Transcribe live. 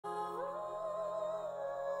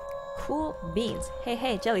Cool beans. Hey,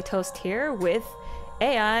 hey, Jelly Toast here with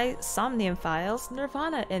AI Somnium Files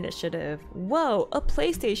nirvanA initiative. Whoa, a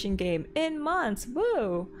PlayStation game in months.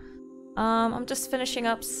 Whoa. I'm just finishing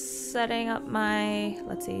up setting up my,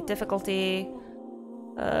 let's see, difficulty.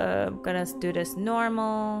 I'm gonna do this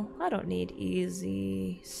normal. I don't need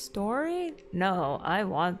easy. Story? No, I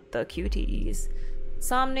want the QTEs.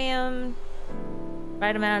 Somnium.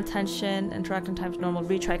 Right amount of tension. Interacting time to normal.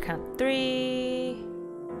 Retry count 3.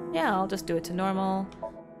 Yeah, I'll just do it to normal.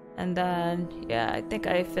 And then, yeah, I think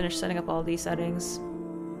I finished setting up all these settings.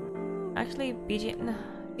 Actually,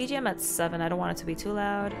 BGM at 7. I don't want it to be too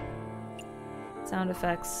loud. Sound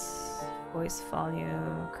effects, voice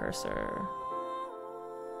volume, cursor.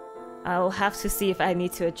 I'll have to see if I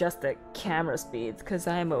need to adjust the camera speeds, because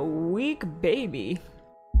I'm a weak baby.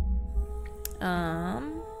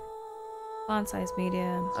 Font size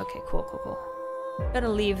medium. Okay, cool. I'm gonna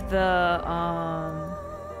leave the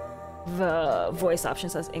voice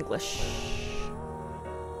options as English.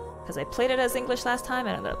 Because I played it as English last time,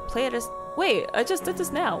 and I'm gonna play it as... Wait, I just did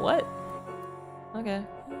this now, what? Okay,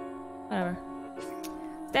 whatever.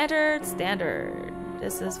 Standard.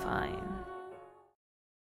 This is fine.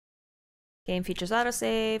 Game features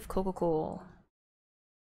autosave. Cool.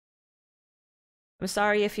 I'm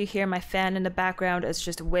sorry if you hear my fan in the background. It's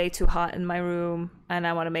just way too hot in my room, and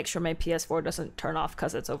I want to make sure my PS4 doesn't turn off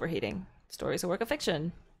because it's overheating. Story's a work of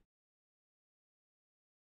fiction.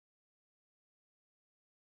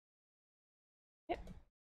 Yep.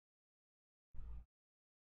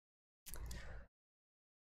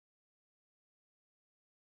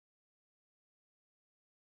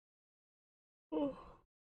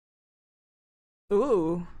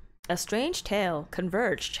 Ooh. A Strange Tale,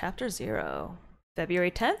 Converge, Chapter 0.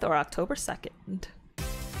 February 10th or October 2nd.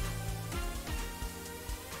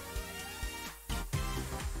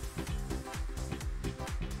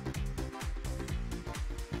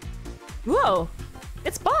 Whoa!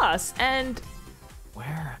 It's Boss, and...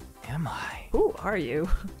 Where am I? Who are you?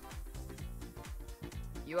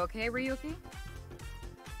 You okay, Ryuki?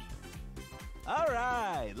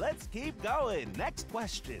 Alright, let's keep going. Next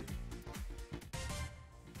question.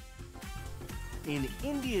 In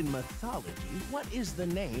Indian mythology, what is the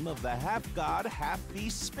name of the half-god,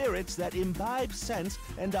 half-beast spirits that imbibe sense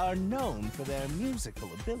and are known for their musical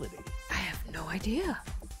ability? I have no idea.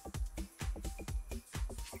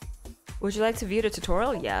 Would you like to view the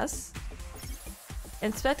tutorial? Yes.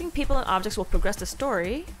 Inspecting people and objects will progress the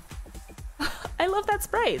story. I love that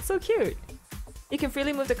sprite, it's so cute. You can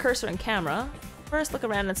freely move the cursor and camera. First, look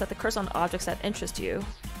around and set the cursor on objects that interest you.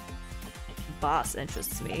 Boss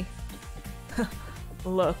interests me.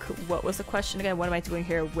 Look, what was the question again? What am I doing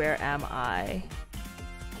here? Where am I?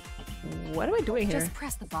 What am I doing here? Just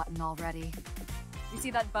press the button already. You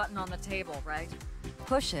see that button on the table, right?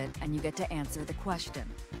 Push it and you get to answer the question.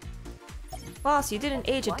 Boss, you didn't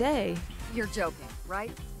age a day. You're joking,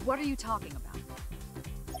 right? What are you talking about?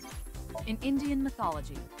 In Indian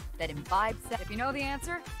mythology, that imbibes sense. If you know the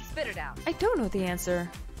answer, spit it out. I don't know the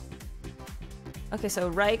answer. Okay, so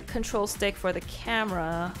right control stick for the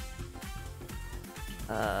camera.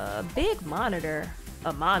 Big monitor.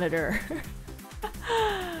 A monitor.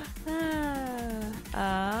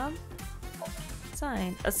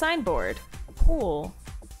 Sign. A signboard. Cool.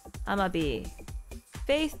 I'ma be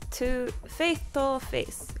face to face.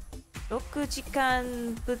 6時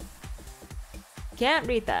間 Can't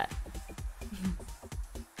read that.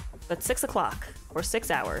 But 6 o'clock or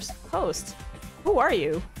 6 hours. Host. Who are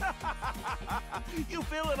you? You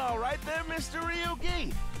feeling all right there, Mr.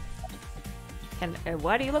 Ryuki? And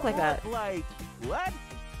why do you look like that? Like what?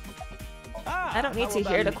 Ah, I don't need to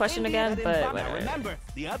hear the question again, but whatever. Remember,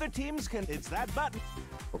 the other teams can. It's that button.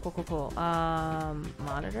 Cool.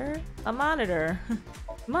 Monitor? A monitor.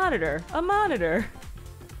 Monitor. A monitor.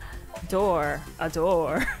 Door. A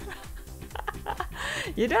door.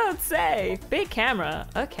 You don't say. Big camera.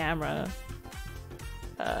 A camera.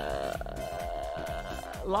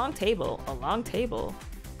 Long table. A long table.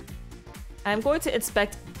 I'm going to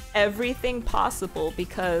inspect everything possible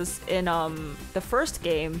because in the first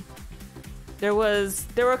game there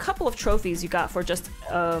were a couple of trophies you got for just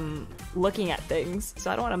looking at things,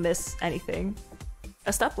 so I don't want to miss anything.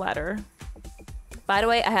 A stepladder. By the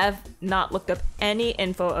way, I have not looked up any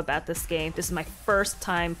info about this game. This is my first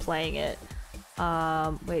time playing it.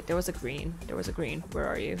 Wait, there was a green. Where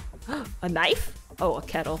are you? A knife? Oh, a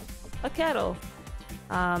kettle.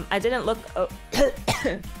 I didn't look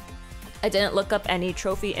I didn't look up any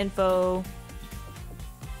trophy info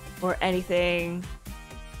or anything.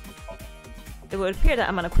 It would appear that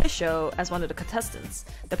I'm on a quiz show as one of the contestants.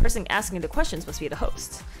 The person asking the questions must be the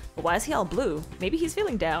host. But why is he all blue? Maybe he's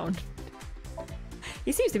feeling down.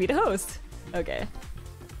 He seems to be the host. Okay.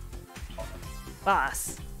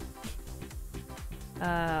 Boss.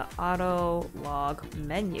 Auto log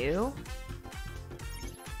menu.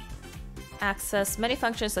 Access many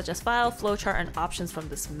functions such as file, flowchart, and options from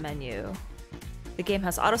this menu. The game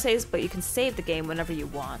has autosaves, but you can save the game whenever you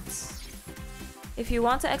want. If you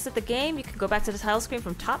want to exit the game, you can go back to the title screen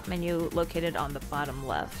from top menu located on the bottom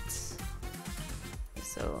left.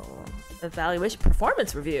 So, evaluation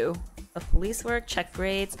performance review of police work, check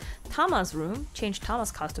grades, Tama's room, change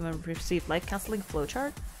Tama's costume and receive life counseling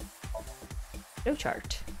flowchart.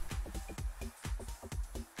 Flowchart.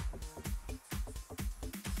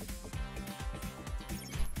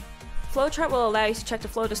 Flowchart will allow you to check the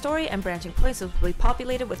flow of the story, and branching points will be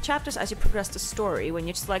populated with chapters as you progress the story. When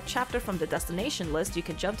you select chapter from the destination list, you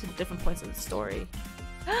can jump to the different points in the story.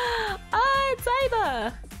 Ah, it's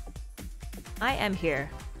Aiba! I am here.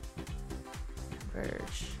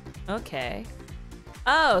 Verge. Okay.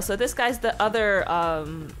 Oh, so this guy's the other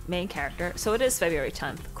main character. So it is February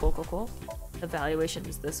 10th. Cool, cool, cool. Evaluation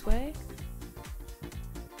is this way.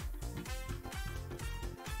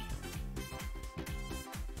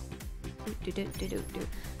 You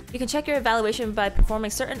can check your evaluation by performing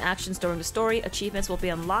certain actions during the story. Achievements will be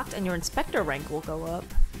unlocked and your inspector rank will go up.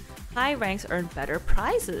 High ranks earn better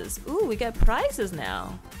prizes. Ooh, we get prizes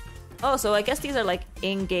now. Oh, so I guess these are like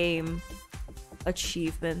in-game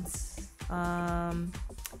achievements.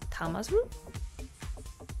 Tama's room?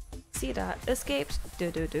 See that? Escaped.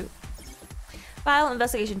 File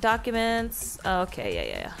investigation documents.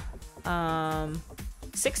 Okay, yeah.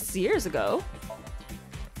 6 years ago.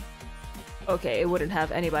 Okay, it wouldn't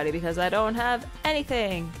have anybody because I don't have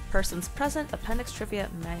anything. Persons present, appendix trivia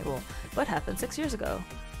manual. What happened 6 years ago?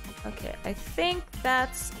 Okay, I think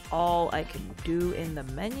that's all I can do in the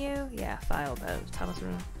menu. Yeah, file Thomas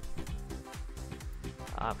room.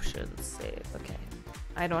 Options, save, okay.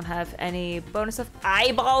 I don't have any bonus of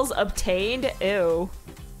eyeballs obtained. Ew.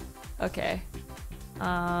 Okay.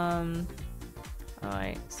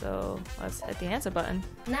 Alright, so let's hit the answer button.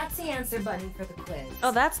 That's the answer button for the quiz.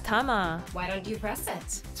 Oh, that's Tama. Why don't you press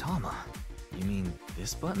it? Tama? You mean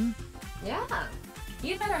this button? Yeah.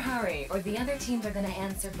 You'd better hurry, or the other teams are gonna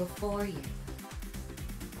answer before you.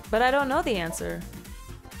 But I don't know the answer.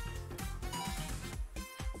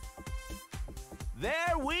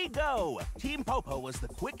 There we go! Team Popo was the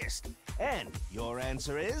quickest. And your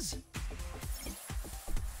answer is?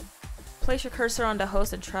 Place your cursor on the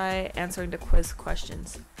host and try answering the quiz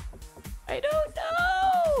questions. I don't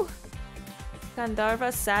know!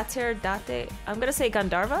 Gandharva, Satyr, Date. I'm gonna say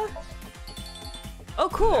Gandharva? Oh,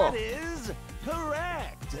 cool! That is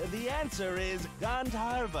correct! The answer is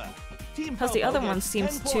Gandharva. Team Because the Popo other one gets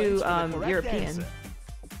seems 10 too points for the correct European. answer.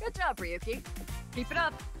 Good job, Ryuki. Keep it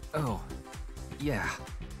up. Oh, yeah.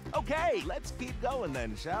 Okay, let's keep going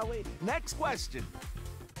then, shall we? Next question.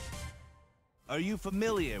 Are you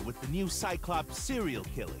familiar with the new Cyclops serial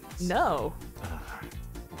killings? No.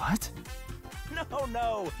 What?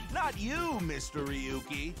 No, not you, Mr.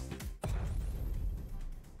 Ryuki.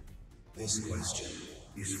 This question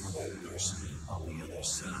is for that person on the other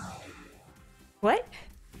side. What?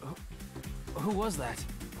 Who was that?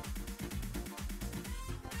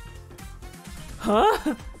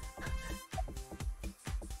 Huh?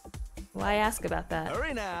 Why ask about that?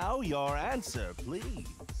 Hurry now, your answer, please.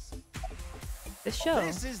 The show.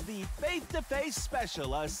 This is the Face-to-Face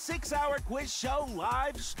Special, a 6-hour quiz show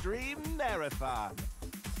live stream marathon.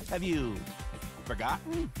 Have you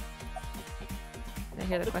forgotten? I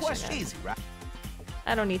hear the question. Now. Easy, right?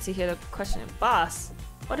 I don't need to hear the question. Boss,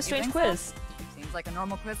 what a You strange think quiz. so? Seems like a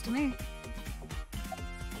normal quiz to me.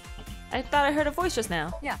 I thought I heard a voice just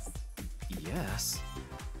now. Yes. Yes.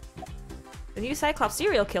 The new Cyclops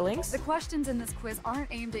serial killings. The questions in this quiz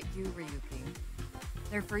aren't aimed at you, Ryuki.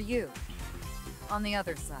 They're for you. On the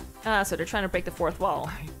other side. Ah, so they're trying to break the fourth wall.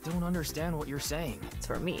 I don't understand what you're saying. It's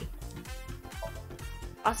for me.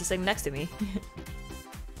 Boss is sitting next to me.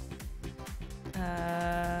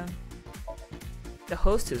 The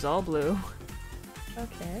host who's all blue.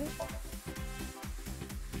 Okay.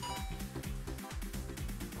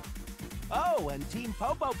 Oh, and Team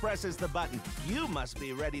Popo presses the button. You must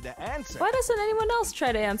be ready to answer. Why doesn't anyone else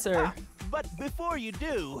try to answer? Ah, but before you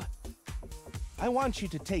do, I want you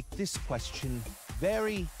to take this question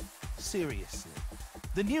very seriously.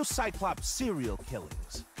 The new Cyclops serial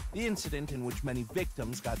killings, the incident in which many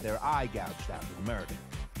victims got their eye gouged out and murdered.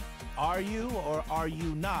 Are you or are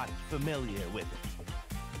you not familiar with it?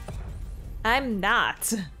 I'm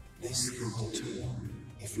not. This difficult tool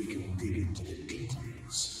if we can dig into the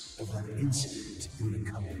details of that incident in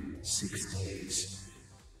the coming 6 days.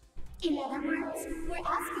 In other words, we're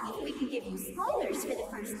asking if we can give you spoilers for the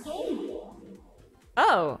first game.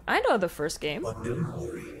 Oh, I know the first game. But don't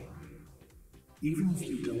worry. Even if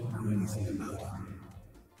you don't know anything about it,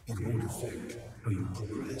 it won't affect how you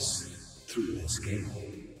progress through this game.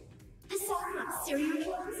 The Cyclops serial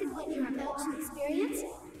killers and what you're about to experience,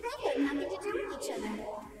 they have nothing to do with each other.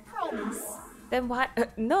 Promise. Then why?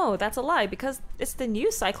 No, that's a lie because it's the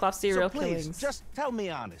new Cyclops serial So please, killings. just tell me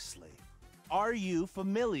honestly. Are you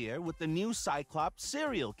familiar with the new Cyclops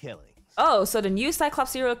serial killings? Oh, so the new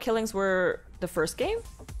Cyclops serial killings were the first game?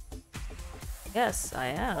 Yes, I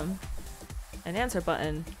am. An answer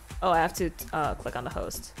button. Oh, I have to click on the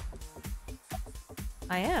host.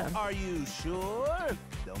 I am. Are you sure?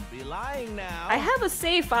 Don't be lying now. I have a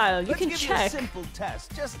save file. You Let's can give check. you a simple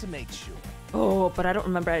test just to make sure. Oh, but I don't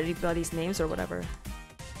remember anybody's names or whatever.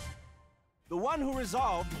 The one who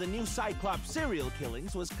resolved the new Cyclops serial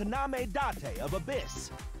killings was Kaname Date of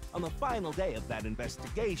Abyss. On the final day of that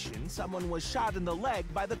investigation, someone was shot in the leg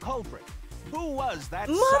by the culprit. Who was that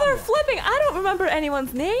Mother someone? flipping! I don't remember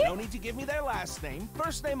anyone's name. No need to give me their last name.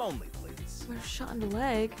 First name only, please. We're shot in the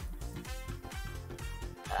leg.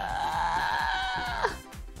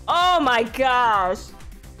 Oh my gosh!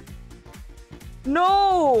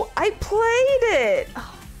 No! I played it!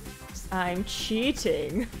 Oh, I'm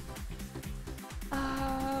cheating.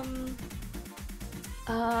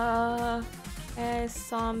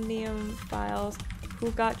 Somnium Files.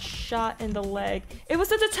 Who got shot in the leg? It was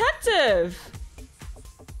the detective!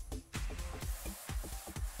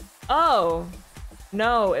 Oh.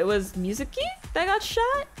 No, it was Mizuki that got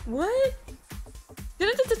shot? What?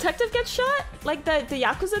 Didn't the detective get shot? Like the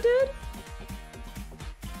Yakuza dude?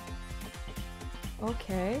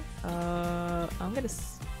 Okay. I'm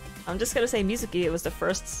just gonna say Mizuki. It was the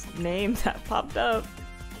first name that popped up.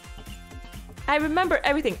 I remember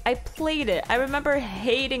everything. I played it. I remember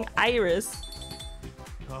hating Iris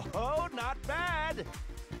Oh, not bad.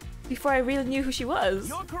 before I really knew who she was.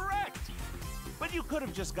 You're correct. But you could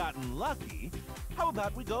have just gotten lucky. How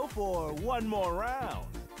about we go for one more round?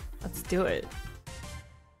 Let's do it.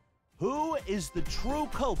 Who is the true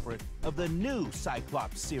culprit of the new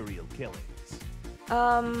Cyclops serial killings?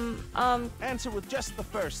 Answer with just the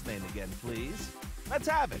first name again, please. Let's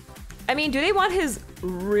have it. I mean, do they want his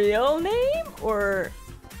real name? Or...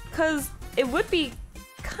 Cause it would be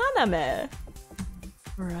Kaname.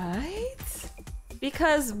 Right?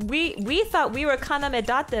 Because we thought we were Kaname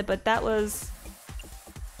Date, but that was...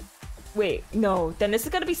 Wait, no. Then is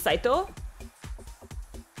it gonna be Saito?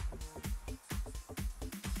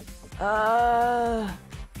 Somnium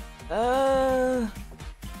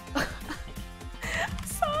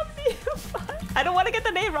Files. I don't want to get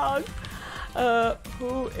the name wrong.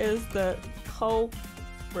 Who is the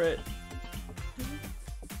culprit?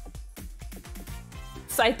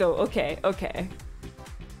 Saito. Okay, okay.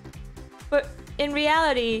 But in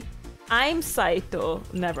reality, I'm Saito.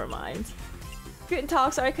 Never mind. Good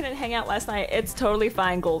talk. Sorry I couldn't hang out last night. It's totally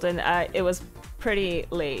fine, Golden. It was pretty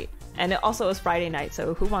late. And it also was Friday night,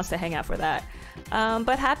 so who wants to hang out for that?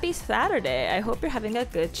 But happy Saturday. I hope you're having a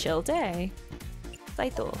good chill day.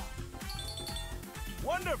 Saito.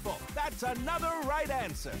 Wonderful. That's another right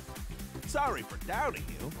answer. Sorry for doubting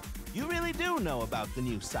you. You really do know about the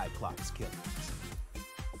new Cyclops killings.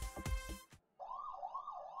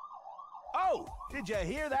 Oh, did you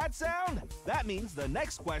hear that sound? That means the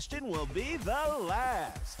next question will be the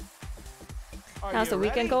last. How's the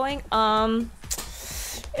weekend going?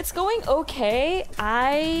 It's going okay.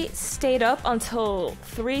 I stayed up until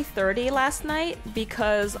 3:30 last night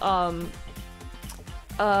because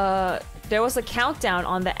there was a countdown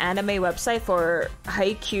on the anime website for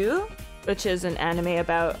Haikyuu, which is an anime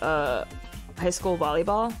about high school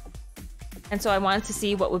volleyball. And so I wanted to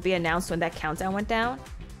see what would be announced when that countdown went down.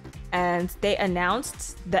 And they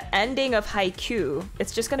announced the ending of Haikyuu.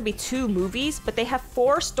 It's just gonna be 2 movies, but they have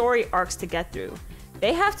 4 story arcs to get through.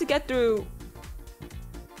 They have to get through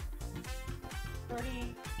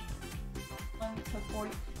 31 to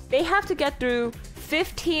 40. They have to get through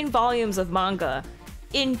 15 volumes of manga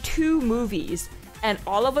in 2 movies. And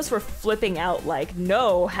all of us were flipping out like,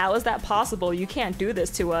 no, how is that possible? You can't do this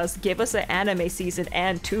to us. Give us an anime season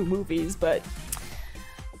and 2 movies. But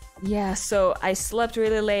yeah, so I slept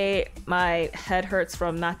really late. My head hurts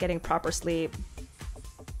from not getting proper sleep.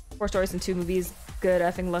 4 stories and 2 movies. Good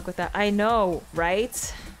effing luck with that. I know,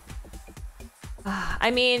 right?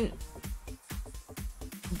 I mean,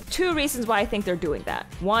 2 reasons why I think they're doing that.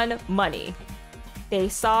 1, money. They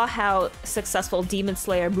saw how successful Demon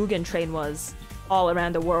Slayer Mugen Train was all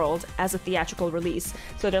around the world as a theatrical release.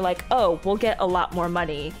 So they're like, oh, we'll get a lot more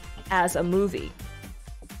money as a movie.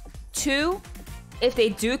 2, if they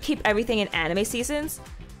do keep everything in anime seasons,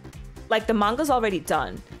 like the manga's already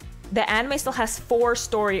done. The anime still has 4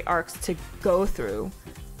 story arcs to go through.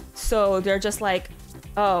 So they're just like,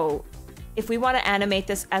 oh, if we want to animate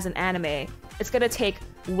this as an anime, it's gonna take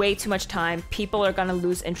way too much time. People are gonna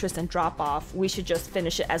lose interest and drop off. We should just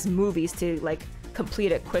finish it as movies to like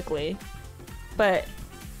complete it quickly. But,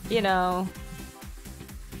 you know,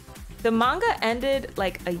 the manga ended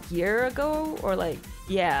like a year ago or like,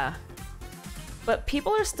 yeah. But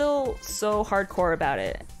people are still so hardcore about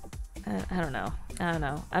it. I don't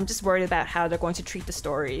know. I'm just worried about how they're going to treat the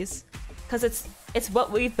stories. Because it's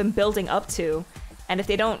what we've been building up to. And if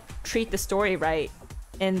they don't treat the story right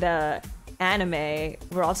in the anime,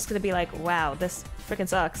 we're all just gonna be like, wow, this freaking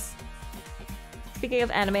sucks. Speaking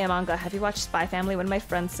of anime and manga, have you watched Spy Family? One of my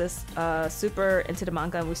friends is super into the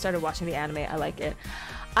manga and we started watching the anime. I like it.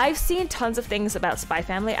 I've seen tons of things about Spy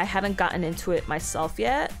Family. I haven't gotten into it myself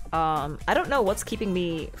yet. I don't know what's keeping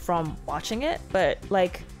me from watching it, but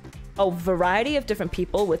like a variety of different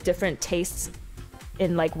people with different tastes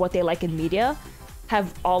in like what they like in media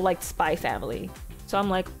have all liked Spy Family. So I'm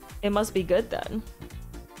like, it must be good then.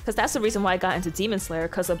 Because that's the reason why I got into Demon Slayer,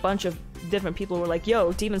 because a bunch of different people were like,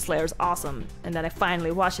 yo, Demon Slayer is awesome. And then I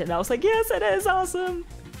finally watched it and I was like, yes, it is awesome.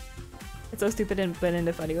 It's so stupid but in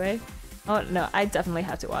a funny way. Oh no, I definitely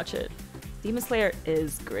have to watch it. Demon Slayer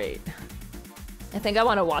is great. I think I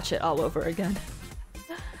want to watch it all over again.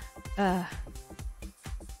 A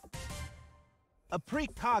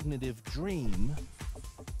precognitive dream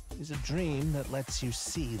is a dream that lets you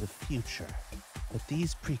see the future. But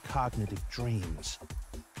these precognitive dreams,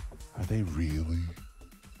 Are they really,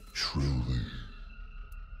 truly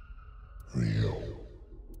real?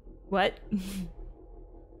 What?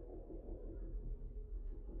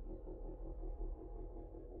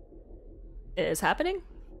 It is happening?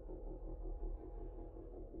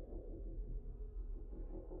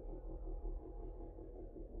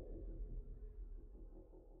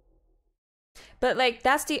 But like,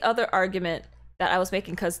 that's the other argument that I was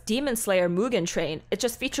making, because Demon Slayer Mugen Train, it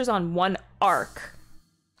just features on one arc.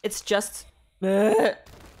 It's just the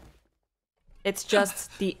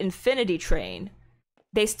Infinity Train.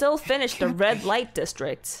 They still finished the Red Light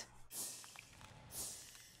District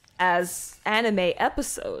as anime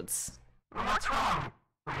episodes. What's wrong?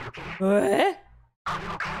 Are you okay? What? Are you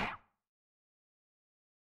okay?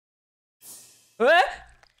 What?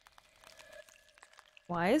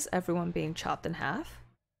 Why is everyone being chopped in half?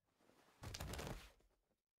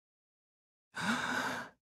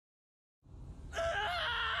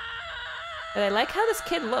 But I like how this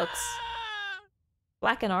kid looks.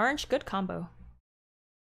 Black and orange, good combo.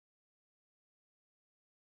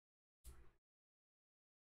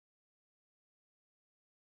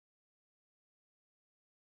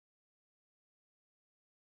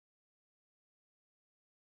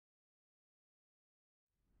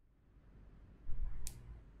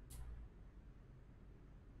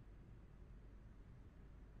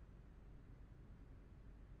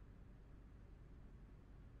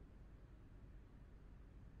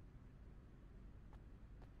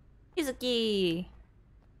 Izuki!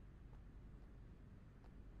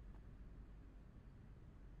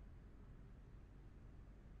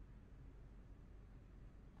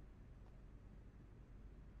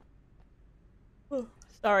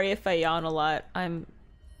 Sorry if I yawn a lot. I'm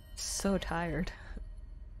so tired.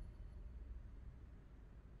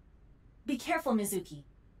 Be careful, Mizuki.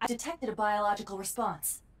 I detected a biological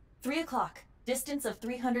response. 3 o'clock, distance of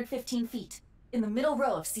 315 feet, in the middle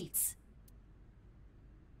row of seats.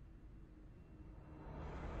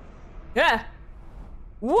 Yeah!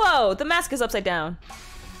 Whoa! The mask is upside down.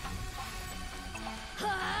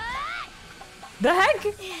 The heck?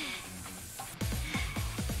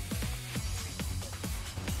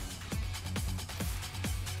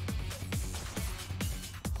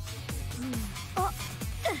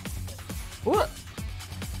 What?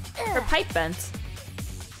 Her pipe bent.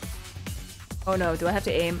 Oh no, do I have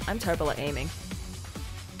to aim? I'm terrible at aiming.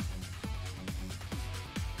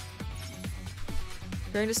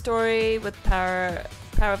 During the story with Power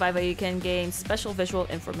Viva, you can gain special visual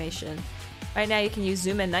information. Right now you can use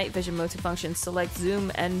zoom and night vision mode to function. Select zoom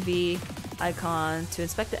NV icon to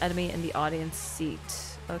inspect the enemy in the audience seat.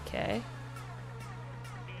 Okay.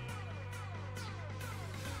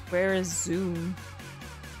 Where is zoom?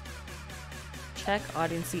 Check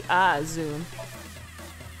audience seat. Ah, zoom.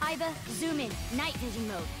 Iva, zoom in. Night vision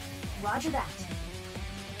mode. Roger that.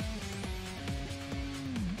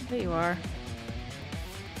 There you are.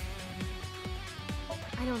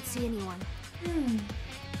 I don't see anyone.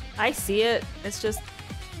 I see it. It's just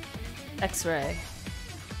X-ray.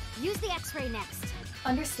 Use the X-ray next.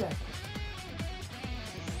 Understood.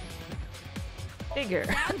 Figure.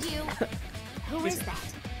 Found you. Who is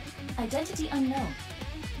that? Identity unknown.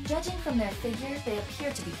 Judging from their figure, they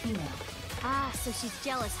appear to be female. Ah, so she's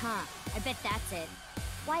jealous, huh? I bet that's it.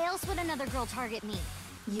 Why else would another girl target me?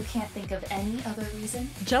 You can't think of any other reason?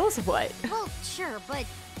 Jealous of what? Well, sure, but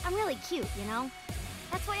I'm really cute, you know?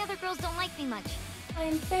 That's why other girls don't like me much.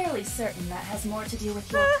 I'm fairly certain that has more to do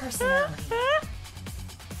with your personality.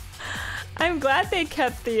 I'm glad they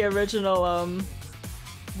kept the original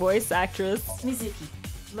voice actress. Mizuki,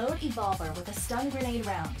 load Evolver with a stun grenade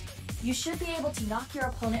round. You should be able to knock your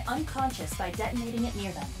opponent unconscious by detonating it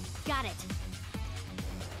near them. Got it.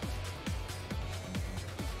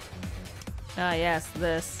 Ah yes,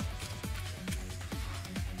 this.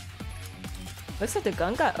 Looks like the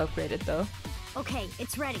gun got upgraded though. Okay,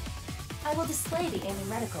 it's ready. I will display the aiming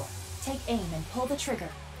reticle. Take aim and pull the trigger.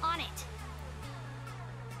 On it.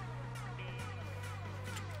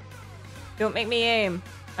 Don't make me aim.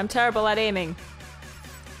 I'm terrible at aiming.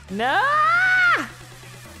 No!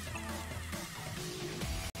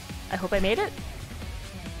 I hope I made it.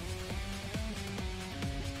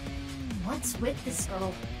 What's with this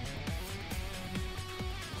girl?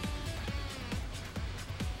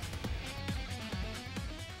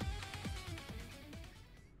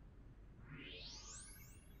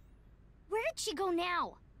 Where did she go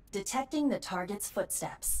now? Detecting the target's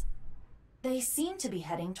footsteps. They seem to be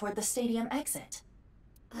heading toward the stadium exit.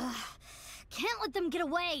 Ugh, can't let them get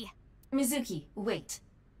away. Mizuki, wait.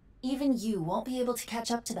 Even you won't be able to catch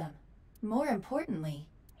up to them. More importantly...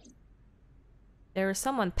 There is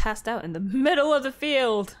someone passed out in the middle of the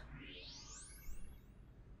field.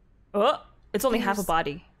 Oh, it's only half a There's-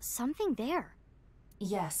 body. Something there.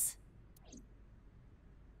 Yes.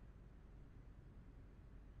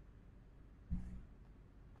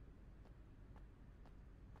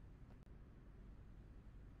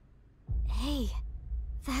 Hey,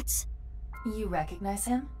 that's... You recognize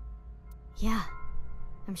him? Yeah,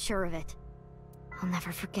 I'm sure of it. I'll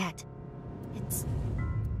never forget. It's...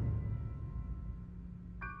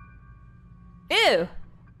 Ew!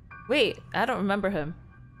 Wait, I don't remember him.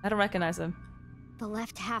 I don't recognize him. the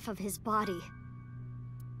left half of his body.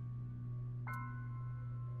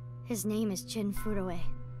 His name is Jin Furue.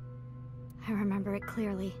 I remember it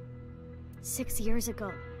clearly. 6 years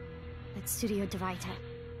ago, at Studio Devaita.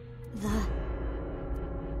 The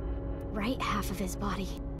right half of his body.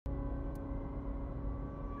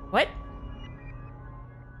 What?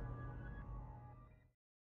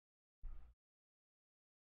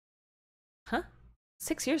 Huh?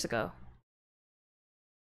 6 years ago.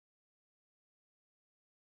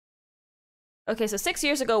 Okay, so 6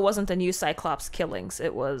 years ago wasn't the new Cyclops killings.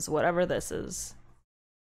 It was whatever this is.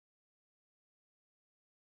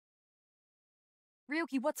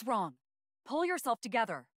 Ryuki, what's wrong? Pull yourself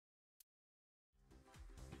together.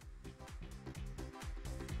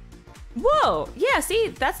 Whoa! Yeah, see?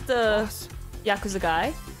 That's the Boss, Yakuza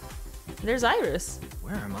guy. There's Iris.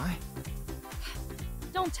 where am I?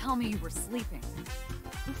 Don't tell me you were sleeping.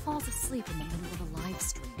 Who falls asleep in the middle of a live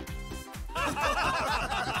stream?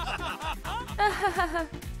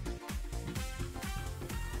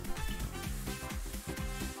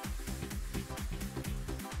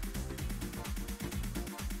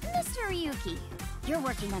 Mr. Ryuki, you're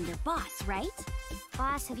working under Boss, right?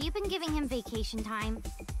 Boss, have you been giving him vacation time?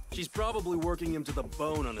 She's probably working him to the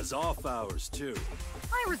bone on his off hours, too.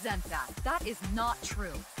 I resent that. That is not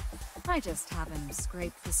true. I just have him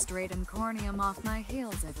scrape the stratum corneum off my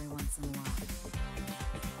heels every once in a while.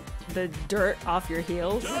 The dirt off your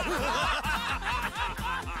heels.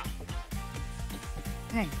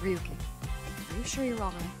 Hey, Ryuki. Are you sure you're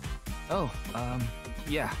alright? Oh,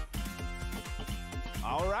 yeah.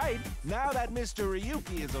 All right, now that Mr.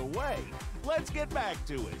 Ryuki is away, let's get back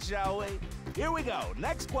to it, shall we? Here we go,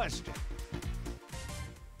 next question.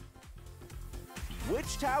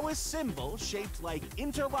 Which Taoist symbol, shaped like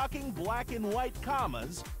interlocking black and white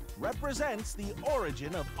commas, represents the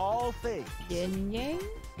origin of all things? Yin Yang?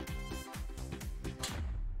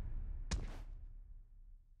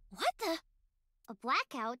 What the? A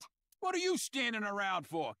blackout? What are you standing around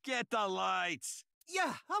for? Get the lights!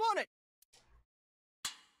 Yeah, I'm on it.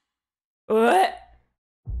 What?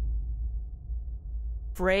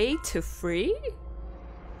 Fray to free?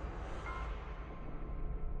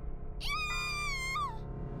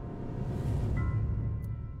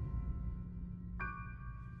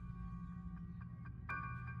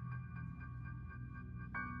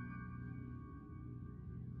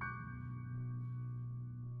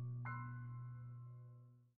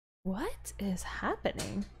 What is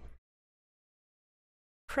happening?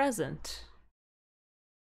 Present.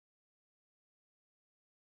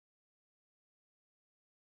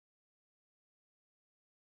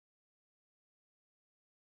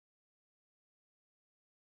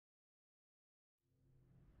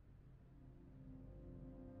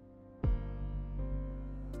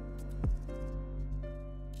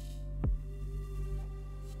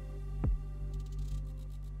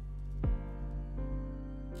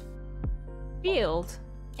 Field.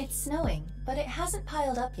 It's snowing, but it hasn't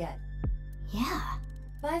piled up yet. Yeah.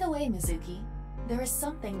 By the way, Mizuki, there is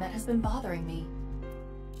something that has been bothering me.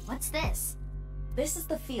 What's this? This is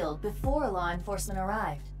the field before law enforcement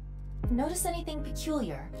arrived. Notice anything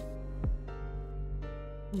peculiar?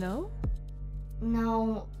 No?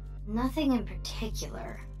 No, nothing in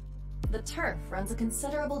particular. The turf runs a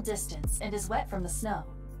considerable distance and is wet from the snow.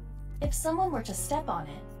 If someone were to step on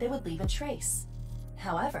it, they would leave a trace.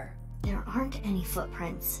 However, There aren't any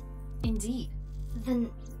footprints. indeed, Then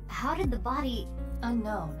how did the body...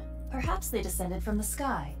 unknown. Perhaps they descended from the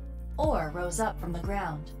sky, or rose up from the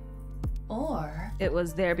ground. Or It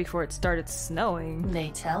was there before it started snowing. they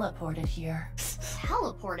teleported here.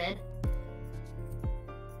 teleported?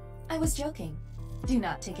 I was joking. Do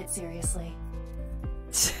not take it seriously.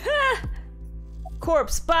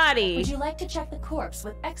 Corpse body! Would you like to check the corpse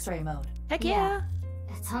with X-ray mode? Heck yeah!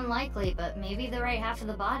 It's unlikely, but maybe the right half of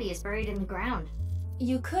the body is buried in the ground.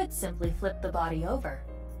 You could simply flip the body over.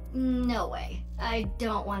 No way. I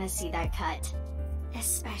don't want to see that cut.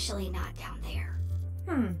 Especially not down there.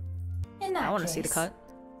 In that I want to case, see the cut.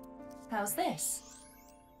 How's this?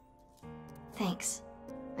 Thanks.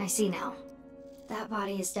 I see now. That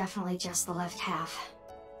body is definitely just the left half.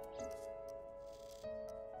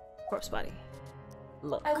 Corpse body.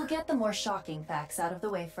 Look. I will get the more shocking facts out of the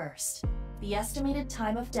way first. The estimated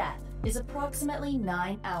time of death is approximately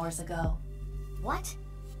 9 hours ago. What?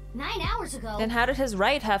 9 hours ago? Then how did his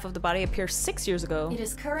right half of the body appear 6 years ago? It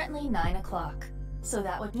is currently 9 o'clock, so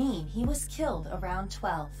that would mean he was killed around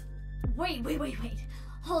 12. Wait.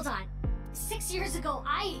 Hold on. 6 years ago,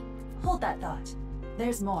 Hold that thought.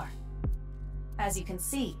 There's more. As you can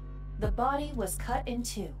see, the body was cut in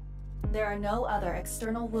two. There are no other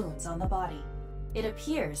external wounds on the body. It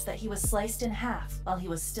appears that he was sliced in half while he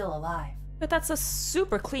was still alive. But that's a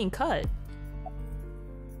super clean cut.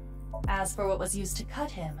 As for what was used to cut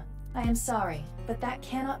him, I am sorry, but that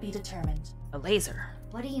cannot be determined. A laser.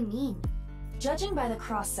 What do you mean? Judging by the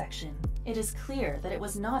cross-section, it is clear that it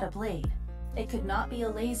was not a blade. It could not be a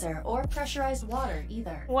laser or pressurized water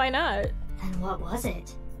either. Why not? Then what was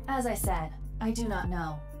it? As I said, I do not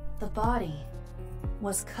know. The body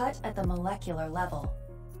was cut at the molecular level.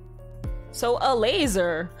 So a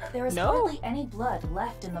laser. There is No? hardly any blood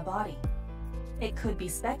left in the body. It could be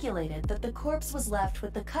speculated that the corpse was left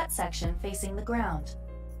with the cut section facing the ground.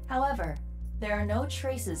 However, there are no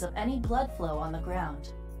traces of any blood flow on the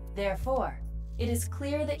ground. Therefore, it is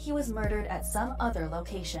clear that he was murdered at some other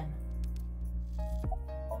location.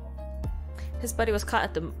 His body was caught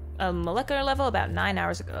at the molecular level about 9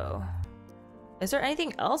 hours ago. Is there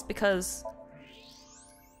anything else? Because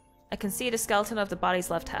I can see the skeleton of the body's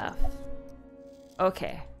left half.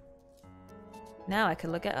 Okay. Now I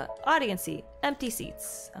can look at audience seat. Empty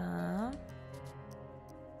seats.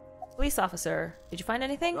 Police officer. Did you find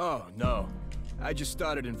anything? Oh, no. I just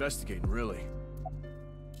started investigating, really.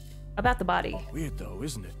 About the body. Weird though,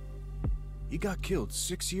 isn't it? He got killed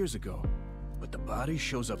 6 years ago, but the body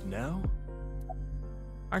shows up now?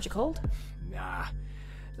 Aren't you cold? Nah.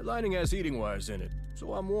 The lining has heating wires in it,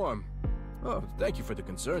 so I'm warm. Oh, thank you for the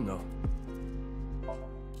concern, though.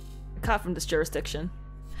 Caught from this jurisdiction.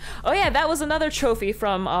 Oh yeah, that was another trophy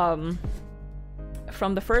from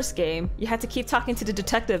the first game. You had to keep talking to the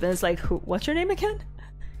detective and it's like, what's your name again?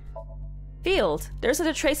 Field. There isn't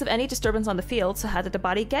a trace of any disturbance on the field, so how did the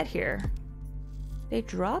body get here? They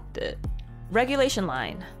dropped it. Regulation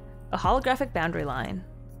line. A holographic boundary line.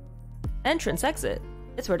 Entrance exit.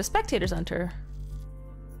 It's where the spectators enter.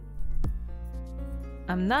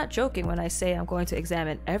 I'm not joking when I say I'm going to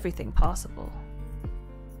examine everything possible.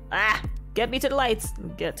 Ah! Get me to the lights!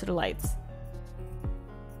 Get to the lights.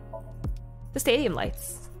 The stadium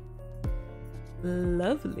lights.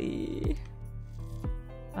 Lovely.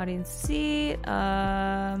 Audience seat. Just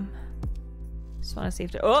want to see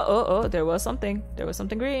if there. Oh! There was something. There was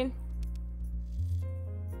something green.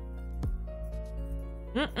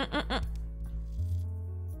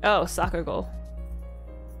 Oh, soccer goal.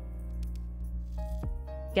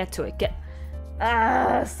 Get to it. Get.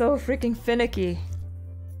 Ah, so freaking finicky.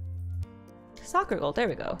 Soccer goal. There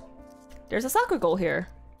we go. There's a soccer goal here.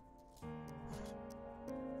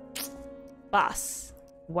 Boss.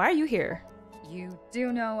 Why are you here? You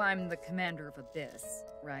do know I'm the commander of Abyss,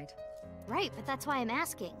 right? Right, but that's why I'm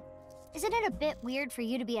asking. Isn't it a bit weird for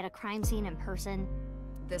you to be at a crime scene in person?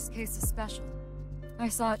 This case is special. I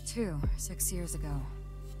saw it too, 6 years ago.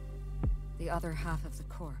 The other half of the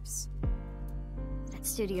corpse. At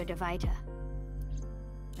Studio DeVita.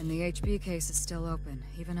 And the HB case is still open,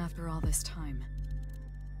 even after all this time.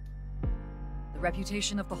 The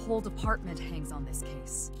reputation of the whole department hangs on this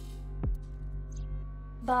case.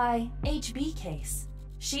 By HB case,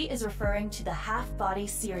 she is referring to the half-body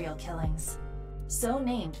serial killings. So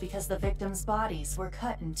named because the victims' bodies were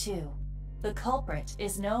cut in two. The culprit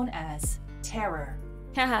is known as Terror.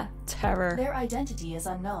 Haha, Terror. Their identity is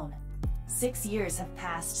unknown. 6 years have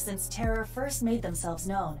passed since Terror first made themselves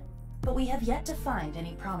known, but we have yet to find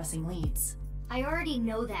any promising leads. I already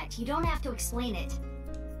know that. You don't have to explain it.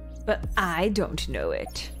 But I don't know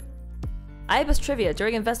it. Aiba's trivia.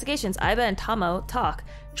 During investigations, Aiba and Tamo talk.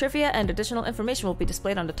 Trivia and additional information will be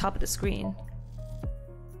displayed on the top of the screen.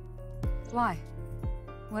 Why?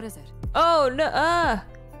 What is it? Oh no!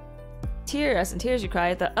 Tear, as in tears you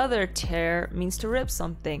cry. The other tear means to rip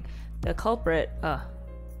something. The culprit,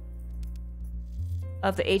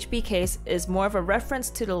 of the HB case is more of a reference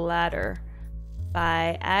to the latter.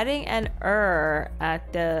 By adding an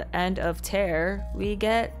at the end of tear, we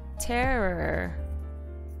get terror.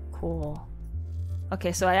 Cool.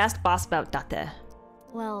 Okay, so I asked Boss about Date.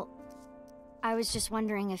 Well, I was just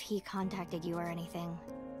wondering if he contacted you or anything.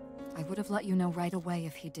 I would have let you know right away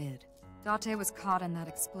if he did. Date was caught in that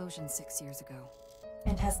explosion 6 years ago.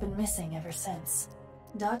 And has been missing ever since.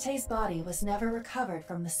 Date's body was never recovered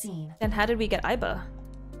from the scene. Then how did we get Aiba?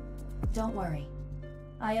 Don't worry.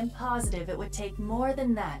 I am positive it would take more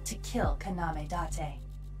than that to kill Kaname Date.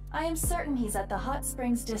 I am certain he's at the Hot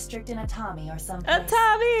Springs District in Atami or someplace.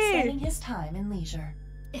 Atami! Spending his time in leisure.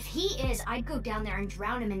 If he is, I'd go down there and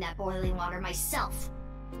drown him in that boiling water myself.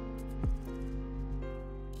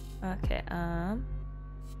 Okay,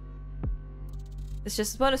 it's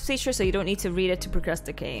just a bonus feature, so you don't need to read it to progress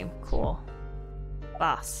the game. Cool.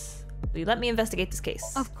 Boss, will you let me investigate this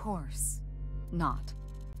case? Of course. Not.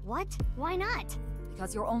 What? Why not?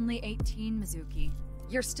 Because you're only 18, Mizuki.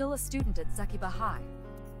 You're still a student at Sekiba High.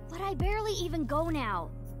 But I barely even go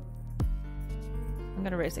now. I'm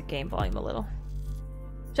gonna raise the game volume a little.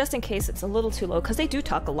 Just in case it's a little too low, because they do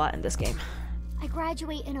talk a lot in this game. I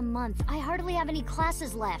graduate in a month. I hardly have any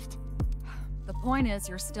classes left. The point is,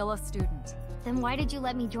 you're still a student. Then why did you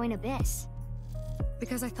let me join Abyss?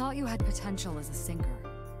 Because I thought you had potential as a sinker.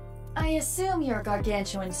 I assume your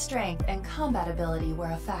gargantuan strength and combat ability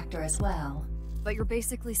were a factor as well. But you're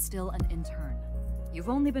basically still an intern. You've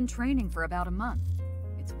only been training for about a month.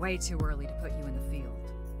 It's way too early to put you in the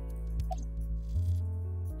field.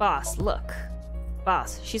 Boss, look.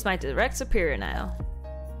 Boss, she's my direct superior now.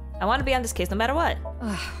 I want to be on this case no matter what.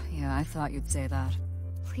 Yeah, I thought you'd say that.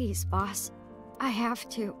 Please, boss. I have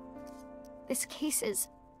to. This case is...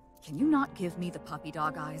 Can you not give me the puppy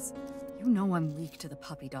dog eyes? You know I'm weak to the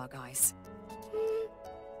puppy dog eyes.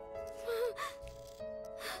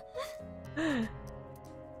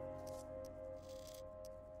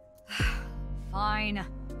 Fine,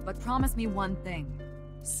 but promise me one thing.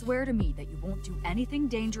 Swear to me that you won't do anything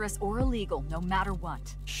dangerous or illegal, no matter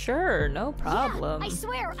what. Sure, no problem.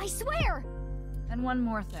 Yeah, I swear! And one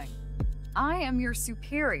more thing. I am your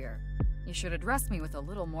superior. You should address me with a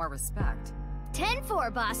little more respect.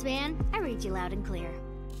 10-4, boss man. I read you loud and clear.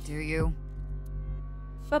 Do you?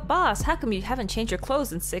 But boss, how come you haven't changed your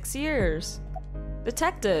clothes in 6 years?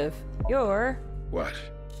 Detective, you're... What?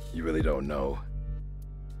 You really don't know?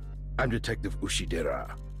 I'm Detective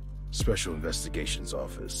Ushidera, Special Investigations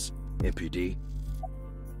Office, MPD.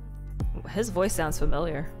 His voice sounds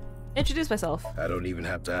familiar. Introduce myself. I don't even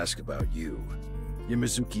have to ask about you. You're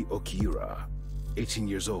Mizuki Okira, 18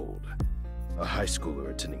 years old. A high schooler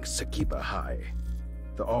attending Sekiba High.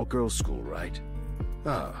 The all-girls school, right?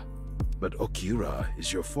 Ah, but Okira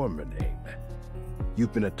is your former name.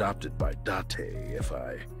 You've been adopted by Date, if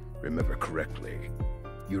I remember correctly.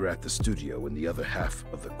 You were at the studio when the other half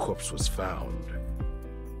of the corpse was found.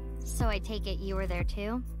 So I take it you were there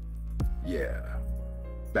too? Yeah.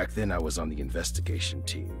 Back then I was on the investigation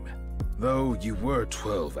team. Though you were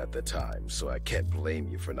 12 at the time, so I can't blame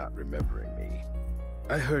you for not remembering me.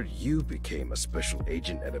 I heard you became a special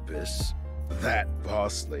agent at Abyss. That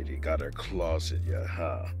boss lady got her claws in ya,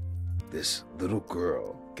 huh? This little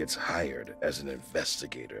girl gets hired as an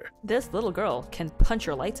investigator. This little girl can punch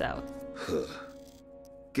your lights out.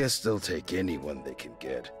 Guess they'll take anyone they can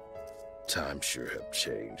get. Times sure have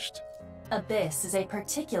changed. Abyss is a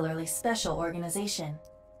particularly special organization.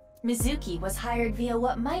 Mizuki was hired via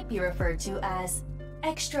what might be referred to as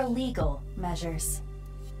extra-legal measures.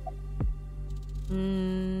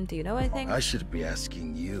 Do you know anything? I should be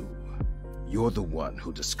asking you. You're the one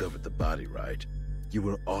who discovered the body, right? You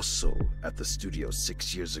were also at the studio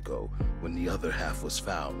 6 years ago when the other half was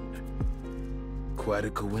found. Quite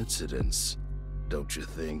a coincidence, don't you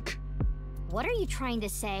think? What are you trying to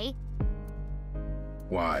say?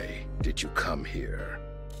 Why did you come here?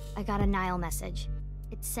 I got a Nile message.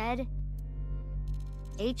 It said...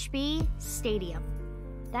 HB Stadium.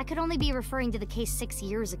 That could only be referring to the case 6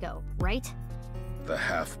 years ago, right? The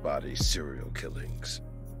half-body serial killings.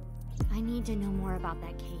 I need to know more about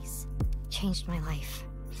that case. Changed my life.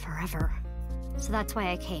 Forever. So that's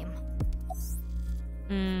why I came.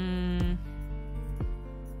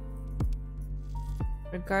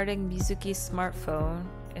 Regarding Mizuki's smartphone,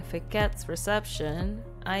 if it gets reception,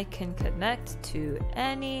 I can connect to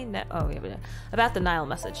any about the Nile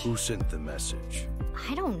message. Who sent the message?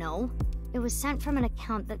 I don't know. It was sent from an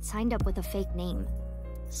account that signed up with a fake name.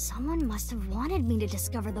 Someone must have wanted me to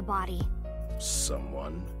discover the body.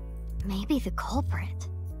 Someone? Maybe the culprit.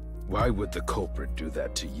 Why would the culprit do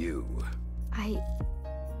that to you? I...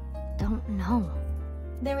 don't know.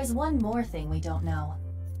 There is one more thing we don't know.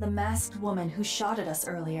 The masked woman who shot at us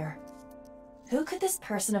earlier. Who could this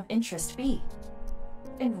person of interest be?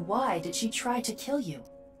 And why did she try to kill you?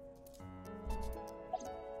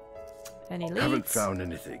 Any leads? Haven't found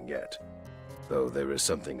anything yet. Though there is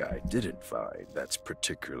something I didn't find that's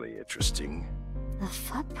particularly interesting. The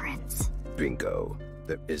footprints. Bingo.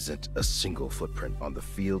 There isn't a single footprint on the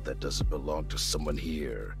field that doesn't belong to someone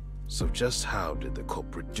here. So just how did the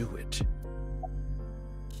culprit do it?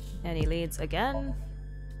 Any leads again?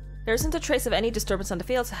 There isn't a trace of any disturbance on the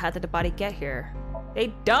field, so how did the body get here?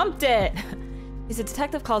 They dumped it! He's a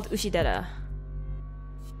detective called Ushidera.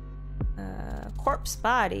 Corpse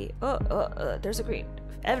body. There's a green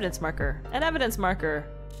evidence marker. An evidence marker.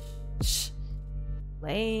 Shh.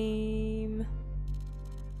 Lame.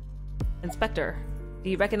 Inspector, do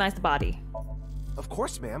you recognize the body? Of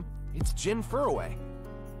course, ma'am. It's Jin Furroway.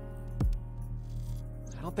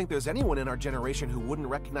 I don't think there's anyone in our generation who wouldn't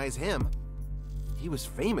recognize him. He was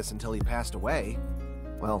famous until he passed away.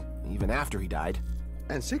 Well, even after he died.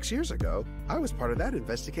 And 6 years ago, I was part of that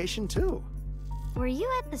investigation too. Were you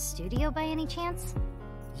at the studio by any chance?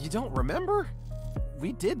 You don't remember?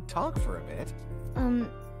 We did talk for a bit.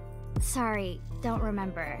 Sorry, don't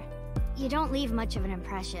remember. You don't leave much of an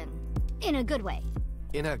impression. In a good way.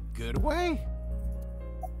 In a good way?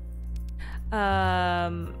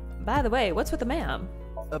 By the way, what's with the ma'am?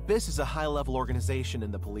 Abyss is a high-level organization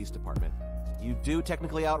in the police department. You do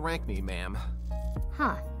technically outrank me, ma'am.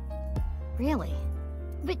 Huh. Really?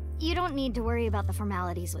 But you don't need to worry about the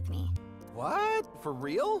formalities with me. What? For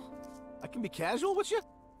real? I can be casual with you?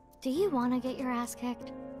 Do you want to get your ass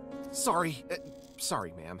kicked? Sorry.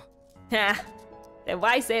 Sorry, ma'am. Ha! Then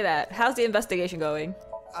why say that? How's the investigation going?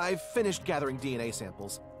 I've finished gathering DNA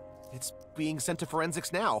samples. It's being sent to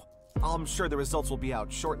forensics now. I'm sure the results will be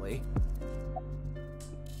out shortly.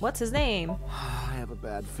 What's his name? I have a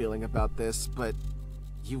bad feeling about this, but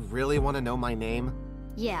you really want to know my name?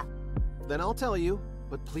 Yeah. Then I'll tell you,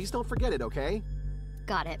 but please don't forget it, okay?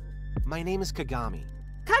 Got it. My name is Kagami.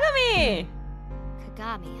 Kagami!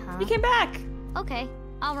 Kagami, huh? He came back! Okay,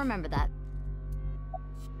 I'll remember that.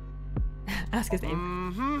 Ask his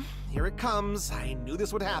name. Here it comes. I knew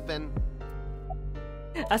this would happen.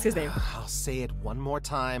 Ask his name. I'll say it one more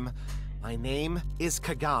time. My name is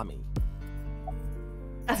Kagami.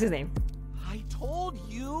 Ask his name. I told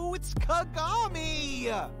you it's Kagami!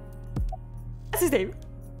 Ask his name.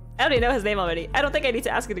 I don't even know his name already. I don't think I need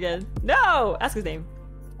to ask it again. No! Ask his name.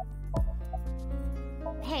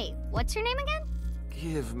 Hey, what's your name again?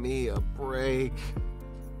 Give me a break.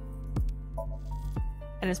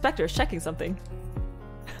 An inspector is checking something.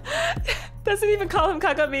 Doesn't even call him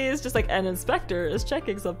Kagami, it's just like an inspector is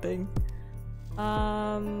checking something.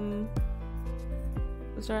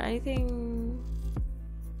 Was there anything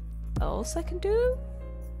else I can do?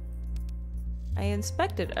 I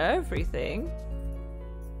inspected everything.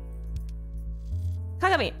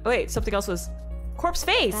 Kagami! Wait, something else was... Corpse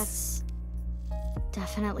face! That's...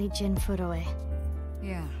 definitely Jin Furroway.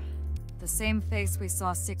 Yeah. The same face we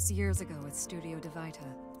saw 6 years ago at Studio DeVita.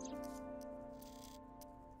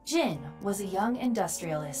 Jin was a young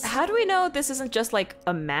industrialist. How do we know this isn't just like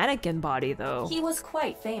a mannequin body, though? He was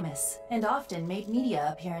quite famous, and often made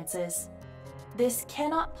media appearances. This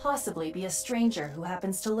cannot possibly be a stranger who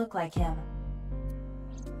happens to look like him.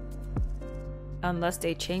 Unless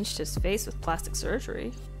they changed his face with plastic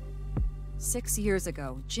surgery. 6 years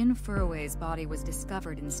ago, Jin Furroway's body was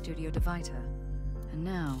discovered in Studio DeVita. And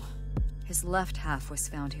now, his left half was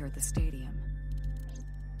found here at the stadium.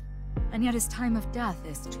 And yet his time of death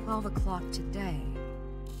is 12 o'clock today,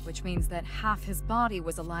 which means that half his body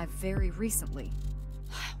was alive very recently.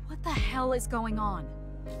 What the hell is going on?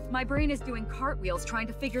 My brain is doing cartwheels trying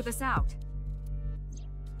to figure this out.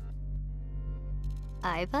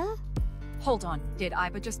 Aiba? Hold on, did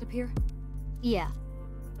Aiba just appear? Yeah.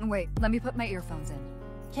 Wait, let me put my earphones in.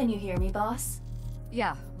 Can you hear me, boss?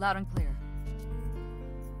 Yeah, loud and clear.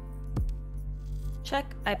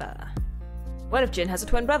 Check Aiba. What if Jin has a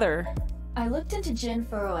twin brother? I looked into Jin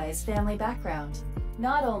Furue's family background.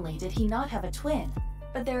 Not only did he not have a twin,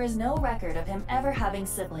 but there is no record of him ever having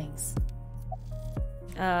siblings.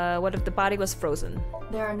 What if the body was frozen?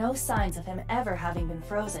 There are no signs of him ever having been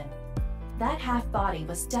frozen. That half-body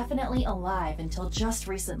was definitely alive until just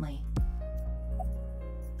recently.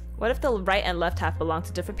 What if the right and left half belong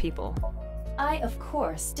to different people? I, of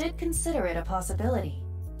course, did consider it a possibility,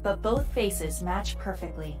 but both faces match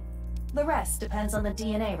perfectly. The rest depends on the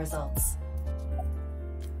DNA results.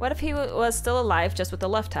 What if he was still alive just with the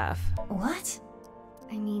left half? What?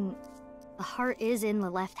 I mean, the heart is in the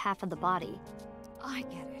left half of the body. I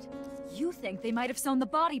get it. You think they might have sewn the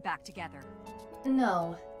body back together.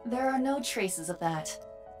 No, there are no traces of that.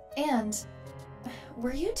 And,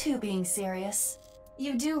 were you two being serious?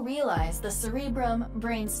 You do realize the cerebrum,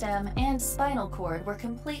 brainstem, and spinal cord were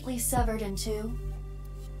completely severed in two?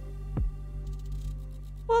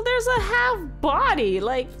 Well, there's a half body.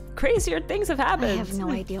 Like, crazier things have happened. I have no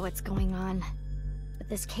idea what's going on. But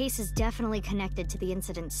this case is definitely connected to the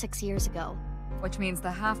incident 6 years ago. Which means the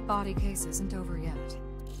half-body case isn't over yet.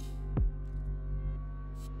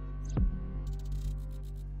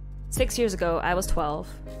 6 years ago, I was 12.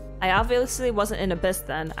 I obviously wasn't in Abyss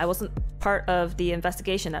then. I wasn't part of the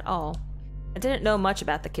investigation at all. I didn't know much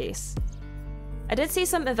about the case. I did see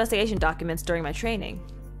some investigation documents during my training,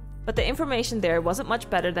 but the information there wasn't much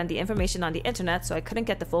better than the information on the internet, so I couldn't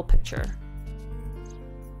get the full picture.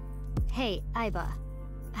 Hey, Aiba.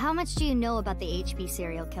 How much do you know about the HB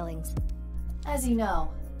serial killings? As you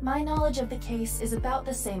know, my knowledge of the case is about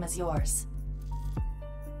the same as yours.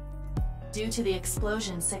 Due to the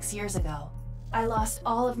explosion 6 years ago, I lost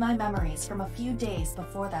all of my memories from a few days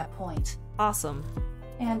before that point. Awesome.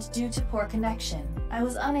 And due to poor connection, I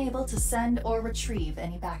was unable to send or retrieve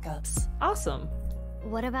any backups. Awesome.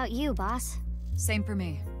 What about you, boss? Same for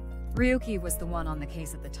me. Ryuki was the one on the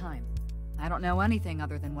case at the time. I don't know anything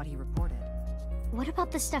other than what he reported. What about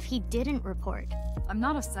the stuff he didn't report? I'm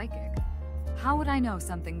not a psychic. How would I know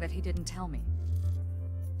something that he didn't tell me?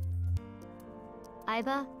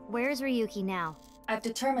 Aiba, where's Ryuki now? I've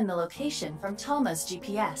determined the location from Toma's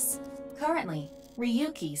GPS. Currently,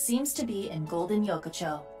 Ryuki seems to be in Golden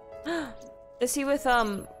Yokocho. Is he with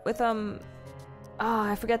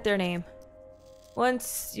I forget their name.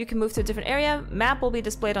 Once you can move to a different area, map will be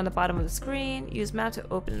displayed on the bottom of the screen. Use map to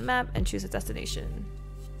open the map and choose a destination.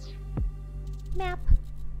 Map.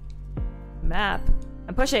 Map.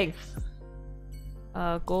 I'm pushing.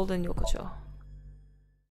 Golden Yokocho.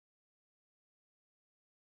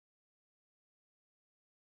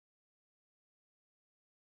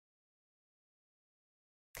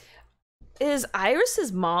 Is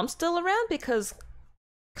Iris's mom still around? Because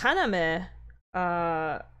Kaname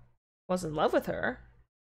was in love with her.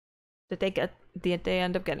 Did they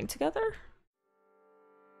end up getting together?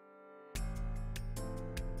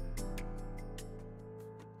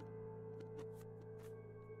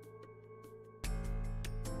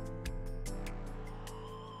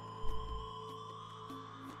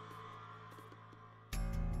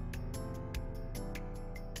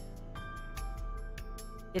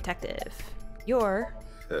 Detective, you're...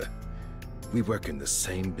 We work in the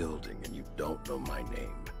same building and you don't know my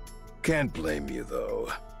name. Can't blame you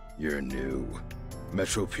though. You're new.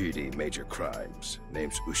 Metro PD, major crimes.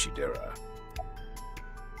 Name's Ushidera.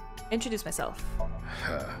 Introduce myself.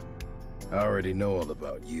 I already know all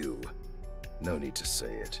about you. No need to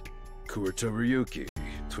say it. Kurito Ryuki,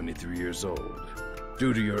 23 years old.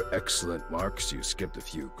 Due to your excellent marks, you skipped a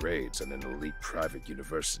few grades at an elite private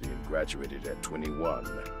university and graduated at 21.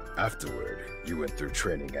 Afterward, you went through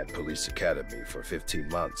training at Police Academy for 15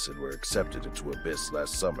 months and were accepted into Abyss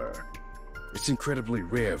last summer. It's incredibly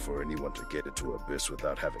rare for anyone to get into Abyss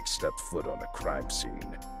without having stepped foot on a crime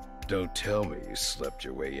scene. Don't tell me you slept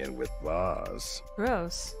your way in with Boss.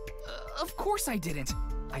 Gross. Of course I didn't.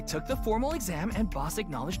 I took the formal exam and Boss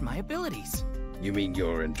acknowledged my abilities. You mean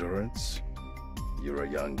your endurance? You're a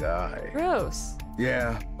young guy. Gross.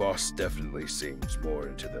 Yeah, Boss definitely seems more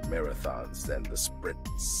into the marathons than the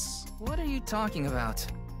sprints. What are you talking about?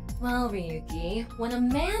 Well, Ryuki, when a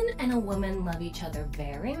man and a woman love each other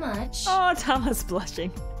very much... Oh, Tama's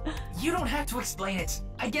blushing. You don't have to explain it.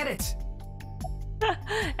 I get it.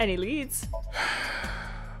 Any leads?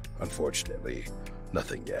 Unfortunately,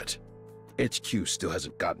 nothing yet. HQ still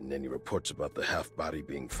hasn't gotten any reports about the half-body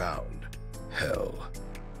being found. Hell,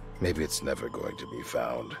 maybe it's never going to be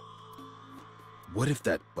found. What if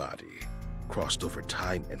that body crossed over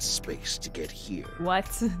time and space to get here?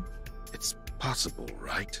 What? It's possible,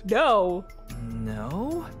 right? No!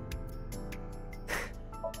 No?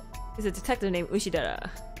 He's a detective named Ushidera.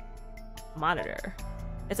 Monitor.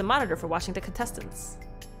 It's a monitor for watching the contestants.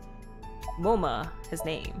 Moma, his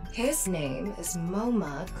name. His name is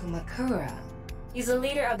Moma Kumakura. He's a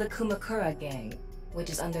leader of the Kumakura gang, which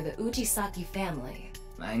is under the Ujisaki family.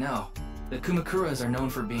 I know. The Kumakuras are known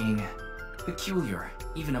for being peculiar,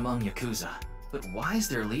 even among Yakuza. But why is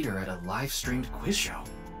their leader at a live-streamed quiz show?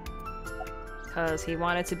 Cause he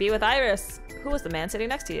wanted to be with Iris. Who was the man sitting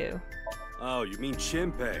next to you? Oh, you mean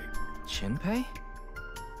Shinpei. Shinpei?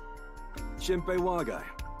 Shinpei Wagai.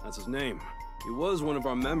 That's his name. He was one of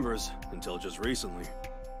our members until just recently.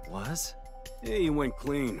 Was? Yeah, he went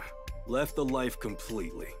clean. Left the life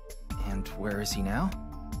completely. And where is he now?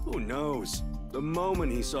 Who knows? The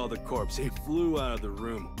moment he saw the corpse, he flew out of the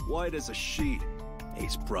room, white as a sheet.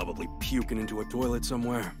 He's probably puking into a toilet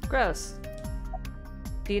somewhere. Gross.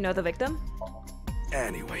 Do you know the victim?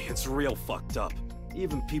 Anyway, it's real fucked up.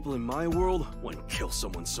 Even people in my world wouldn't kill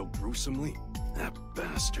someone so gruesomely. That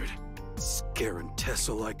bastard. Scaring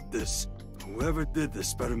Tessa like this. Whoever did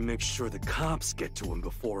this better make sure the cops get to him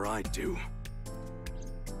before I do.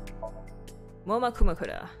 Moma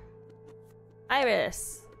Kumakura.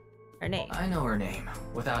 Iris. Her name. I know her name,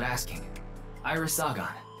 without asking. Iris Sagan.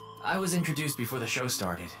 I was introduced before the show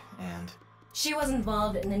started, and... She was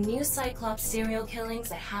involved in the new Cyclops serial killings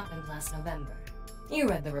that happened last November. You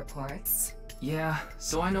read the reports. Yeah,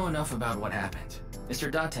 so I know enough about what happened.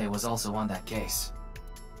 Mr. Date was also on that case.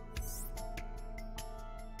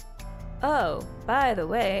 Oh, by the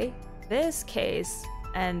way, this case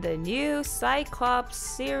and the new Cyclops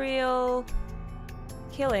serial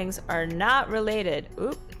killings are not related.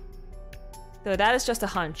 Oop. So that is just a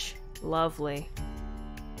hunch. Lovely.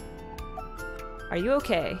 Are you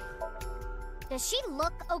okay? Does she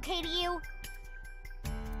look okay to you?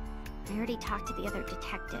 I already talked to the other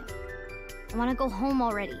detective. I want to go home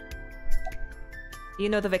already. Do you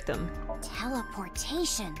know the victim?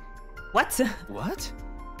 Teleportation. What? What?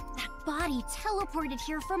 That body teleported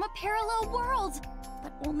here from a parallel world.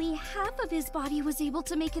 But only half of his body was able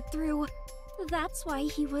to make it through. That's why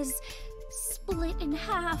he was split in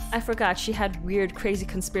half. I forgot she had weird, crazy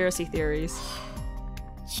conspiracy theories.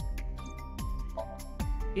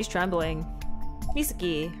 She's trembling.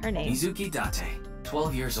 Mizuki, her name. Mizuki Date,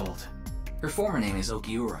 12 years old. Her former name is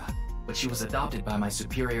Okiura, but she was adopted by my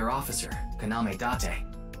superior officer, Kaname Date.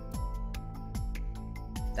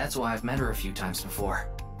 That's why I've met her a few times before.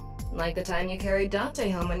 Like the time you carried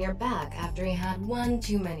Date home on your back after he had one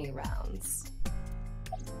too many rounds.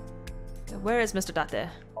 Where is Mr. Date?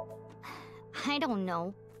 I don't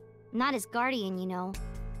know. Not his guardian, you know.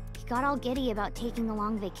 He got all giddy about taking a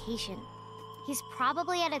long vacation. He's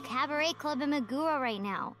probably at a cabaret club in Meguro right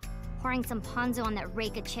now, pouring some ponzu on that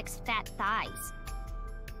Reika chick's fat thighs.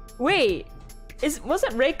 Wait,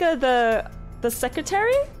 wasn't Reika the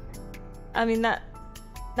secretary? I mean, not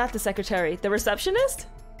the secretary, the receptionist?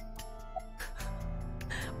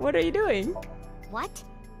 What are you doing? What?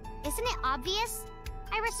 Isn't it obvious?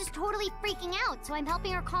 Iris is totally freaking out, so I'm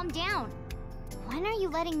helping her calm down. When are you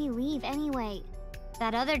letting me leave anyway?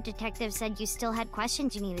 That other detective said you still had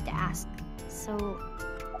questions you needed to ask. So...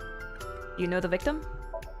 You know the victim?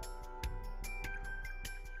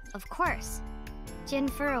 Of course. Jin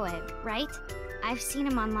Furuwe, right? I've seen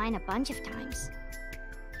him online a bunch of times.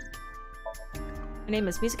 Her name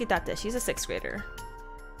is Mizuki Date. She's a 6th grader.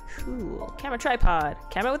 Cool. Camera tripod.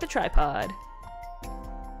 Camera with a tripod.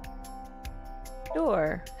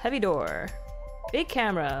 Door. Heavy door. Big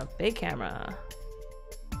camera. Big camera.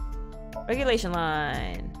 Regulation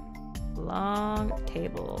line. Long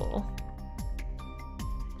table.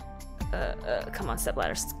 Come on, step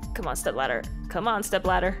ladder. Come on, step ladder. Come on, step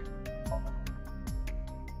ladder.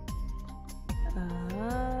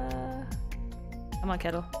 Come on,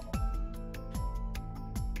 kettle.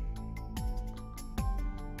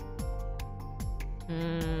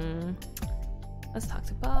 Let's talk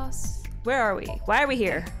to boss. Where are we? Why are we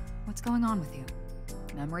here? What's going on with you?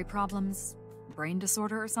 Memory problems? Brain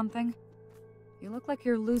disorder or something? You look like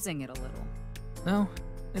you're losing it a little. No,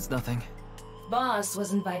 it's nothing. Boss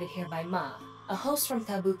was invited here by Ma, a host from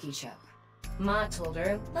Kabuki Show. Ma told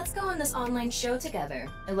her, let's go on this online show together.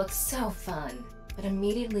 It looks so fun. But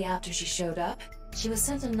immediately after she showed up, she was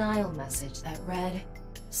sent a Nile message that read,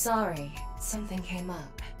 sorry, something came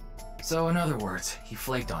up. So in other words, he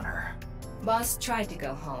flaked on her. Boss tried to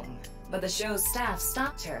go home, but the show's staff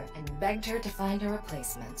stopped her and begged her to find a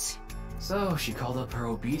replacement. So she called up her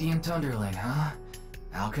obedient underling, huh?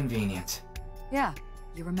 How convenient. Yeah,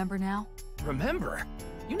 you remember now? Remember?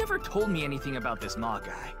 You never told me anything about this Ma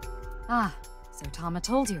guy. Ah, so Tama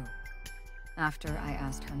told you. After I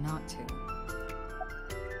asked her not to.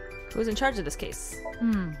 Who's in charge of this case?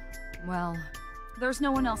 Well, there's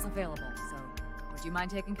no one else available, so would you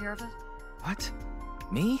mind taking care of it? What?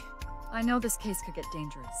 Me? I know this case could get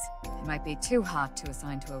dangerous. It might be too hot to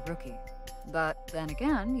assign to a rookie. But then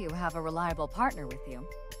again, you have a reliable partner with you.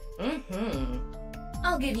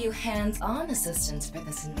 I'll give you hands-on assistance for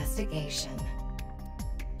this investigation.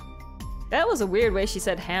 That was a weird way she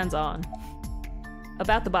said hands-on.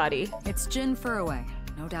 About the body. It's Jin Furroway,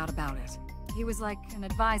 no doubt about it. He was like an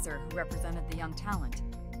advisor who represented the young talent.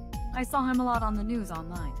 I saw him a lot on the news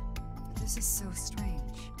online. But this is so strange.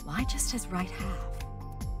 Why just his right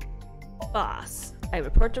half? Boss. I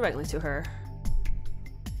report directly to her.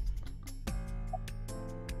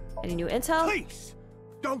 Any new intel? Please,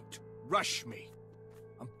 don't rush me.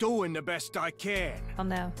 I'm doing the best I can. Calm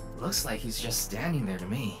down. Looks like he's just standing there to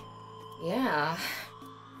me. Yeah.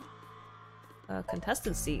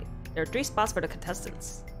 Contestant seat. There are 3 spots for the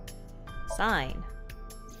contestants. Sign.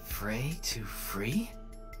 Fray to free?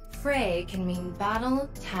 Fray can mean battle,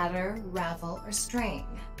 tatter, ravel, or strain.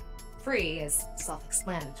 Free is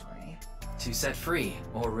self-explanatory. To set free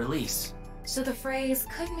or release. So the phrase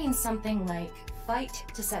could mean something like fight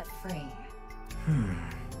to set free.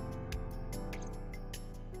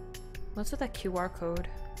 What's with that QR code?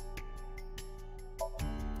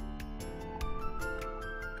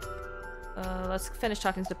 Let's finish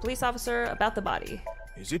talking to the police officer about the body.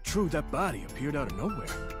 Is it true that body appeared out of nowhere?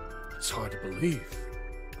 It's hard to believe,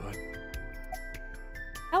 but...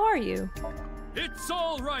 How are you? It's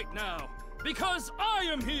all right now, because I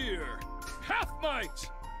am here! Half might!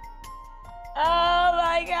 Oh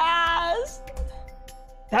my gosh!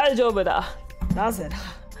 大丈夫だ。なぜだ。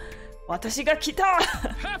私が来た。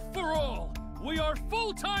 Half for all! We are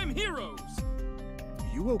full-time heroes!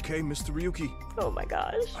 You okay, Mr. Ryuki? Oh my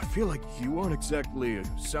gosh. I feel like you aren't exactly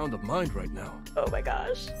sound of mind right now. Oh my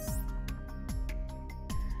gosh.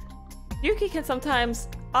 Yuki can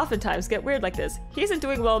oftentimes get weird like this. He isn't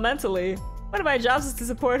doing well mentally. One of my jobs is to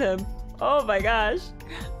support him. Oh my gosh.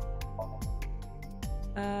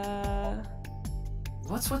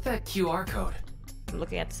 What's with that QR code? I'm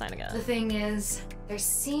looking at the sign again. The thing is, there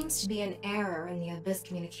seems to be an error in the Abyss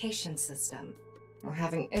communication system. We're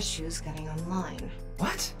having issues getting online.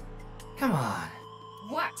 What? Come on.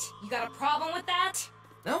 What? You got a problem with that?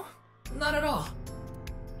 No, not at all.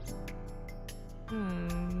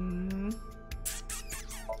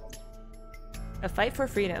 A fight for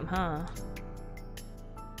freedom, huh?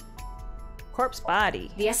 Corpse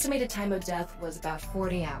body. The estimated time of death was about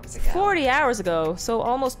 40 hours ago. 40 hours ago, so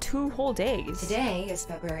almost 2 whole days. Today is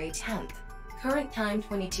February 10th. Current time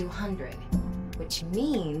 2200. Which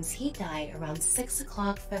means he died around 6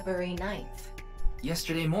 o'clock February 9th.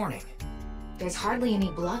 Yesterday morning. There's hardly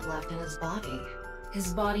any blood left in his body.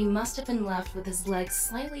 His body must have been left with his legs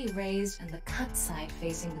slightly raised and the cut side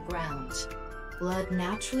facing the ground. Blood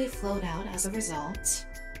naturally flowed out as a result,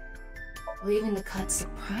 leaving the cut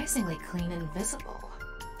surprisingly clean and visible.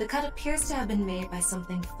 The cut appears to have been made by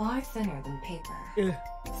something far thinner than paper.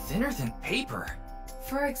 Thinner than paper?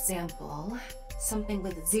 For example, something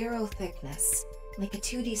with 0 thickness, like a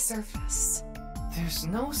 2D surface. There's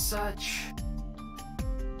no such...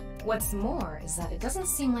 What's more is that it doesn't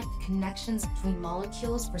seem like the connections between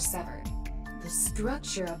molecules were severed. The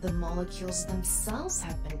structure of the molecules themselves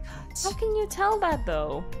have been cut. How can you tell that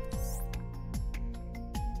though?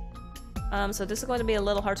 So this is going to be a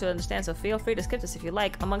little hard to understand, so feel free to skip this if you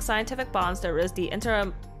like. Among scientific bonds, there is the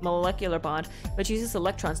intermolecular bond, which uses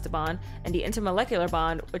electrons to bond, and the intermolecular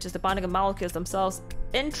bond, which is the bonding of molecules themselves.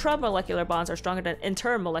 Intramolecular bonds are stronger than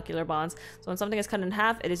intermolecular bonds, so when something is cut in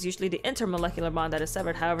half, it is usually the intermolecular bond that is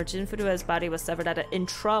severed. However, Jin Furua's body was severed at an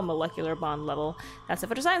intramolecular bond level. That's it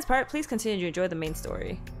for the science part. Please continue to enjoy the main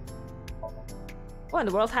story. What in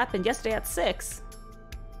the world happened yesterday at 6?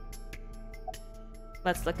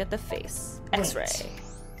 Let's look at the face. X-ray.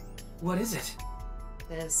 What is it?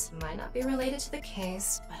 This might not be related to the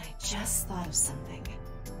case, but I just thought of something.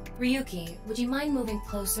 Ryuki, would you mind moving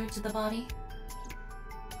closer to the body?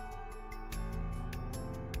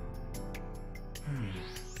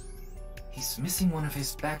 He's missing one of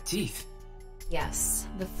his back teeth. Yes,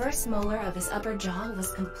 the first molar of his upper jaw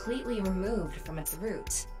was completely removed from its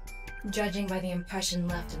root. Judging by the impression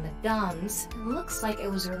left in the gums, it looks like it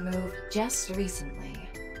was removed just recently.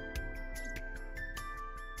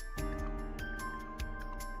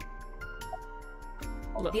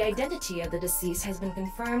 Look. The identity of the deceased has been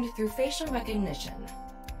confirmed through facial recognition.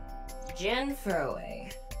 Jin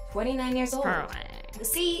Furue, 29 years old, the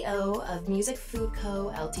CEO of Music Food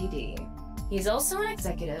Co. Ltd. He's also an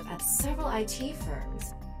executive at several IT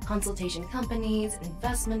firms, consultation companies,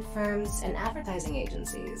 investment firms, and advertising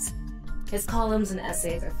agencies. His columns and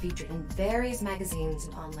essays are featured in various magazines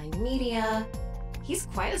and online media. He's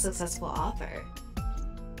quite a successful author.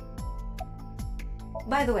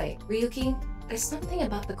 By the way, Ryuki, there's something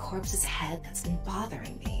about the corpse's head that's been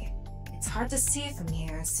bothering me. It's hard to see from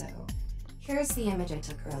here, so here's the image I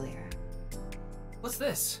took earlier. What's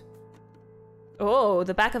this? Oh,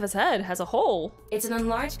 the back of his head has a hole. It's an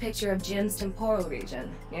enlarged picture of Jin's temporal region,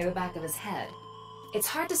 near the back of his head. It's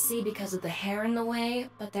hard to see because of the hair in the way,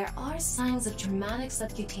 but there are signs of traumatic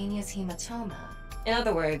subcutaneous hematoma. In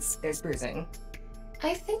other words, there's bruising.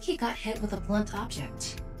 I think he got hit with a blunt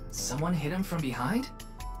object. Someone hit him from behind?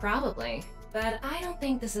 Probably, but I don't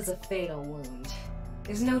think this is a fatal wound.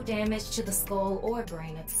 There's no damage to the skull or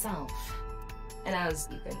brain itself. And as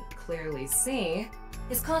you can clearly see,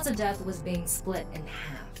 his cause of death was being split in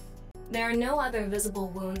half. There are no other visible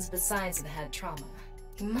wounds besides the head trauma.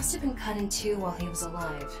 He must have been cut in two while he was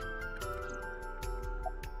alive.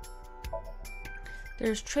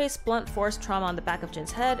 There's trace blunt force trauma on the back of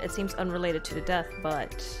Jin's head. It seems unrelated to the death,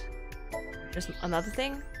 but there's another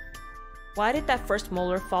thing. Why did that first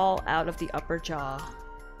molar fall out of the upper jaw?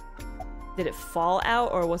 Did it fall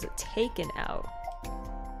out or was it taken out?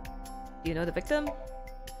 Do you know the victim?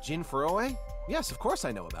 Jin Furue? Yes, of course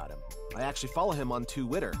I know about him. I actually follow him on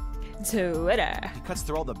Twitter. Twitter. He cuts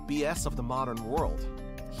through all the BS of the modern world.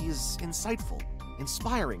 He is insightful,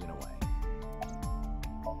 inspiring in a way.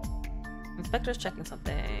 Inspector's checking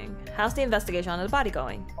something. How's the investigation on the body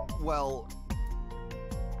going? Well...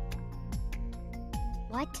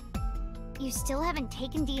 What? You still haven't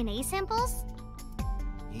taken DNA samples?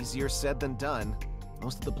 Easier said than done.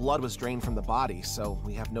 Most of the blood was drained from the body, so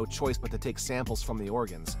we have no choice but to take samples from the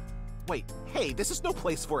organs. Wait, hey, this is no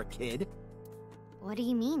place for a kid! What do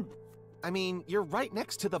you mean? I mean, you're right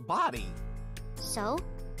next to the body. So?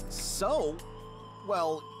 So?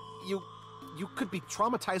 Well, you could be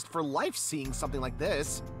traumatized for life seeing something like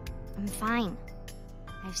this. I'm fine.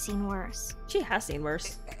 I've seen worse. She has seen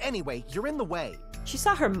worse. Anyway, you're in the way. She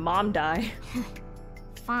saw her mom die.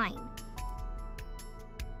 Fine.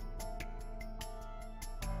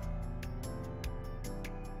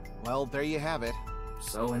 Well, there you have it.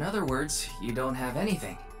 So in other words, you don't have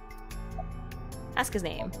anything. Ask his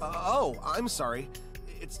name. Oh, I'm sorry.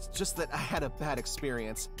 It's just that I had a bad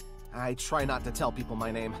experience. I try not to tell people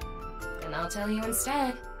my name. And I'll tell you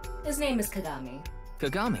instead. His name is Kagami.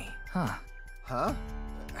 Kagami, huh? Huh?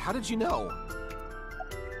 How did you know?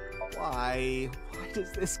 Why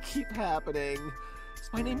does this keep happening? Is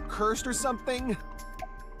my name cursed or something?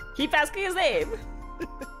 Keep asking his name!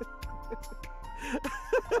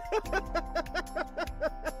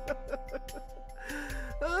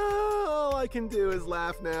 All I can do is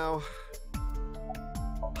laugh now.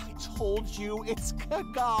 I told you it's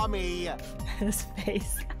Kagami! His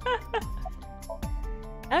face.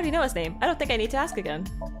 I already know his name. I don't think I need to ask again.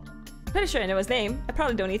 Pretty sure I know his name. I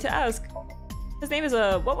probably don't need to ask. His name is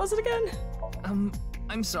what was it again?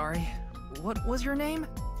 I'm sorry. What was your name?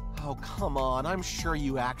 Oh, come on. I'm sure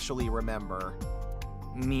you actually remember.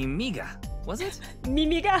 Mimiga, was it?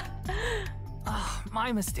 Mimiga? Ah,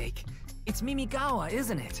 my mistake. It's Mimigawa,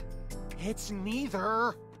 isn't it? It's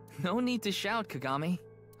neither. No need to shout, Kagami.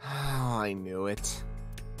 Oh, I knew it.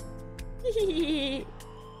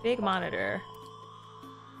 Big monitor.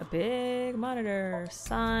 A big monitor.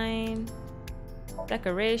 Sign.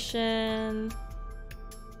 Decoration.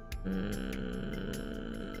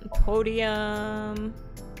 Podium.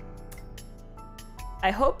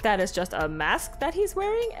 I hope that is just a mask that he's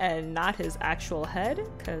wearing and not his actual head,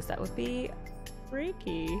 because that would be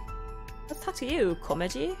freaky. Let's talk to you,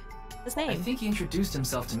 Komeji. His name. I think he introduced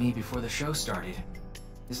himself to me before the show started.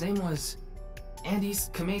 His name was Andy's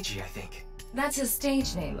Kameji, I think. That's his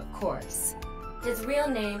stage name, of course. His real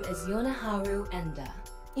name is Yoneharu Enda.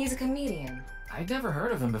 He's a comedian. I'd never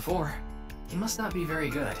heard of him before. He must not be very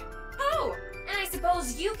good. Oh! And I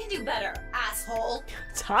suppose you can do better, asshole!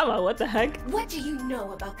 Tama, what the heck? What do you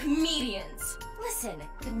know about comedians? Listen,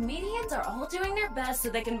 comedians are all doing their best so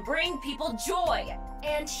they can bring people joy.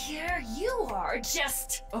 And here you are,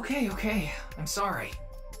 just... Okay, I'm sorry.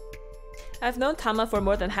 I've known Tama for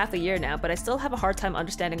more than half a year now, but I still have a hard time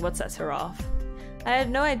understanding what sets her off. I had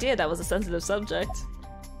no idea that was a sensitive subject.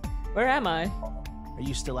 Where am I? Are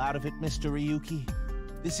you still out of it, Mr. Ryuki?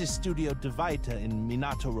 This is Studio Devaita in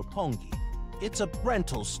Minato Roppongi. It's a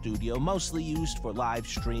rental studio, mostly used for live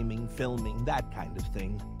streaming, filming, that kind of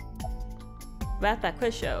thing. About that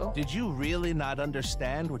quiz show. Did you really not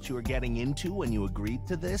understand what you were getting into when you agreed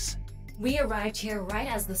to this? We arrived here right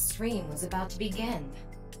as the stream was about to begin.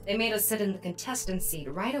 They made us sit in the contestant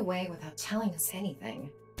seat right away without telling us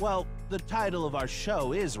anything. Well, the title of our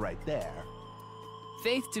show is right there.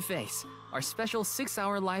 Faith to Face, our special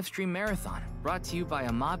 6-hour live stream marathon, brought to you by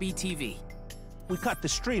Amabi TV. We cut the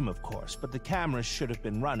stream, of course, but the cameras should have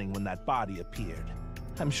been running when that body appeared.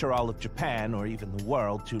 I'm sure all of Japan, or even the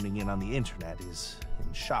world tuning in on the internet, is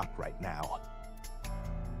in shock right now.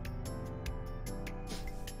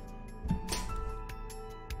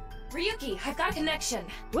 Ryuki, I've got a connection.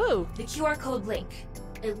 Woo! The QR code link.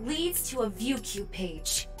 It leads to a ViewCube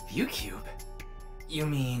page. ViewCube? You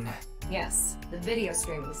mean... Yes, the video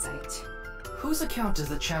streaming site. Whose account does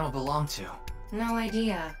the channel belong to? No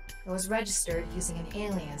idea. It was registered using an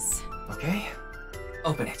alias. Okay.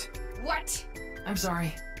 Open it. What? I'm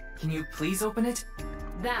sorry. Can you please open it?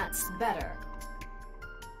 That's better.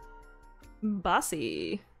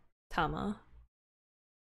 Bossy. Tama.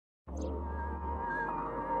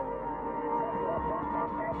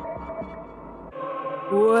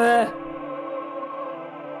 What?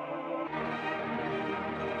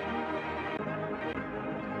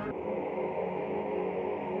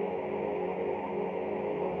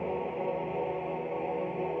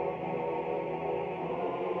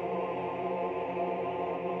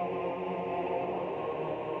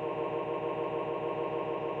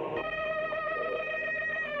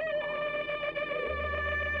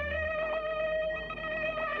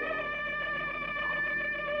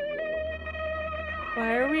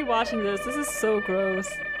 Why are we watching this? This is so gross.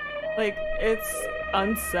 Like, it's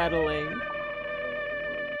unsettling.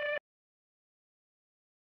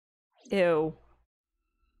 Ew.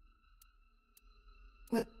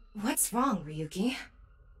 What's wrong, Ryuki?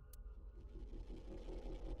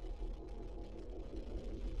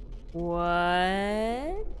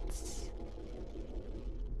 What?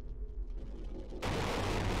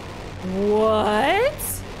 What?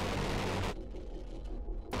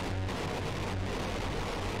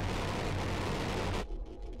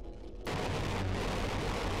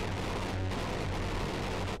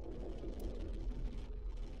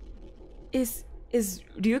 Is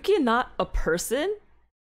Ryuki not a person?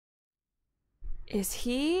 Is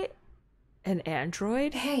he an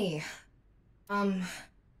android? Hey,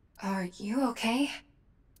 are you okay?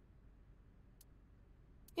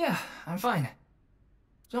 Yeah, I'm fine.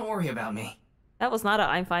 Don't worry about me. That was not a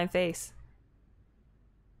I'm fine face.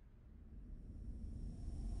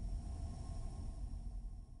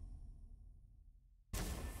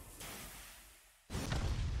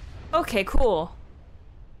 Okay, cool.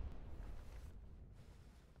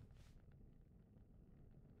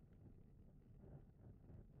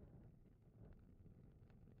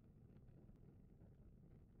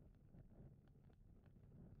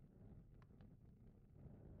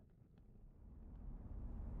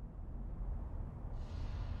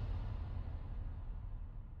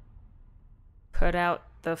 Put out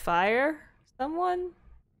the fire? Someone?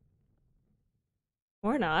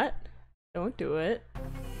 Or not. Don't do it.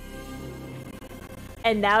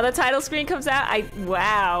 And now the title screen comes out?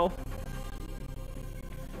 Wow.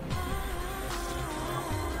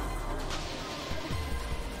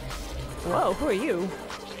 Whoa, who are you?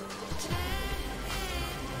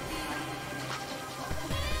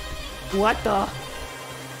 What the?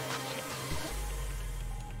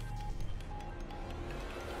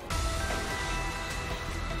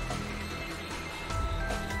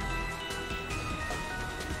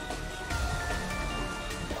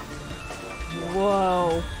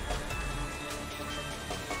 Whoa.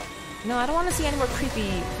 No, I don't want to see any more creepy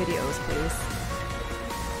videos,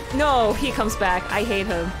 please. No, he comes back. I hate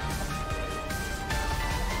him.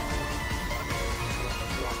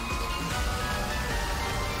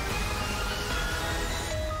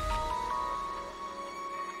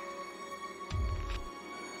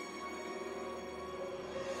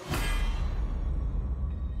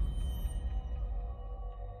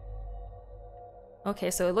 Okay,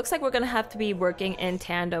 so it looks like we're gonna have to be working in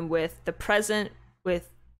tandem with the present with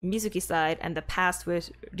Mizuki's side and the past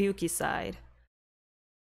with Ryuki's side.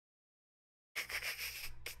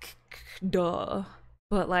 Duh.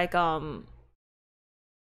 But like, I'm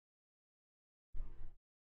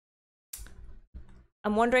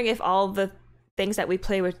wondering if all the things that we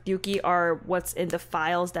play with Ryuki are what's in the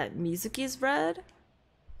files that Mizuki's read?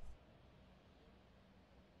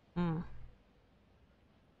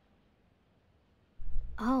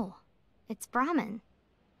 Oh, it's Brahmin.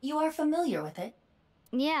 You are familiar with it?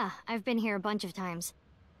 Yeah, I've been here a bunch of times.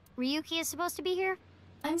 Ryuki is supposed to be here?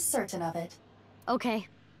 I'm certain of it. Okay,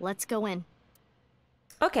 let's go in.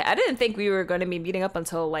 Okay, I didn't think we were going to be meeting up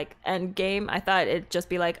until, like, end game. I thought it'd just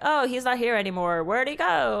be like, oh, he's not here anymore. Where'd he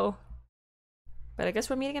go? But I guess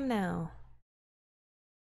we're meeting him now.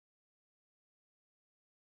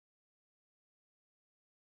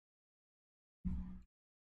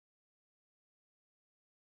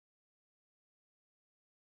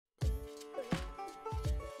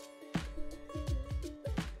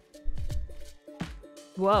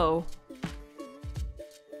 Whoa.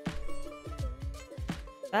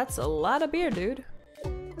 That's a lot of beer, dude.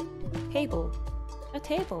 Table. A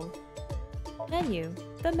table. Menu.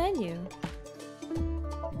 The menu.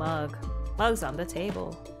 Mug. Mugs on the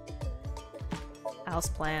table.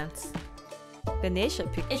 Houseplants. Ganesha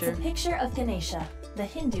picture. It's a picture of Ganesha, the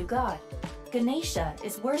Hindu god. Ganesha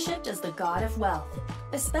is worshipped as the god of wealth,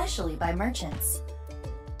 especially by merchants.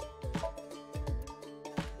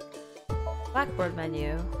 Blackboard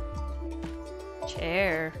menu.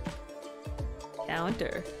 Chair.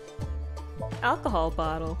 Counter. Alcohol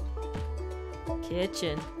bottle.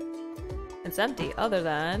 Kitchen. It's empty other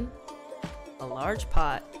than a large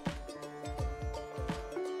pot.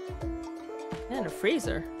 And a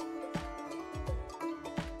freezer.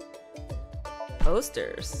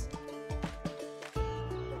 Posters.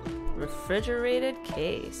 Refrigerated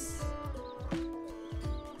case.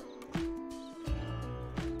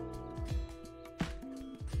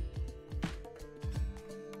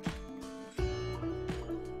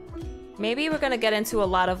 Maybe we're gonna get into a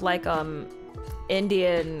lot of like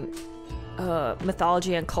Indian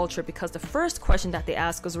mythology and culture, because the first question that they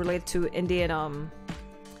asked was related to Indian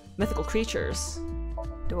mythical creatures.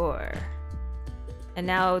 Door. And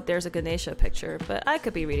now there's a Ganesha picture, but I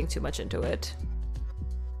could be reading too much into it.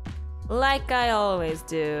 Like I always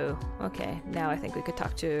do. Okay, now I think we could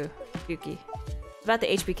talk to Yuki about the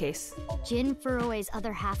HP case. Jin Furue's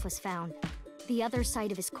other half was found. The other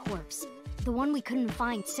side of his corpse. The one we couldn't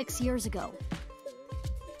find 6 years ago.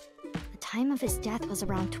 The time of his death was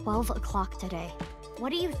around 12 o'clock today.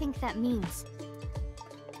 What do you think that means?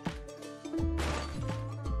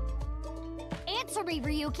 Answer me,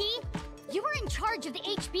 Ryuki! You were in charge of the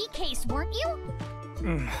HB case, weren't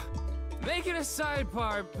you? Make it a side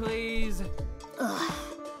part, please. Ugh.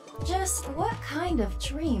 Just what kind of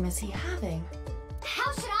dream is he having?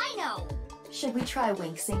 How should I know? Should we try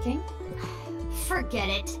wink syncing? Forget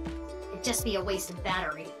it. It'd just be a wasted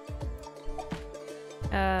battery.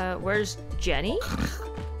 Where's Jenny?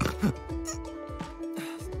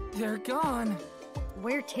 They're gone.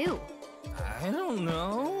 Where to? I don't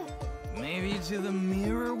know. Maybe to the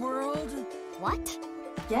mirror world? What?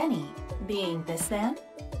 Genny, being this man?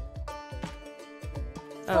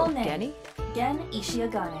 Oh, Full name, Genny? Gen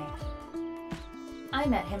Ishiagane. I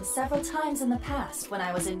met him several times in the past when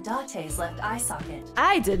I was in Date's left eye socket.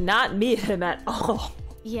 I did not meet him at all.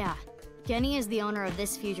 Yeah. Genny is the owner of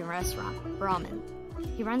this fusion restaurant, Brahmin.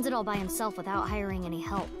 He runs it all by himself without hiring any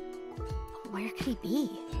help. But where could he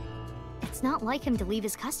be? It's not like him to leave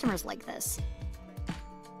his customers like this.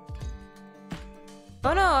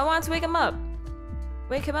 Oh no, I want to wake him up.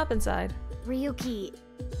 Wake him up inside. Ryuki,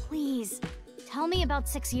 please, tell me about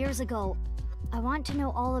 6 years ago. I want to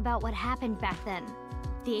know all about what happened back then.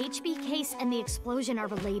 The HB case and the explosion are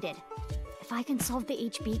related. If I can solve the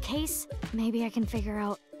HB case, maybe I can figure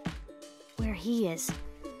out where he is.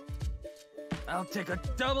 I'll take a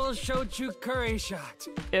double shochu curry shot.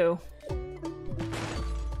 Ew.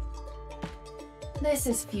 This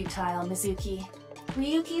is futile, Mizuki.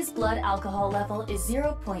 Ryuki's blood alcohol level is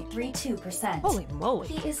 0.32%. Holy moly.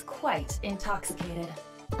 He is quite intoxicated.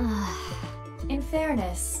 In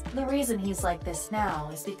fairness, the reason he's like this now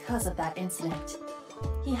is because of that incident.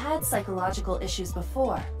 He had psychological issues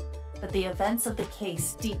before, but the events of the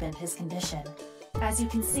case deepened his condition. As you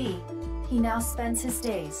can see, he now spends his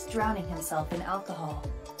days drowning himself in alcohol.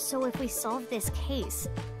 So if we solve this case,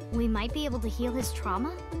 we might be able to heal his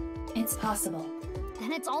trauma? It's possible.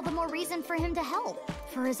 Then it's all the more reason for him to help.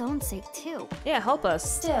 For his own sake, too. Yeah, help us.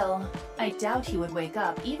 Still, I doubt he would wake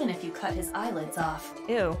up even if you cut his eyelids off.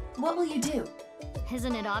 Ew. What will you do?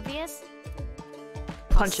 Isn't it obvious?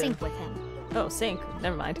 Punch him. Sync with him. Oh, sync.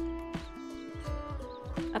 Never mind.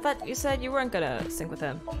 I thought you said you weren't gonna sync with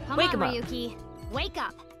him. Wake him up, Ryuki. Wake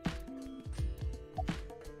up.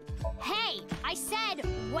 Hey, I said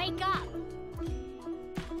wake up.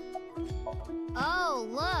 Oh,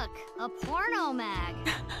 look, a porno mag.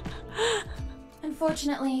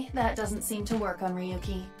 Unfortunately, that doesn't seem to work on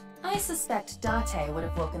Ryuki. I suspect Date would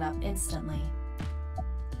have woken up instantly.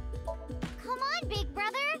 Come on, big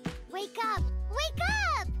brother. Wake up. Wake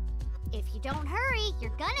up. If you don't hurry,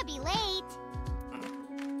 you're gonna be late.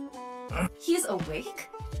 He's awake?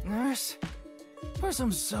 Nurse, pour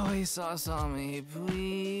some soy sauce on me,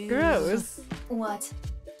 please. Gross. What?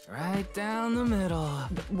 Right down the middle.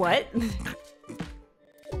 What?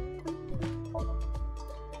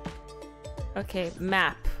 Okay,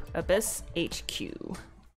 map. Abyss HQ.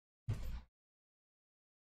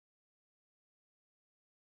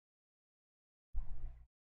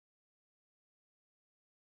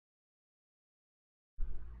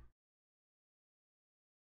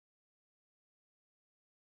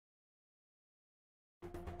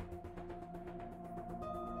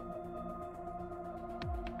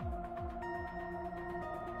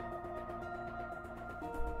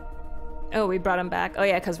 Oh, we brought him back. Oh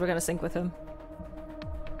yeah, because we're gonna sync with him.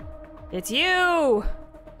 It's you!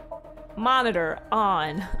 Monitor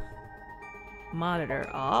on. Monitor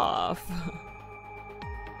off.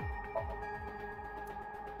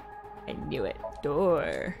 I knew it.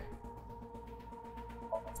 Door.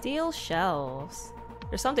 Steel shelves.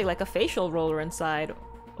 There's something like a facial roller inside.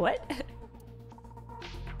 What?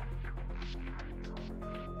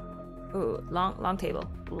 Ooh, long table.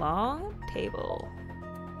 Long table.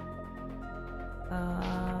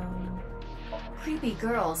 Creepy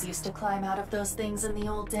girls used to climb out of those things in the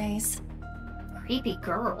old days. Creepy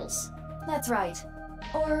girls? That's right.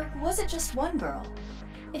 Or was it just one girl?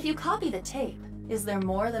 If you copy the tape, is there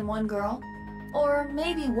more than one girl? Or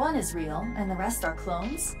maybe one is real and the rest are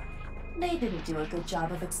clones? They didn't do a good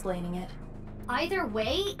job of explaining it. Either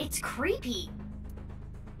way, it's creepy.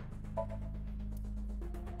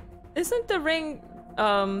 Isn't the ring,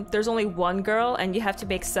 there's only one girl and you have to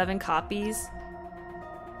make 7 copies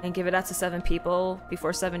and give it out to 7 people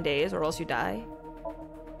before 7 days or else you die?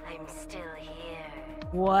 I'm still here.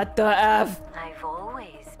 What the F? I've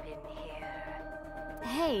always been here.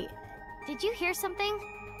 Hey, did you hear something?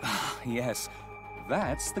 Yes,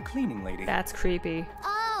 that's the cleaning lady. That's creepy.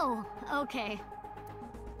 Oh, okay.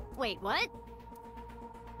 Wait, what?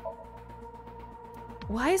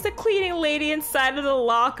 Why is the cleaning lady inside of the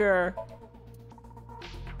locker?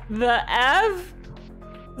 The F?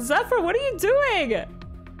 Zephyr, what are you doing?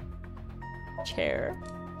 Chair.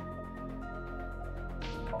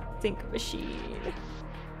 Think machine.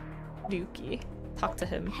 Ryuki. Talk to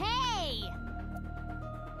him. Hey!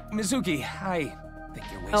 Mizuki, I think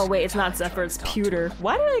you're wasting Oh wait, it's your not time Zephyr, trying it's to talk to Pewter. him.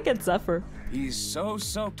 Why did I get Zephyr? He's so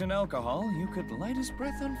soaked in alcohol, you could light his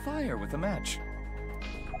breath on fire with a match.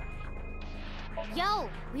 Yo,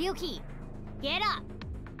 Ryuki, get up!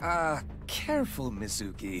 Careful,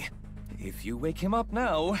 Mizuki. If you wake him up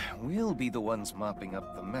now, we'll be the ones mopping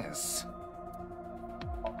up the mess.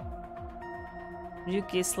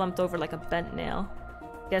 Ryuki is slumped over like a bent nail.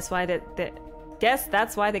 Guess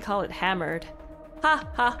that's why they call it hammered. Ha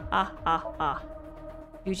ha ha ha ha.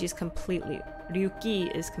 Ryuki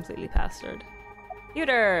is completely plastered.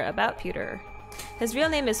 Pewter, about Pewter. His real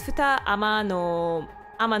name is Futa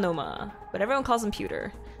Amanoma, but everyone calls him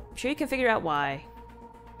Pewter. I'm sure you can figure out why.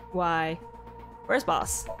 Why? Where's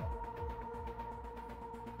Boss?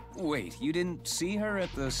 Wait, you didn't see her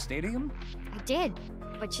at the stadium? I did,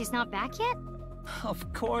 but she's not back yet?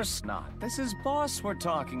 Of course not. This is Boss we're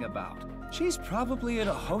talking about. She's probably at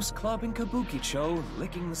a host club in Kabukicho,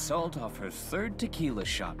 licking the salt off her 3rd tequila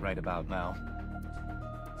shot right about now.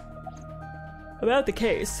 About the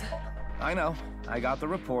case. I know. I got the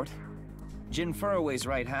report. Jin Furroway's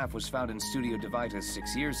right half was found in Studio Devitas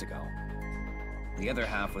 6 years ago. The other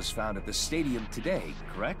half was found at the stadium today,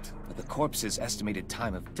 correct? But the corpse's estimated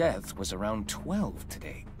time of death was around 12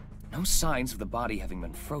 today. No signs of the body having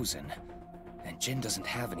been frozen. And Jin doesn't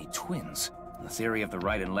have any twins. The theory of the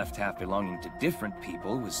right and left half belonging to different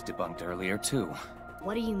people was debunked earlier, too.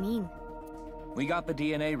 What do you mean? We got the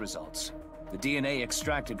DNA results. The DNA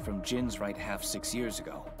extracted from Jin's right half 6 years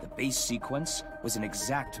ago. The base sequence was an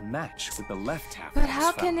exact match with the left half. But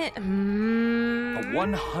how can it... A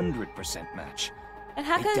 100% match. And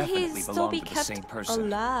how They can he definitely still belong be to the kept same person.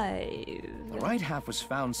 alive? The right half was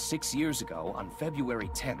found 6 years ago on February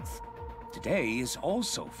 10th. Today is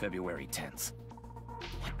also February 10th.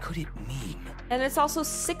 What could it mean? And it's also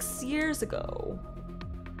 6 years ago.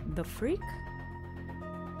 The freak?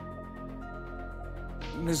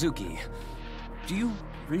 Mizuki, do you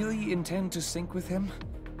really intend to sync with him?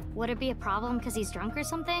 Would it be a problem because he's drunk or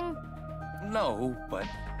something? No, but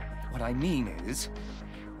what I mean is,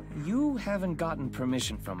 you haven't gotten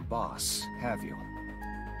permission from Boss, have you?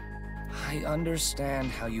 I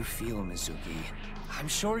understand how you feel, Mizuki. I'm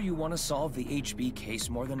sure you want to solve the HB case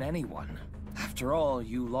more than anyone. After all,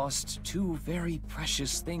 you lost 2 very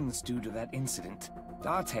precious things due to that incident.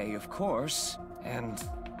 Date, of course, and...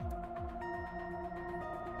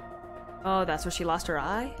 Oh, that's where she lost her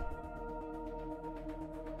eye?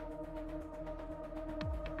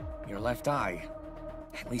 your left eye.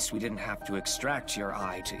 At least we didn't have to extract your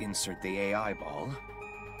eye to insert the AI ball.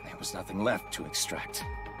 There was nothing left to extract.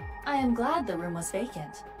 I am glad the room was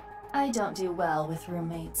vacant. I don't do well with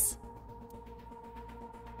roommates.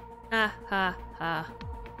 Ha ha ha.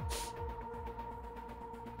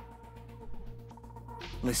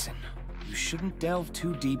 Listen, you shouldn't delve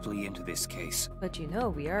too deeply into this case. But you know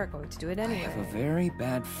we are going to do it anyway. I have a very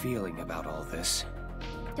bad feeling about all this.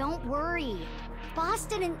 Don't worry. Boss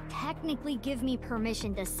didn't technically give me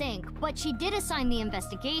permission to sync, but she did assign the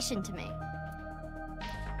investigation to me.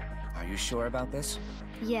 Are you sure about this?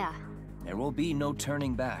 Yeah, There will be no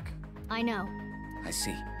turning back. I know. I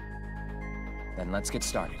see. Then let's get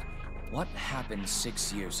started. What happened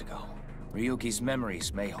 6 years ago? Ryuki's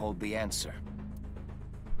memories may hold the answer.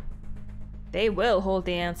 They will hold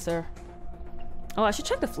the answer. Oh, I should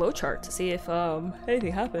check the flowchart to see if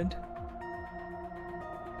anything happened.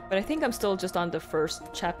 But I think I'm still just on the first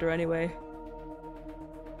chapter anyway.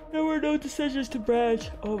 There were no decisions to branch.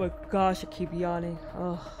 Oh my gosh, I keep yawning.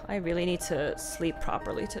 Oh, I really need to sleep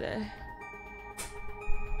properly today.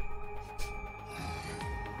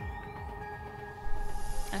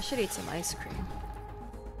 I should eat some ice cream.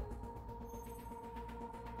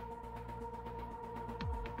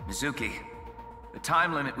 Mizuki, the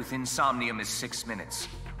time limit within Somnium is 6 minutes.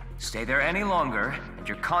 Stay there any longer, and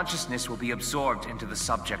your consciousness will be absorbed into the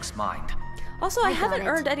subject's mind. Also, I haven't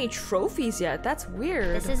earned any trophies yet. That's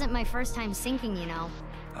weird. This isn't my first time syncing, you know.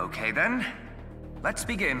 Okay then, let's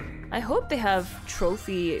begin. I hope they have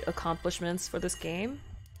trophy accomplishments for this game.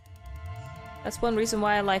 That's one reason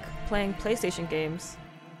why I like playing PlayStation games.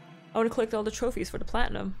 I want to collect all the trophies for the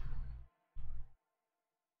platinum.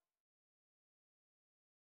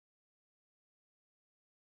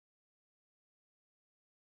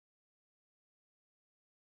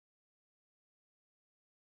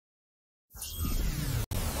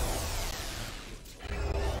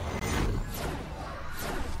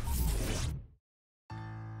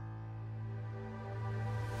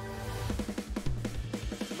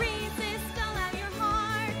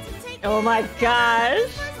 Oh my gosh!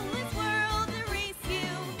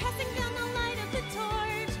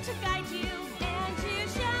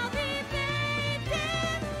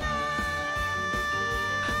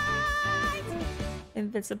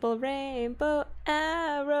 Invincible rainbow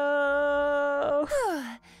arrow.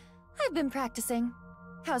 I've been practicing.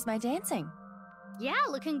 How's my dancing? Yeah,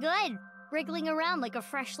 looking good. Wriggling around like a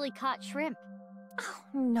freshly caught shrimp. Oh,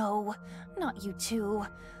 no. Not you too.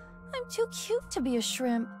 I'm too cute to be a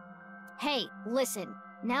shrimp. Hey, listen.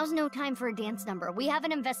 Now's no time for a dance number. We have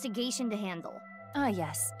an investigation to handle. Ah,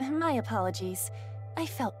 yes. My apologies. I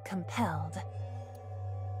felt compelled.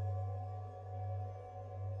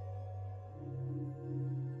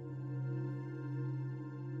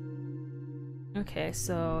 Okay,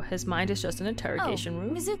 so his mind is just an interrogation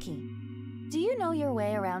room. Mizuki, do you know your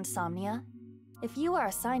way around Somnia? If you are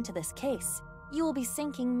assigned to this case, you will be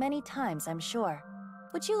syncing many times, I'm sure.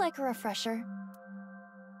 Would you like a refresher?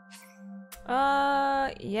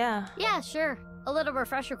 Yeah. Yeah, sure. A little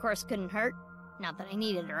refresher course couldn't hurt. Not that I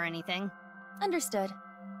need it or anything. Understood.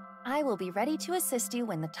 I will be ready to assist you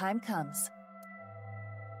when the time comes.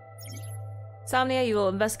 Somnia, you will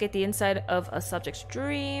investigate the inside of a subject's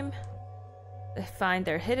dream. Find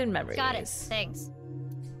their hidden memories. Got it. Thanks.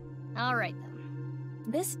 Alright then.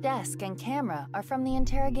 This desk and camera are from the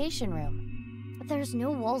interrogation room. But there's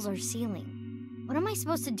no walls or ceiling. What am I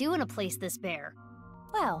supposed to do in a place this bare?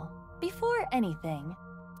 Well, before anything...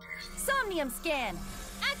 Somnium scan!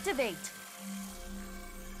 Activate!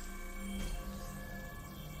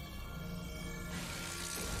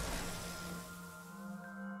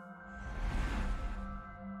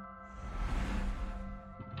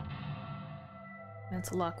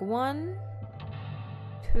 Mental lock 1,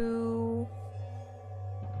 2,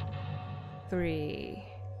 3.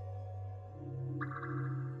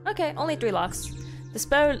 Okay, only 3 locks.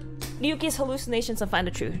 Dispel Ryuki's hallucinations and find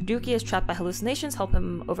the truth. Ryuki is trapped by hallucinations. Help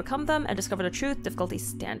him overcome them and discover the truth. Difficulty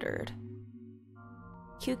standard.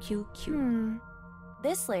 Q.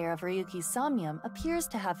 This layer of Ryuki's Somnium appears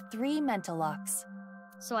to have 3 mental locks.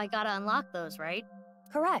 So I gotta unlock those, right?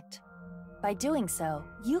 Correct. By doing so,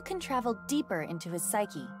 you can travel deeper into his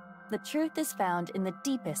psyche. The truth is found in the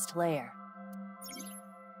deepest layer.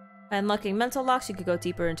 By unlocking mental locks, you could go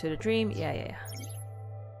deeper into the dream. Yeah.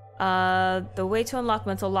 The way to unlock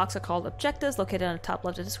mental locks are called objectives, located on the top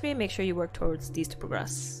left of the screen. Make sure you work towards these to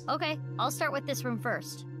progress. Okay, I'll start with this room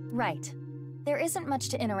first. Right. There isn't much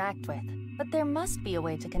to interact with, but there must be a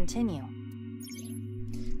way to continue.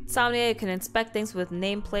 Somnia, you can inspect things with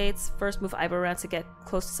nameplates. First, move eyebrow around to get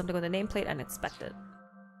close to something with a nameplate and inspect it.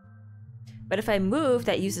 But if I move,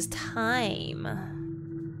 that uses time.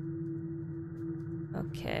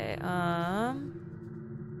 Okay, I'm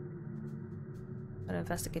gonna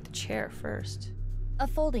investigate the chair first. A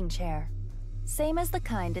folding chair. Same as the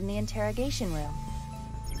kind in the interrogation room.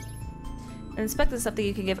 Inspect is something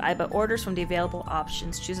you can give Aiba orders from the available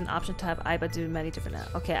options. Choose an option to have Aiba do many different...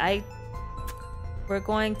 Okay, we're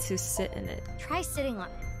going to sit in it. Try sitting on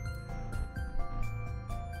it.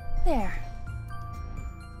 There.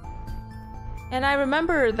 And I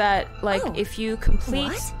remember that, like, if you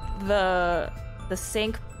complete what? the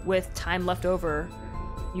sync with time left over,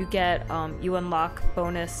 you get, you unlock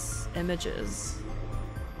bonus images.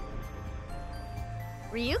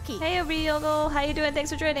 Ryuki. Hey, Ryogo, how you doing? Thanks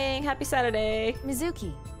for joining. Happy Saturday.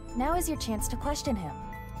 Mizuki, now is your chance to question him.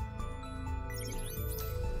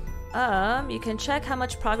 You can check how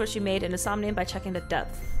much progress you made in the Somnium by checking the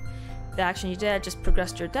depth. The action you did just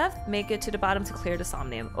progressed your depth. Make it to the bottom to clear the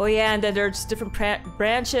Somnium. Oh yeah, and then there's different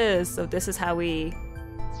branches. So this is how we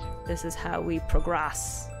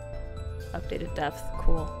progress. Updated depth.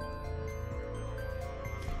 Cool.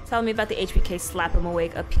 Tell me about the HPK slap him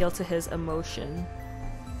awake. Appeal to his emotion.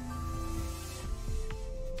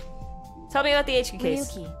 Tell me about the HB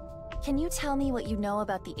case. Ryuki, can you tell me what you know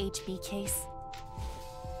about the HB case?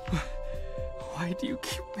 Why do you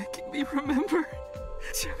keep making me remember?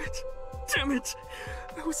 Damn it. Damn it.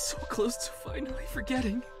 I was so close to finally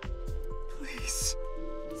forgetting. Please.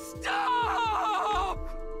 Stop!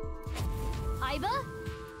 Aiba?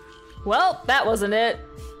 Well, that wasn't it.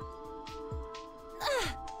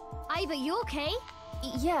 Aiba, you okay?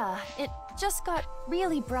 Yeah, it just got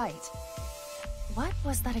really bright. What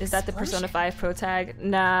was that explosion? Is that the Persona 5 pro tag?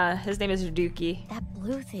 Nah, his name is Ryuki. That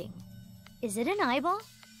blue thing. Is it an eyeball?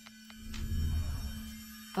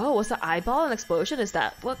 Oh, was the eyeball an explosion? Is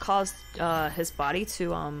that what caused his body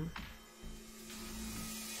to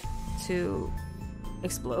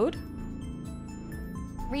explode?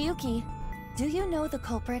 Ryuki, do you know the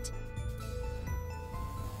culprit?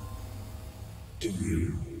 Do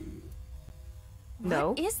you?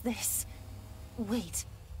 No. What is this? Wait,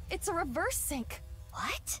 it's a reverse sync.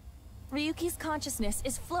 What? Ryuki's consciousness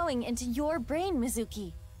is flowing into your brain,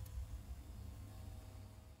 Mizuki.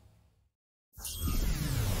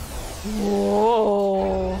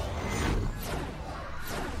 Whoa.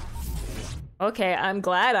 Okay, I'm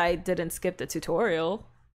glad I didn't skip the tutorial.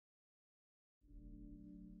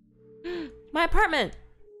 My apartment!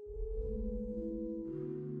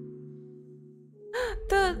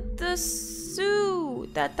 The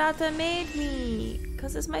suit that Tata made me,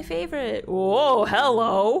 cause it's my favorite. Whoa,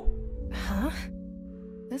 hello! Huh?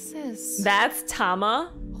 This is... That's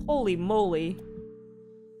Tama? Holy moly.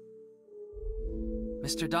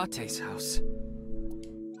 Mr. Date's house.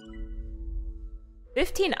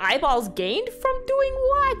 15 eyeballs gained from doing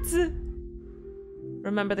what?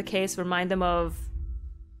 Remember the case, remind them of...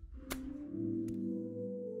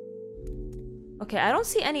 Okay, I don't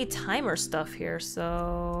see any timer stuff here,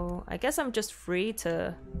 so I guess I'm just free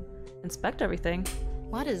to inspect everything.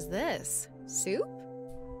 What is this? Soup?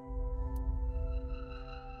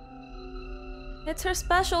 It's her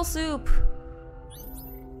special soup.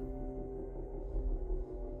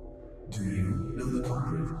 Do you know the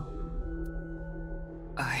culprit?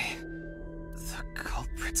 The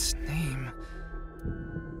culprit's name...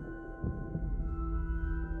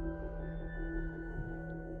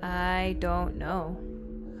 I don't know.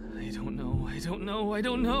 I don't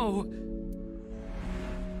know.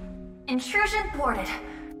 Intrusion thwarted.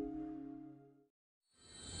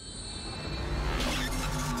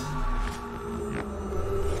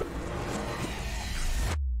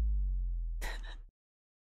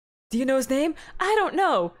 Do you know his name? I don't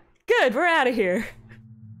know. Good, we're out of here.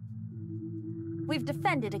 We've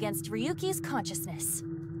defended against Ryuki's consciousness.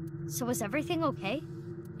 So is everything okay?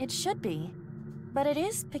 It should be, but it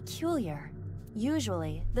is peculiar.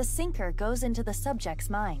 Usually, the sinker goes into the subject's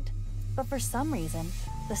mind, but for some reason,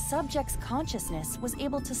 the subject's consciousness was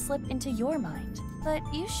able to slip into your mind. But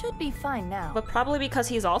you should be fine now. But probably because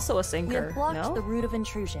he's also a sinker, We have blocked no? the route of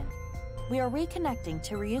intrusion. We are reconnecting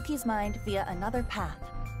to Ryuki's mind via another path.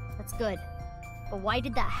 That's good. But why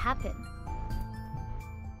did that happen?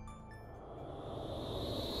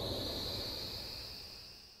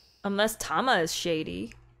 Unless Tama is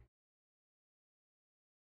shady.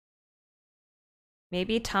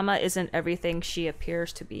 Maybe Tama isn't everything she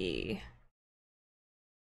appears to be.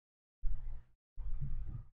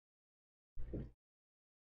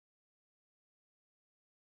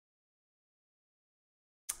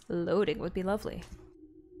 Loading would be lovely.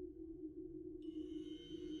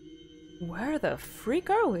 Where the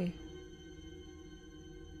freak are we?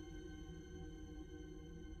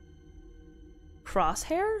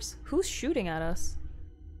 crosshairs? Who's shooting at us?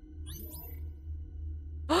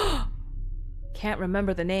 Can't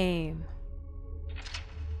remember the name.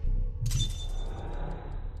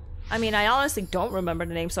 I mean, I honestly don't remember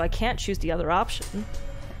the name, so I can't choose the other option.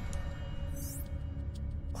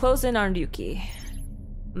 Close in on Ryuki.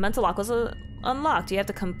 Mental lock was unlocked. You have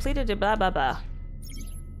to complete it, blah blah blah.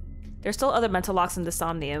 There's still other mental locks in the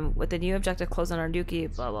Somnium. With the new objective, close in on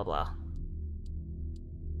Ryuki, blah blah blah.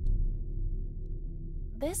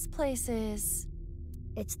 This place is...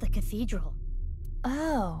 It's the cathedral.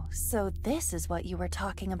 Oh, so this is what you were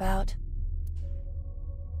talking about.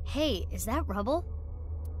 Hey, is that rubble?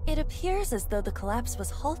 It appears as though the collapse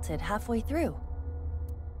was halted halfway through.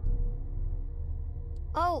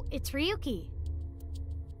 Oh, it's Ryuki.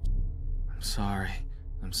 I'm sorry.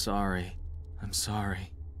 I'm sorry. I'm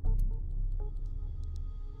sorry.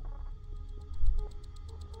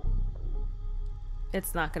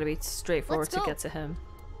 It's not gonna be straightforward to get to him.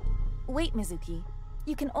 Wait, Mizuki.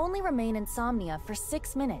 You can only remain insomnia for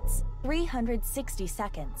 6 minutes, 360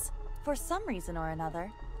 seconds. For some reason or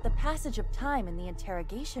another, the passage of time in the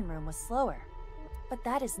interrogation room was slower. But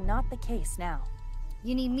that is not the case now.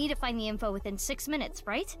 You need me to find the info within 6 minutes,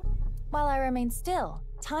 right? While I remain still,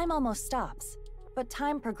 time almost stops. But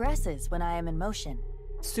time progresses when I am in motion.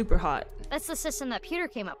 Super hot. That's the system that Pewter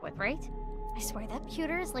came up with, right? I swear that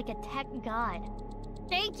Pewter is like a tech god.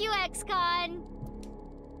 Thank you, XCon!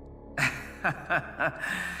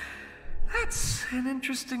 That's an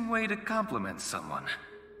interesting way to compliment someone.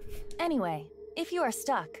 Anyway, if you are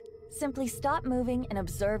stuck, simply stop moving and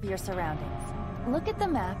observe your surroundings. Look at the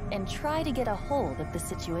map and try to get a hold of the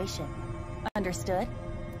situation. Understood?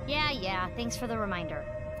 Yeah, thanks for the reminder.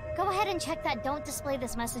 Go ahead and check that don't display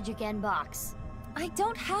this message again box. I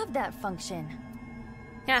don't have that function.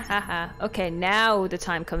 Hahaha. Okay, now the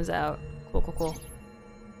time comes out. Cool.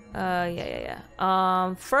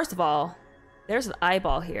 Yeah. First of all, there's an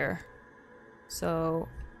eyeball here. So...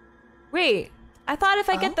 Wait! I thought if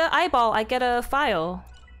I get the eyeball, I get a file.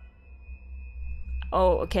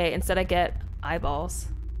 Oh, okay. Instead I get eyeballs.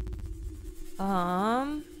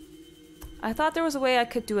 I thought there was a way I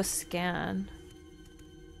could do a scan.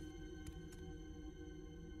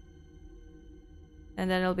 And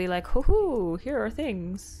then it'll be like, hoo-hoo, here are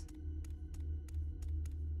things.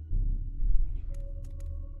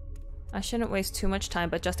 I shouldn't waste too much time,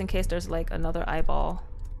 but just in case there's like another eyeball.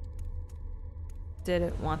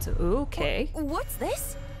 Didn't want to. Ooh, okay. What's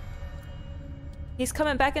this? He's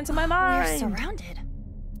coming back into my mind. We're surrounded.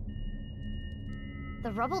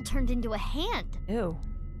 The rubble turned into a hand. Ew.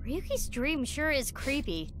 Ryuki's dream sure is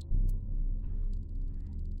creepy.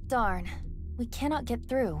 Darn. We cannot get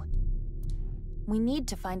through. We need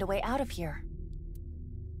to find a way out of here.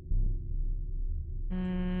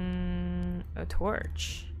 A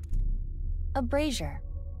torch. A brazier.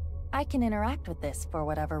 I can interact with this for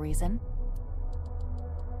whatever reason.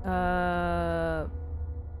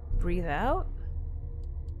 Breathe out?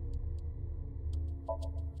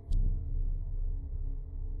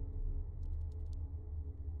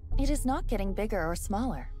 It is not getting bigger or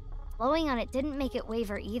smaller. Blowing on it didn't make it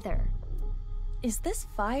waver either. Is this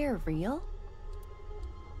fire real?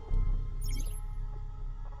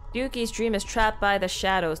 Ryuki's dream is trapped by the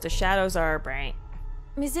shadows. The shadows are brain.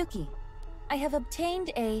 Mizuki, I have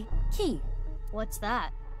obtained a key. What's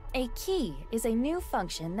that? A key is a new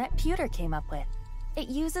function that Pewter came up with. It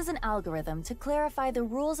uses an algorithm to clarify the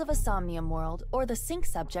rules of a Somnium world or the sync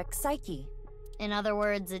subject's psyche. In other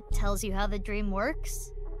words, it tells you how the dream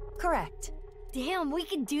works? Correct. Damn, we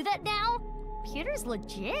can do that now? Pewter's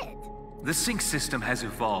legit. The sync system has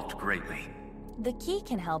evolved greatly. The key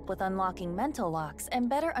can help with unlocking mental locks and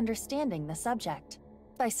better understanding the subject.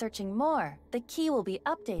 By searching more, the key will be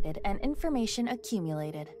updated and information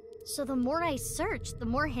accumulated. So the more I search, the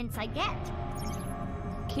more hints I get.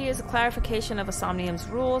 Key is a clarification of a Somnium's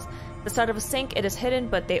rules. At the start of a sync, it is hidden,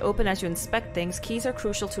 but they open as you inspect things. Keys are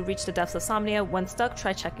crucial to reach the depths of Somnia. When stuck,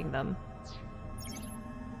 try checking them.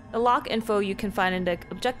 The lock info you can find in the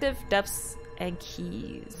objective, depths, and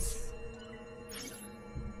keys.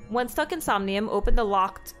 When stuck in Somnium, open the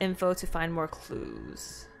locked info to find more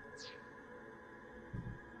clues.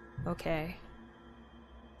 Okay.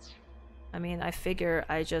 I mean, I figure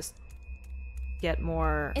I just get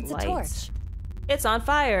more It's light. a torch. It's on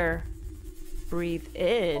fire. Breathe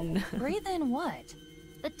in. Breathe in what?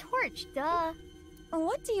 The torch, duh.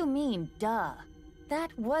 What do you mean, duh?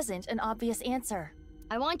 That wasn't an obvious answer.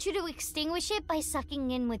 I want you to extinguish it by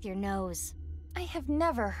sucking in with your nose. I have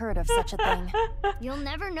never heard of such a thing. You'll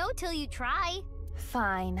never know till you try.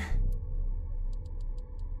 Fine.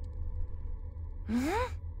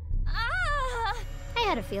 Ah! I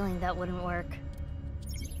had a feeling that wouldn't work.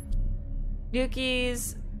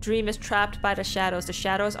 Yuki's dream is trapped by the shadows. The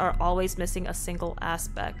shadows are always missing a single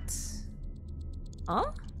aspect.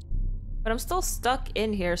 Huh? But I'm still stuck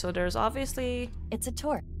in here, so there's obviously... It's a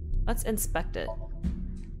torch. Let's inspect it.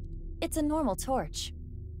 It's a normal torch.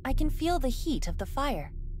 I can feel the heat of the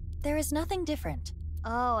fire. There is nothing different.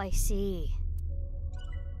 Oh, I see.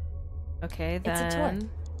 Okay, then... It's a torch.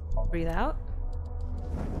 Breathe out.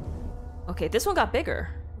 Okay, this one got bigger.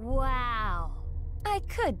 Wow. I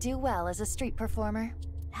could do well as a street performer.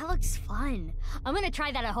 That looks fun. I'm gonna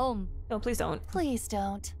try that at home. No, please don't. Please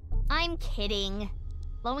don't. I'm kidding.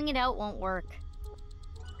 Blowing it out won't work.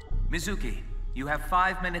 Mizuki, you have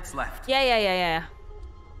 5 minutes left. Yeah.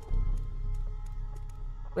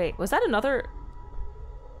 Wait, was that another...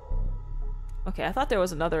 Okay, I thought there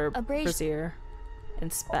was another brazier.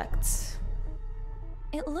 Inspect.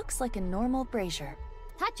 It looks like a normal brazier.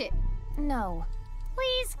 Touch it. No.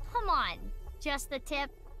 Please, come on. Just the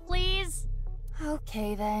tip, please.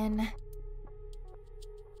 Okay, then.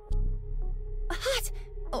 Hot!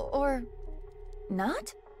 Or...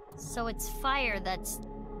 not? So it's fire that's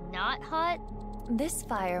not hot? This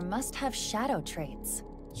fire must have shadow traits.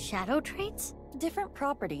 Shadow traits? Different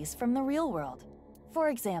properties from the real world. For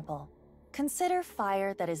example, consider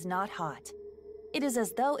fire that is not hot. It is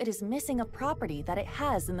as though it is missing a property that it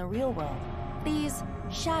has in the real world. These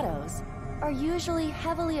shadows are usually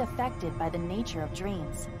heavily affected by the nature of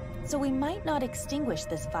dreams, so we might not extinguish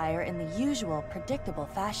this fire in the usual predictable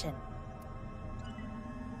fashion.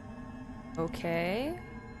 Okay.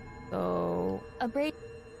 So...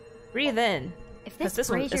 breathe in. If this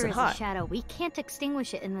brazier is a shadow, we can't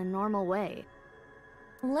extinguish it in the normal way.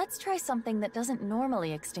 Let's try something that doesn't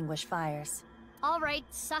normally extinguish fires. All right,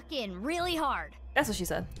 suck in really hard. That's what she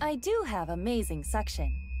said. I do have amazing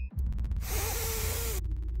suction.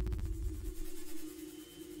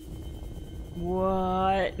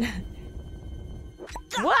 What?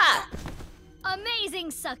 What?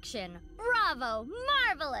 Amazing suction. Bravo.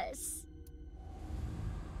 Marvelous.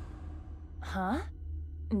 Huh?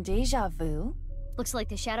 Deja vu? Looks like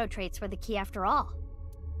the shadow traits were the key after all.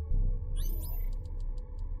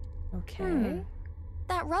 Okay.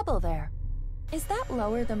 That rubble there. Is that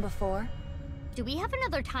lower than before? Do we have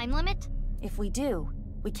another time limit? If we do,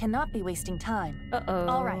 we cannot be wasting time. Uh-oh.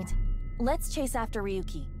 All right. Let's chase after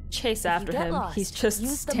Ryuki. Chase after him. Lost, he's just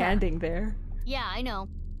standing there. Yeah, I know.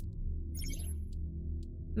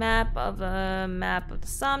 Map of the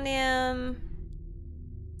Somnium.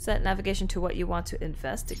 Set navigation to what you want to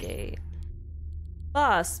investigate.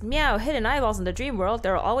 Boss, meow, hidden eyeballs in the dream world.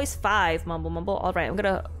 There are always 5, mumble mumble. Alright, I'm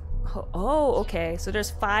gonna... Oh, okay. So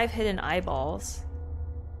there's 5 hidden eyeballs.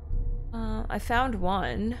 I found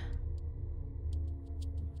one.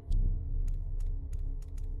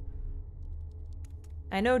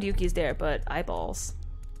 I know Ryuki's there, but eyeballs.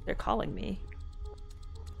 They're calling me.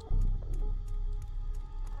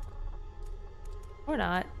 Or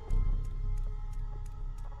not.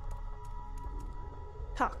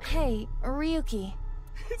 Talk. Hey, Ryuki.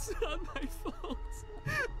 It's not my fault.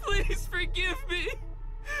 Please forgive me.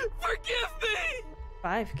 Forgive me!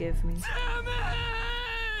 5 give me. Damn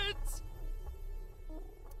it!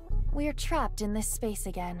 We're trapped in this space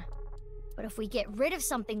again. But if we get rid of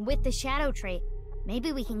something with the shadow trait,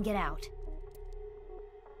 maybe we can get out.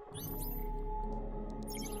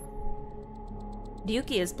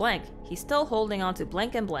 Ryuki is blank. He's still holding on to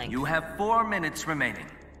blank and blank. You have 4 minutes remaining.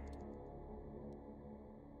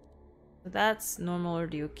 That's normal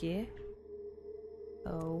Ryuki.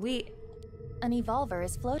 So An evolver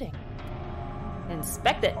is floating.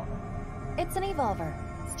 Inspect it. It's an evolver.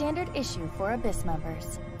 Standard issue for Abyss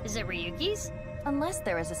members. Is it Ryuki's? Unless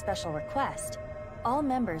there is a special request. All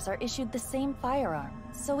members are issued the same firearm,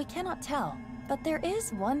 so we cannot tell. But there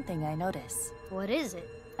is one thing I notice. What is it?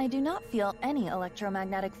 I do not feel any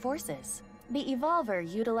electromagnetic forces. The evolver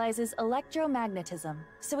utilizes electromagnetism,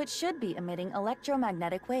 so it should be emitting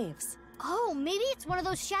electromagnetic waves. Oh, maybe it's one of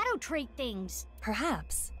those shadow trait things.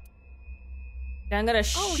 Perhaps. I'm gonna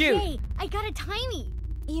shoot. Oh, yay! I got a timey!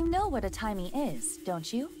 You know what a timey is,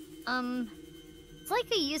 don't you? It's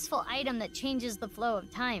like a useful item that changes the flow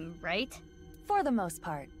of time, right? For the most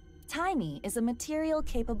part. Timey is a material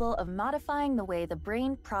capable of modifying the way the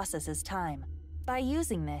brain processes time. By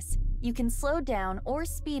using this, you can slow down or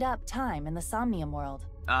speed up time in the Somnium world.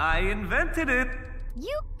 I invented it!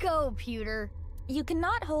 You go, Pewter! You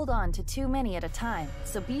cannot hold on to too many at a time,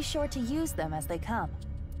 so be sure to use them as they come.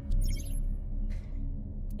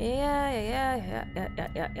 Yeah.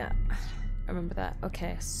 I remember that.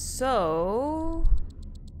 Okay, so...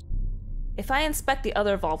 If I inspect the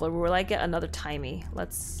other evolver, will I get another timey?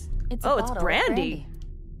 Let's... It's it's brandy!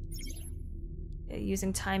 Yeah,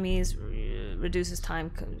 using timies... reduces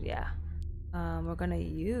time. Yeah. We're gonna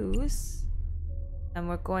use, and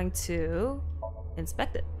we're going to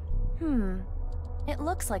inspect it. It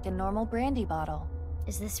looks like a normal brandy bottle.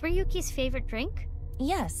 Is this Ryuki's favorite drink?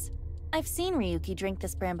 Yes. I've seen Ryuki drink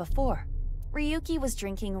this brand before. Ryuki was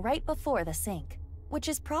drinking right before the sink, which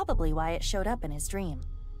is probably why it showed up in his dream.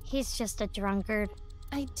 He's just a drunkard.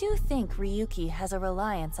 I do think Ryuki has a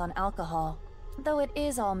reliance on alcohol. Though it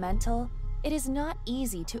is all mental, it is not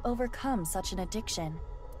easy to overcome such an addiction.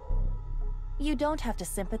 You don't have to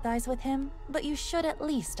sympathize with him, but you should at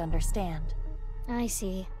least understand. I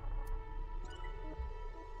see.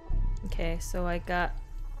 Okay, so I got...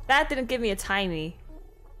 That didn't give me a timey.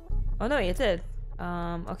 Oh no, it did.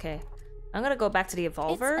 Okay. I'm gonna go back to the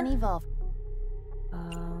evolver. It's an evolve.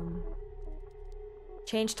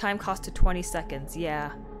 Change time cost to 20 seconds,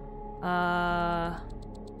 yeah.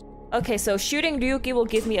 Okay, so shooting Ryuki will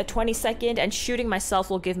give me a 20-second, and shooting myself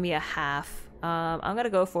will give me a half. I'm gonna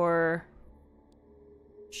go for...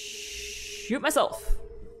 shoot myself.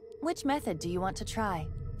 Which method do you want to try?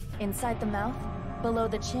 Inside the mouth? Below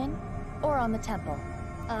the chin? Or on the temple?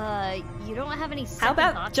 You don't have any How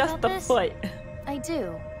about just the foot? I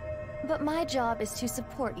do. But my job is to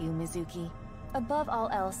support you, Mizuki. Above all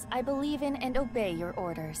else, I believe in and obey your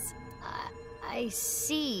orders. I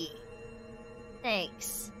see.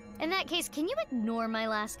 Thanks. In that case, can you ignore my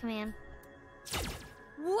last command?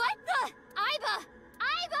 What the? Aiba!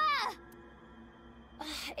 Aiba!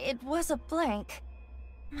 It was a blank.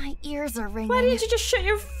 My ears are ringing. Why didn't you just shoot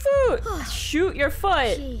your foot? Shoot your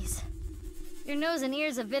foot. Jeez. Your nose and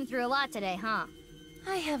ears have been through a lot today, huh?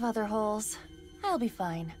 I have other holes. I'll be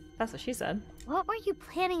fine. That's what she said. What were you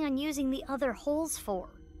planning on using the other holes for?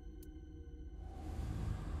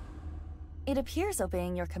 It appears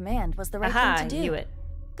obeying your command was the right thing to do. Knew it.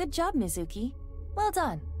 Good job, Mizuki. Well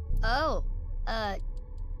done. Oh,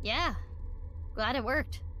 yeah. Glad it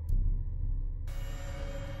worked.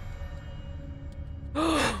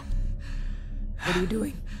 What are you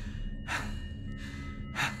doing?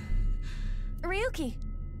 Ryuki!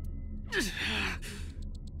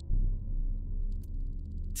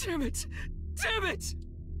 Damn it! Damn it!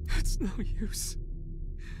 It's no use.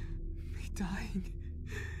 Me dying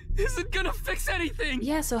isn't gonna fix anything!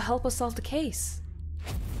 Yeah, so help us solve the case.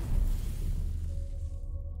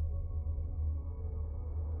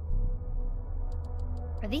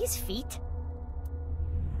 Are these feet?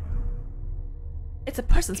 It's a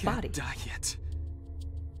person's I can't body. Die yet.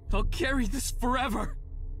 I'll carry this forever.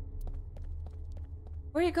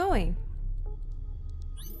 Where are you going?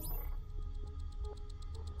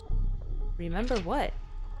 Remember what?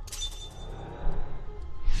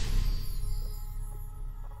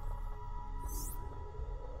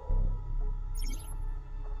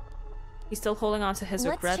 He's still holding on to his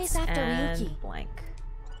regrets and Ryuki. blank.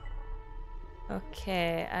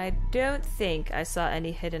 Okay, I don't think I saw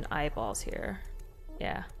any hidden eyeballs here.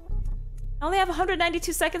 Yeah. I only have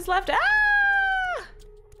 192 seconds left. Ah!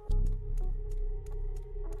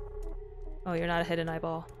 Oh, you're not a hidden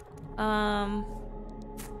eyeball.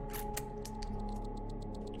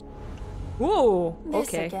 Whoa, okay.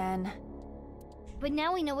 This again. But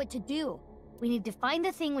now we know what to do. We need to find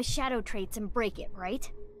the thing with shadow traits and break it, right?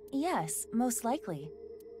 Yes, most likely.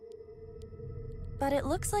 But it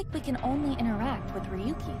looks like we can only interact with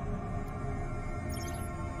Ryuki.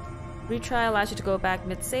 Retry allows you to go back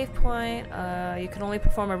mid-save point. You can only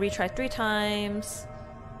perform a retry 3 times.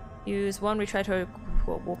 Use 1 retry to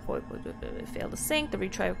fail to sync. The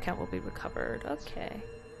retry count will be recovered. Okay.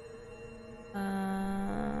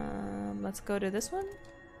 Let's go to this one.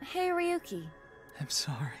 Hey, Ryuki. I'm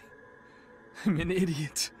sorry. I'm an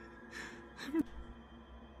idiot.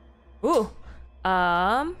 Ooh.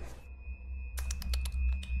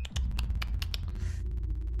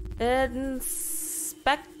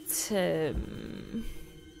 Inspect him.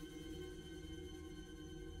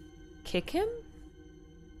 Kick him?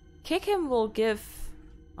 Kick him will give...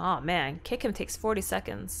 Oh man, kick him takes 40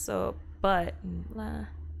 seconds, so... But...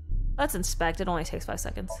 let's inspect, it only takes 5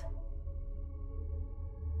 seconds.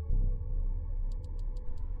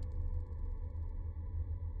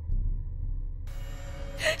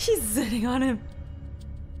 She's sitting on him.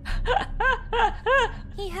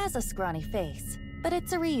 He has a scrawny face, but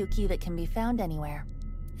it's a Ryuki that can be found anywhere.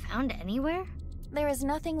 Found anywhere? There is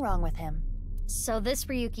nothing wrong with him. So this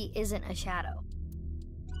Ryuki isn't a shadow.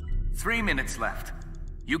 3 minutes left.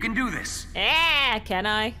 You can do this. Can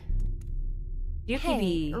I?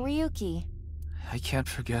 Hey, Ryuki. I can't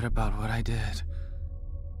forget about what I did.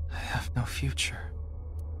 I have no future.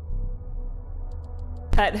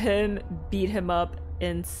 Pet him, beat him up,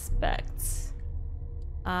 inspect.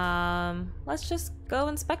 Let's just go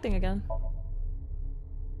inspecting again.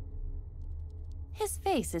 His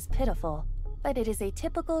face is pitiful, but it is a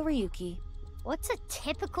typical Ryuki. What's a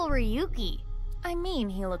typical Ryuki? I mean,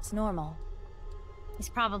 he looks normal. He's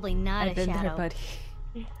probably not a shadow. There, buddy.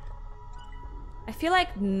 I feel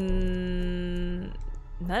like none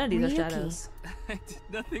of these are shadows. I did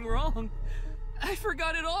nothing wrong. I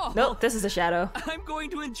forgot it all. Nope, this is a shadow. I'm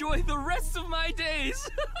going to enjoy the rest of my days.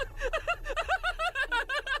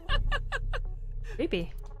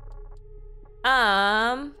 Creepy.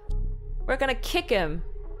 We're gonna kick him.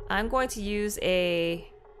 I'm going to use a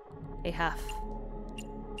half.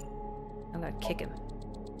 I'm gonna kick him.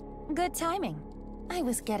 Good timing. I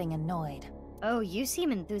was getting annoyed. Oh, you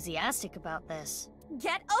seem enthusiastic about this.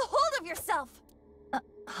 Get a hold of yourself!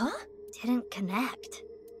 Huh? Didn't connect.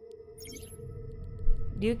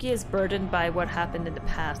 Ryuki is burdened by what happened in the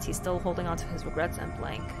past. He's still holding on to his regrets and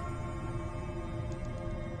blank.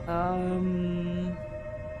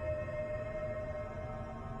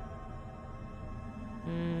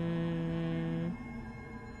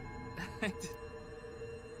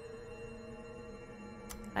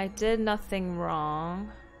 I did nothing wrong.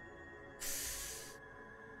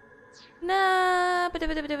 Nah.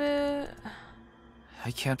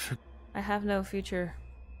 I can't I have no future.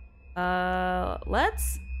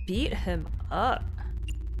 Let's beat him up.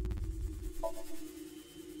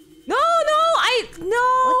 No!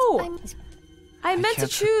 I meant to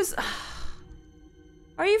choose.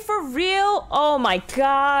 Are you for real? Oh my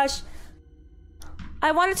gosh.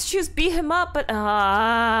 I wanted to choose beat him up, but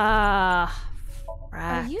Are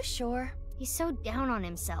you sure? He's so down on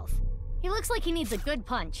himself. He looks like he needs a good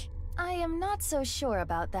punch. I am not so sure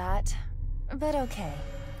about that, but okay.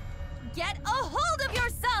 Get a hold of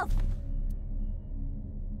yourself!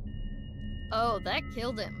 Oh, that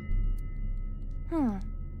killed him.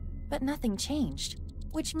 But nothing changed,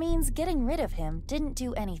 which means getting rid of him didn't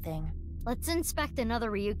do anything. Let's inspect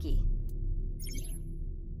another Ryuki.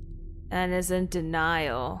 And is in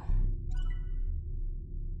denial.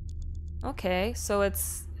 Okay, so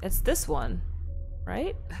it's this one,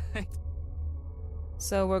 right?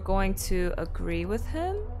 So we're going to agree with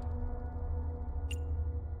him?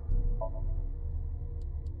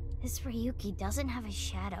 This Ryuki doesn't have a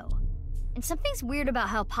shadow. And something's weird about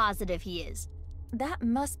how positive he is. That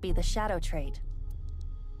must be the shadow trait.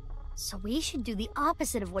 So we should do the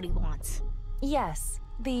opposite of what he wants. Yes,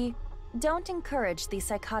 the don't encourage the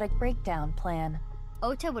psychotic breakdown plan.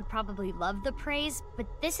 Ota would probably love the praise, but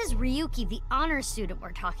this is Ryuki, the honor student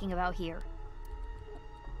we're talking about here.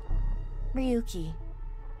 Ryuki,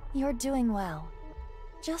 you're doing well.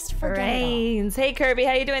 Just forget it Brains. Hey Kirby,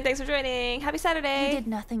 how you doing? Thanks for joining. Happy Saturday. all. You did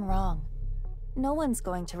nothing wrong. No one's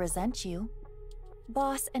going to resent you.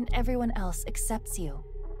 Boss and everyone else accepts you.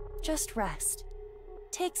 Just rest.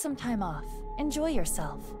 Take some time off. Enjoy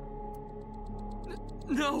yourself.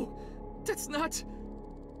 No! That's not...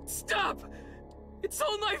 Stop! It's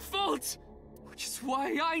all my fault! Which is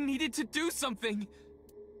why I needed to do something!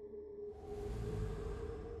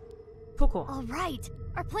 Cool. All right,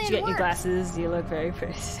 our plan Did you get works. new glasses? You look very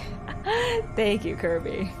pretty. Thank you,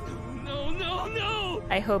 Kirby. No!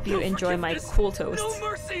 I hope you enjoy my cool toast. No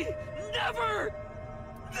mercy! Never!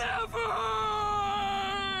 Never!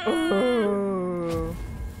 Ooh.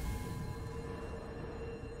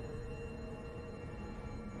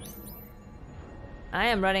 I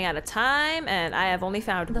am running out of time, and I have only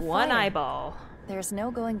found one flare. eyeball. There's no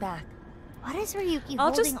going back. What is Ryuki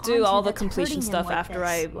I'll holding just do onto all the that's completion hurting him stuff like after this?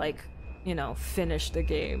 I, like, you know, finish the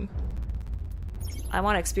game. I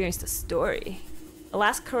want to experience the story. The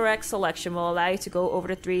last correct selection will allow you to go over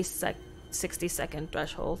the 60-second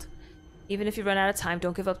threshold. Even if you run out of time,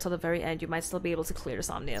 don't give up till the very end. You might still be able to clear the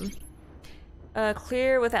Somnium.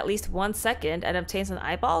 Clear with at least 1 second and obtain some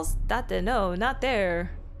eyeballs? No, not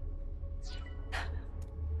there.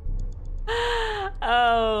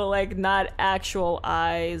 Oh, like not actual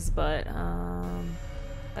eyes, but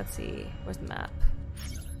let's see. Where's the map?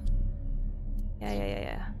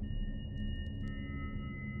 Yeah.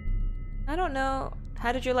 I don't know.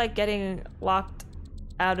 How did you like getting locked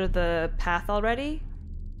out of the path already?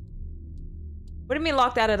 What do you mean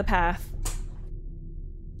locked out of the path?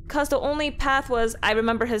 Because the only path was I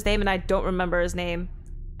remember his name and I don't remember his name.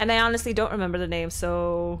 And I honestly don't remember the name,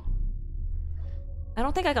 so... I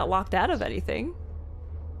don't think I got locked out of anything.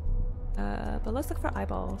 But let's look for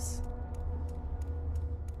eyeballs.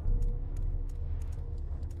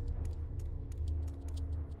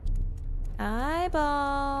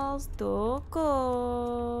 Eyeballs,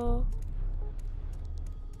 doko.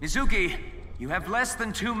 Mizuki, you have less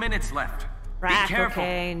than 2 minutes left. Rack, Be careful.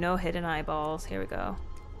 okay, no hidden eyeballs. Here we go.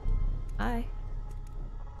 Hi.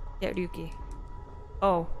 Yeah, Ryuki.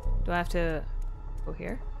 Oh, do I have to go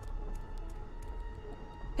here?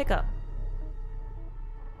 Pick up.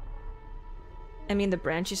 I mean the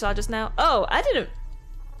branch you saw just now? Oh, I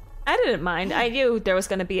didn't mind. I knew there was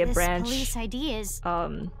gonna be a branch. Police ID is...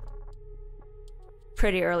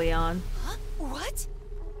 pretty early on. Huh? What?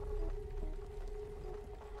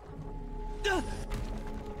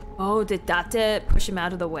 Oh, did Date push him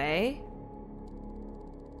out of the way?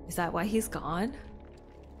 Is that why he's gone?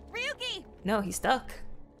 Ryuki! No, he's stuck.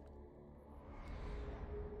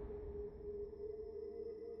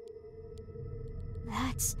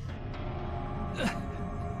 That's...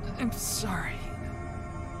 I'm sorry.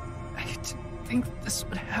 I didn't think this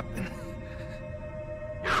would happen.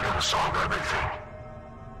 It's gonna solve everything.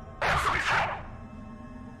 Everything.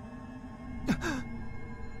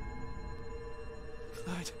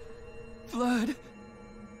 Blood.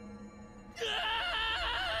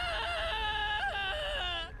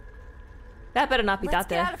 That better not be Let's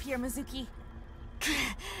Date. get out of here, Mizuki.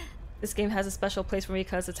 This game has a special place for me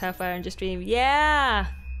because it's Half-Fire and Just Dream. Yeah!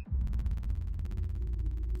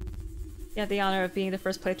 You have the honor of being the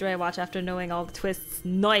first playthrough I watch after knowing all the twists.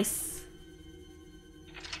 Nice!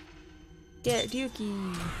 Get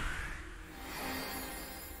Ryuki.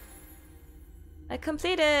 I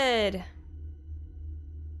completed!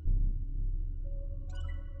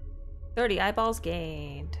 30 eyeballs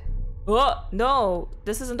gained. Oh, no!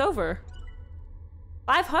 This isn't over.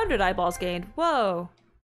 500 eyeballs gained. Whoa!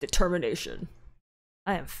 Determination.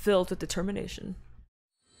 I am filled with determination.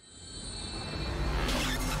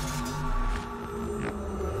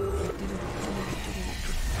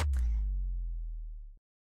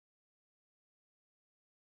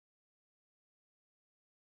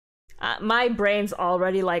 My brain's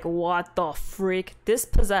already like, what the freak?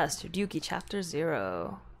 Dispossessed. Ryuki Chapter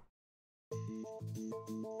 0.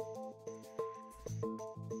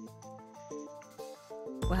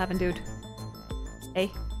 What happened, dude? Hey.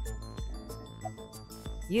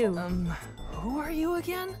 You. Who are you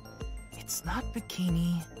again? It's not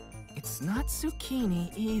Bikini. It's not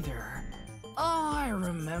Zucchini either. Oh, I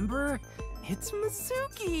remember. It's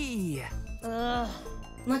Mizuki. Ugh.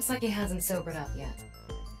 Looks like he hasn't sobered up yet.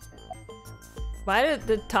 Why did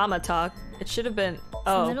the Tama talk? It should have been...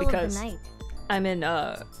 Oh, because I'm in,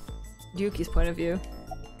 Yuki's point of view.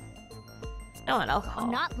 I want alcohol.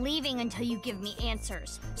 I'm not leaving until you give me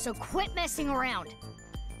answers, so quit messing around.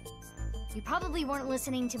 You probably weren't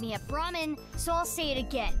listening to me at Brahmin, so I'll say it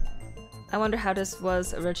again. I wonder how this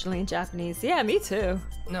was originally in Japanese. Yeah, me too.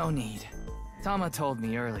 No need. Tama told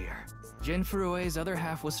me earlier. Jin Furue's other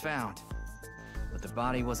half was found. But the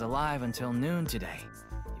body was alive until noon today.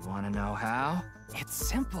 You wanna know how? It's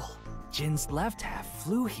simple. Jin's left half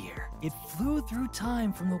flew here. It flew through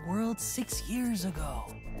time from the world 6 years ago.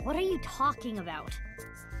 What are you talking about?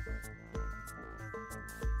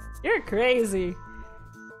 You're crazy.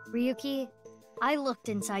 Ryuki, I looked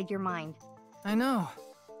inside your mind. I know.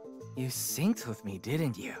 You synced with me,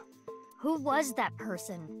 didn't you? Who was that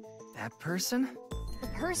person? That person? The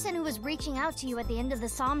person who was reaching out to you at the end of the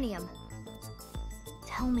Somnium.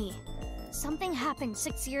 Tell me, something happened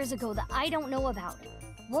 6 years ago that I don't know about.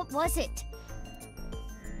 What was it?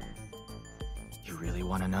 You really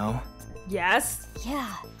want to know? Yes.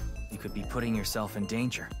 Yeah. You could be putting yourself in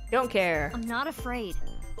danger. Don't care. I'm not afraid.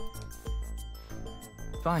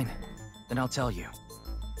 Fine. Then I'll tell you.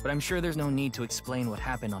 But I'm sure there's no need to explain what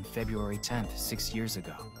happened on February 10th, 6 years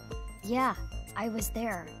ago. Yeah, I was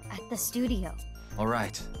there, at the studio.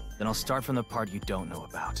 Alright, then I'll start from the part you don't know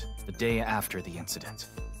about. The day after the incident.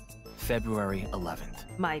 February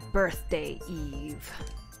 11th. My birthday eve.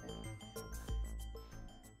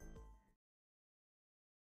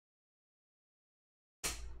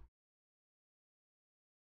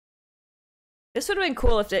 This would have been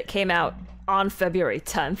cool if it came out on February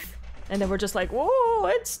 10th. And then we're just like, whoa,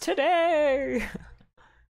 it's today!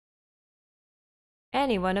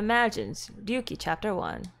 Anyone imagines. Ryuki Chapter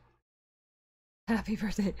 1. Happy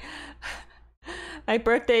birthday. My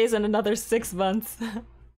birthday is in another 6 months.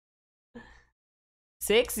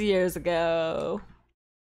 6 years ago.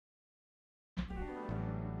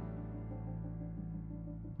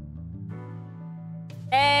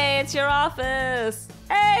 Hey, it's your office!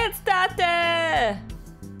 Hey, it's Date!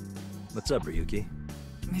 What's up, Ryuki?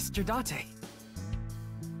 Mr. Date.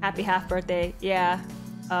 Happy half birthday, yeah.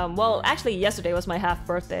 Well, actually yesterday was my half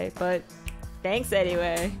birthday, but thanks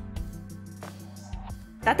anyway.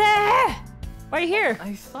 Date! Why are you here?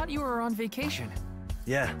 I thought you were on vacation.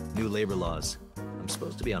 Yeah, new labor laws. I'm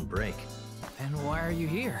supposed to be on break. Then why are you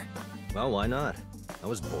here? Well, why not? I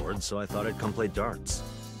was bored, so I thought I'd come play darts.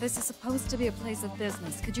 This is supposed to be a place of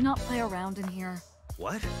business. Could you not play around in here?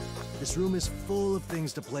 What? This room is full of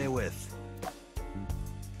things to play with.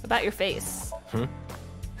 About your face. Hmm?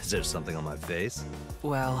 Is there something on my face?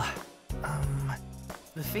 Well,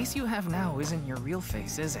 the face you have now isn't your real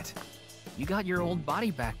face, is it? You got your old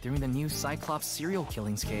body back during the new Cyclops serial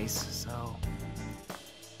killings case, so...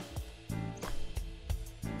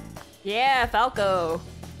 Yeah, Falco!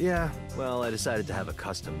 Yeah, well, I decided to have a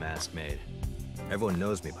custom mask made. Everyone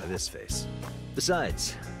knows me by this face.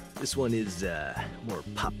 Besides, this one is, more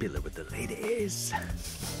popular with the ladies.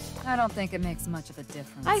 I don't think it makes much of a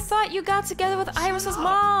difference. I thought you got together with Iris's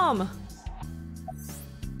mom!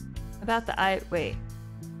 About the wait.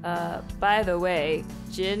 By the way,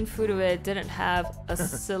 Jin Furue didn't have a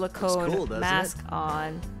silicone mask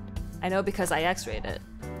on. I know because I x-rayed it.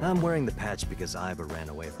 I'm wearing the patch because Iva ran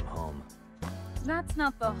away from home. That's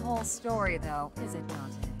not the whole story, though, is it,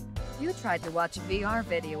 Dante? You tried to watch a VR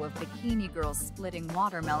video of bikini girls splitting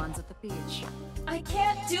watermelons at the beach. I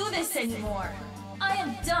can't do this anymore. I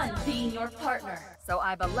am done being your partner. So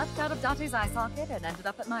Iva leapt out of Dante's eye socket and ended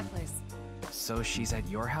up at my place. So she's at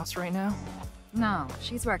your house right now? No,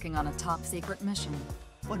 she's working on a top-secret mission.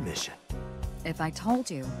 What mission? If I told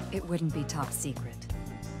you, it wouldn't be top secret.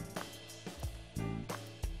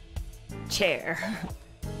 Chair.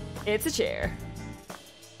 It's a chair.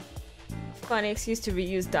 Funny excuse to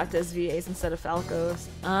reuse Date's VAs instead of Falco's.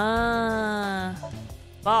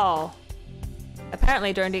 Ball.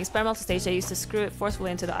 Apparently, during the experimental stage, they used to screw it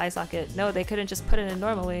forcefully into the eye socket. No, they couldn't just put it in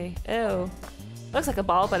normally. Ew. Looks like a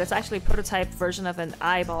ball, but it's actually a prototype version of an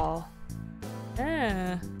eyeball.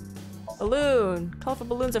 Ah. Balloon. Colorful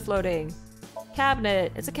balloons are floating.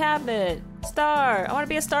 Cabinet. It's a cabinet. Star. I want to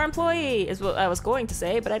be a star employee, is what I was going to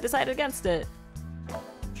say, but I decided against it.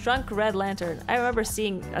 Shrunk red lantern. I remember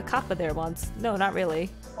seeing a kappa there once. No, not really.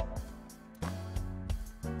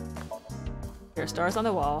 There are stars on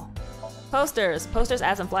the wall. Posters. Posters,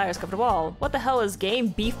 ads, and flyers cover the wall. What the hell is Game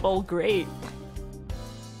Beef Bowl Great?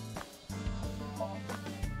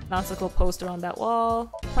 Nonsensical poster on that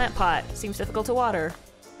wall. Plant pot. Seems difficult to water.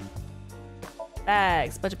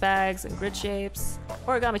 Bags. Bunch of bags and grid shapes.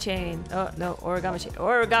 Origami chain. Oh, no. Origami chain.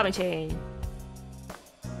 Origami chain.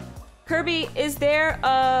 Kirby, is there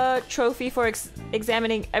a trophy for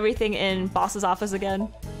examining everything in boss's office again?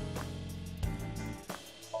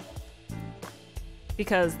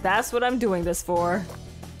 Because that's what I'm doing this for.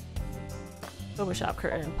 Photoshop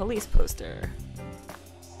curtain. Police poster.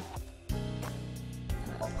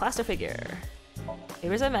 Plaster figure.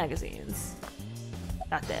 Papers and magazines.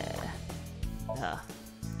 Date.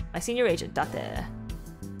 My senior agent. Date.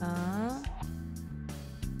 I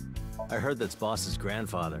heard that's boss's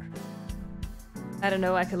grandfather. I don't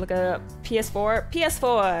know, I could look it up. PS4?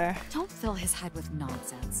 PS4! Don't fill his head with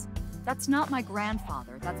nonsense. That's not my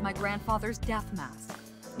grandfather. That's my grandfather's death mask.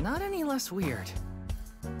 Not any less weird.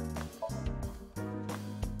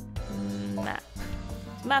 Map.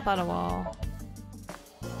 Map on a wall.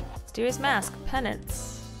 Mysterious mask.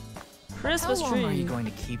 Penance. Christmas How tree. long are you going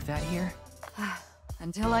to keep that here?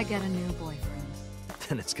 Until I get a new boyfriend.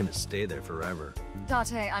 Then it's gonna stay there forever.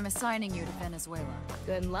 Date, I'm assigning you to Venezuela.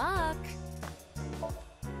 Good luck.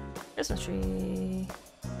 Christmas tree.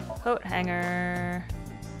 Coat hanger.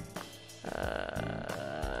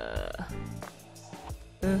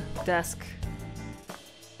 Desk.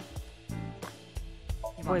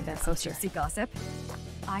 Avoid that poster. See gossip?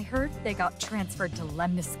 I heard they got transferred to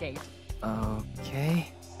Lemniscate.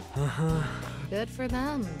 Okay. Good for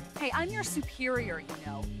them. Hey, I'm your superior, you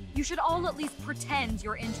know. You should all at least pretend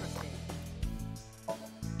you're interested.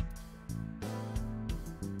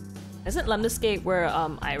 Isn't Lemniscate where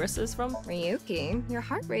Iris is from? Ryuki, your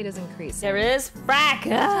heart rate is increasing. There is frack.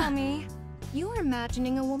 Tell me, you are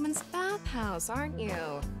imagining a woman's bathhouse, aren't you?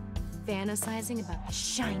 Fantasizing about the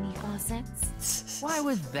shiny faucets. Why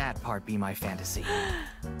would that part be my fantasy?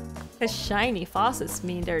 The shiny faucets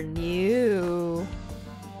mean they're new.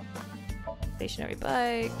 Stationary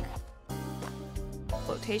bike.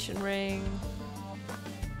 Flotation ring.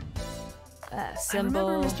 Symbol.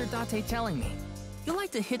 I remember Mr. Date telling me. You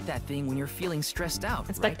like to hit that thing when you're feeling stressed out,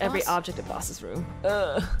 Inspect right, every boss? object in boss's room.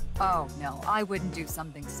 Ugh. Oh, no, I wouldn't do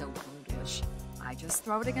something so brutish. I just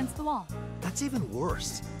throw it against the wall. That's even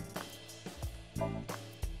worse.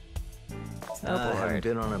 I haven't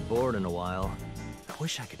been on a board in a while. I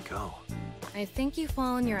wish I could go. I think you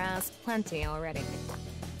fall on your ass plenty already.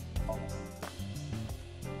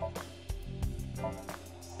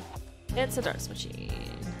 It's a darts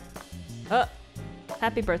machine. Oh,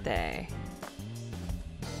 happy birthday.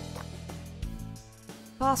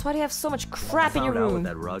 Boss, why do you have so much crap in your I found out room? what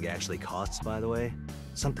that rug actually costs, by the way.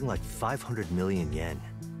 Something like 500 million yen.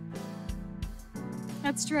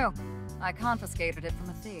 That's true. I confiscated it from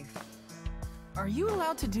a thief. Are you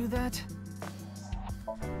allowed to do that?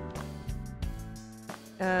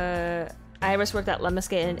 Iris worked at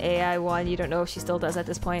Lemniscate in AI1. You don't know if she still does at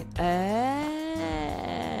this point.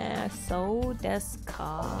 So desu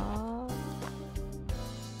ka.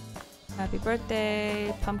 Happy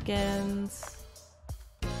birthday, pumpkins.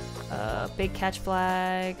 Big catch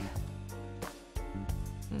flag.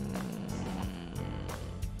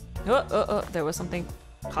 Oh, there was something.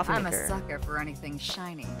 Coffee I'm maker. a sucker for anything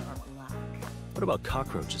shiny or black. What about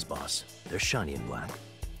cockroaches, boss? They're shiny and black.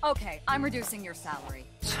 Okay, I'm reducing your salary.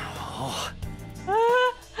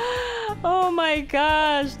 Oh my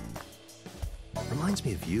gosh. Reminds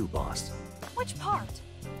me of you, boss. Which part?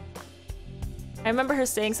 I remember her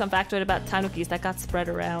saying some factoid about tanukis that got spread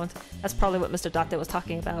around. That's probably what Mr. Date was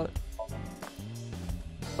talking about.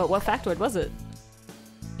 But what factoid was it?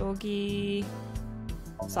 Doggy,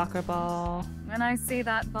 soccer ball. When I see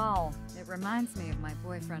that ball, it reminds me of my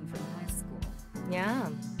boyfriend from high school. Yeah,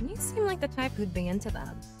 you seem like the type who'd be into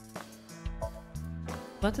that.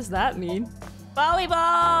 What does that mean?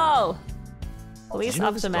 Volleyball! Police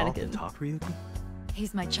officer mannequin. Talk, Ryuki?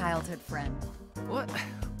 He's my childhood friend. What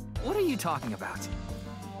are you talking about?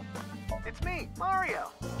 It's me,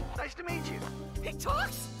 Mario. Nice to meet you. He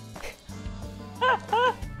talks?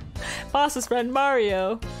 Boss's friend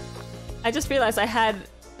Mario. I just realized I had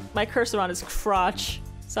my cursor on his crotch.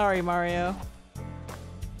 Sorry, Mario.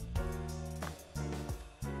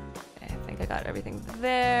 Okay, I think I got everything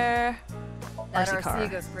there. That RC car.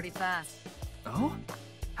 RC goes pretty fast. Oh?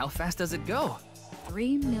 How fast does it go?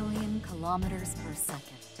 3 million kilometers per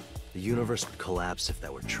second. The universe would collapse if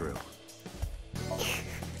that were true.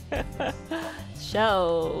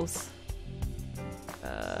 Shells.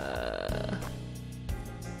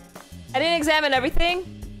 I didn't examine everything.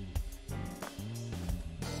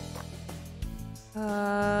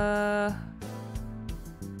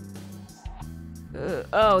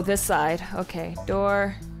 Oh, this side. Okay,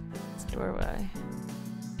 door. It's doorway.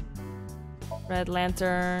 Red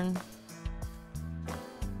lantern.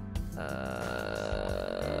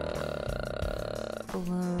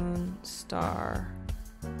 Balloon. Star.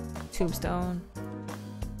 Tombstone.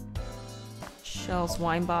 Shells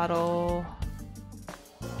wine bottle.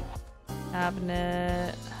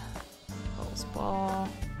 Cabinet. Rose ball.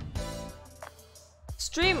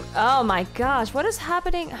 Stream. Oh my gosh, what is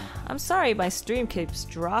happening? I'm sorry, my stream keeps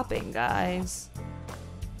dropping, guys.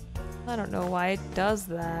 I don't know why it does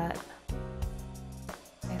that.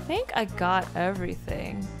 I think I got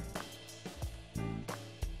everything.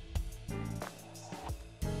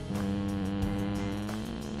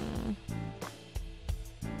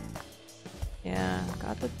 Yeah,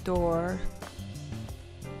 got the door.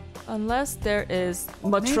 Unless there is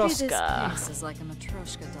Matryoshka. Maybe this case is like a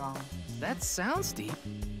Matryoshka doll. That sounds deep,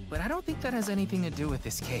 but I don't think that has anything to do with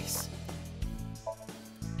this case.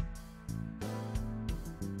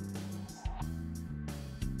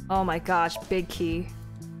 Oh my gosh, big key.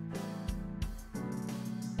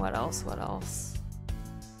 What else? What else?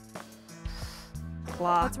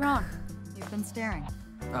 Clock. What's wrong? You've been staring.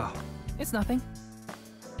 Oh, it's nothing.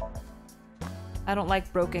 I don't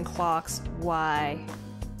like broken clocks. Why?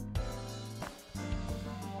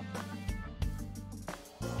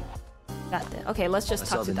 Got that. Okay, let's just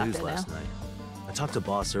talk to Doctor now. I saw the news last night. I talked to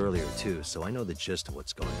Boss earlier too, so I know the gist of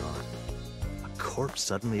what's going on. A corpse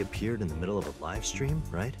suddenly appeared in the middle of a live stream,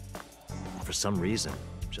 right? And for some reason,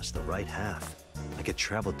 just the right half. Like it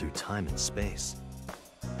traveled through time and space.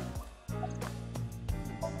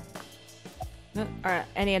 Alright,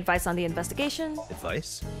 any advice on the investigation?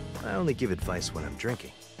 Advice? I only give advice when I'm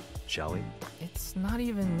drinking. Shall we? It's not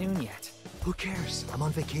even noon yet. Who cares? I'm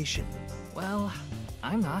on vacation. Well,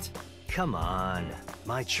 I'm not. Come on.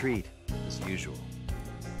 My treat, as usual.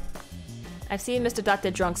 I've seen Mr.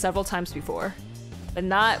 Date drunk several times before, but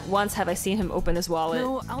not once have I seen him open his wallet.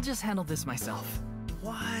 No, I'll just handle this myself.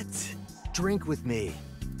 What? Drink with me.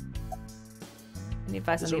 Any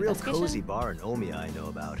advice There's on a the real investigation? cozy bar in Omiya I know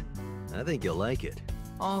about. I think you'll like it.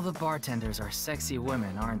 All the bartenders are sexy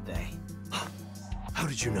women, aren't they? How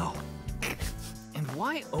did you know? And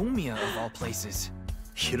why Omiya of all places?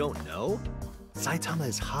 You don't know? Saitama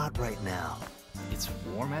is hot right now. It's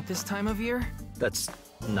warm at this time of year? That's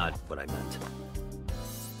not what I meant.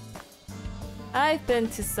 I've been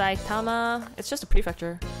to Saitama. It's just a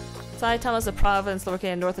prefecture. Saitama is a province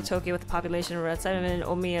located north of Tokyo with a population of around 7 million.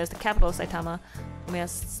 Omiya is the capital of Saitama. Omiya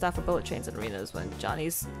has staff for bullet trains and arenas when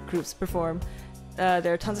Johnny's groups perform.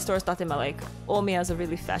 There are tons of stores dotted in my lake. Omiya is a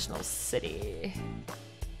really fashionable city.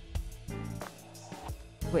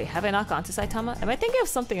 Wait, have I not gone to Saitama? Am I thinking of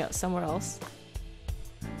something else, somewhere else?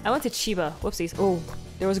 I went to Chiba. Whoopsies. Oh,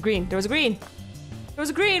 there was a green. There was a green. There was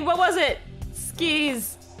a green. What was it?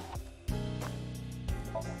 Skis.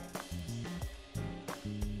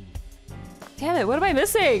 Damn it, what am I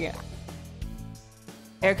missing?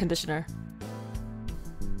 Air conditioner.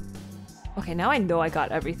 Okay, now I know I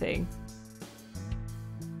got everything.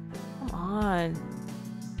 Come on.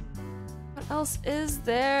 What else is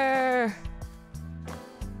there?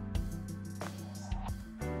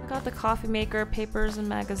 I got the coffee maker, papers and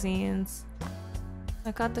magazines.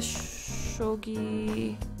 I got the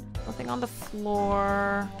shogi. Nothing on the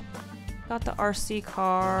floor. Got the RC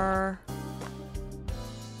car.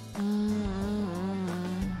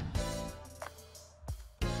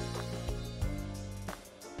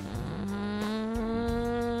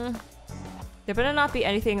 There better not be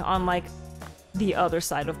anything on, like, the other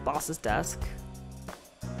side of Boss's desk.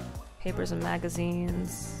 Papers and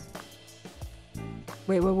magazines.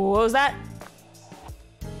 Wait, what was that?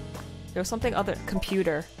 There was something other.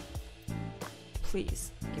 Computer.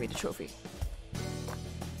 Please, give me the trophy.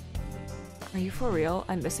 Are you for real?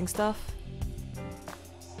 I'm missing stuff?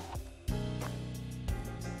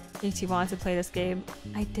 You wanted to play this game?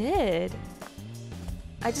 I did.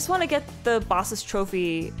 I just want to get the boss's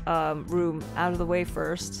trophy room out of the way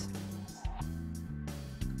first.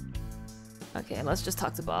 Okay, let's just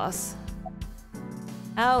talk to boss.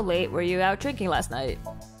 How late were you out drinking last night?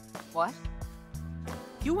 What?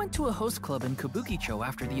 You went to a host club in Kabukicho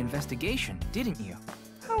after the investigation, didn't you?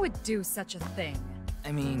 Who would do such a thing?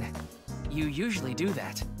 I mean, you usually do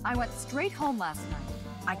that. I went straight home last night.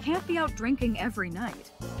 I can't be out drinking every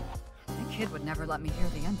night. My kid would never let me hear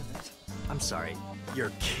the end of it. I'm sorry,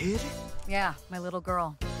 your kid? Yeah, my little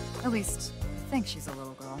girl. At least, I think she's a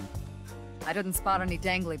little girl. I didn't spot any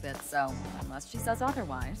dangly bits, so unless she says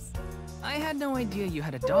otherwise. I had no idea you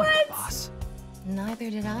had a daughter, boss. Neither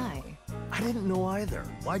did I. I didn't know either.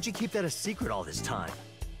 Why'd you keep that a secret all this time?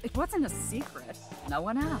 It wasn't a secret. No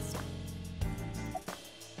one asked.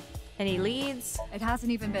 Any leads? It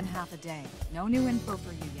hasn't even been half a day. No new info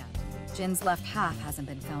for you yet. Jin's left half hasn't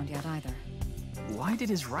been found yet either. Why did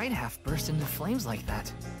his right half burst into flames like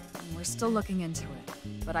that? We're still looking into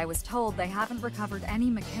it, but I was told they haven't recovered any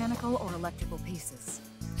mechanical or electrical pieces.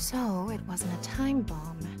 So it wasn't a time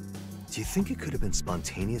bomb. Do you think it could have been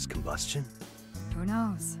spontaneous combustion? Who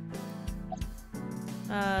knows?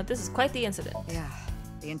 This is quite the incident. Yeah,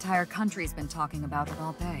 the entire country's been talking about it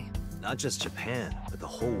all day. Not just Japan, but the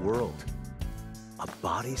whole world. A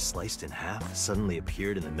body sliced in half suddenly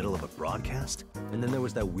appeared in the middle of a broadcast? And then there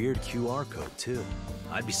was that weird QR code, too.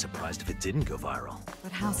 I'd be surprised if it didn't go viral.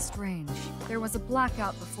 But how strange. There was a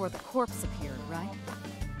blackout before the corpse appeared, right?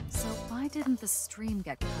 So why didn't the stream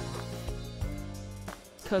get cut off?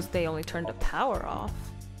 Because they only turned the power off.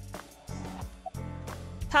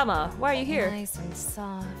 Tama, why are you here? Nice and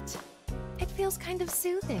soft. It feels kind of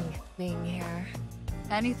soothing being here.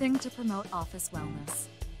 Anything to promote office wellness.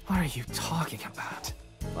 What are you talking about?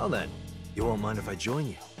 Well then, you won't mind if I join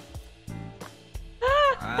you.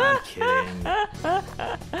 I'm kidding.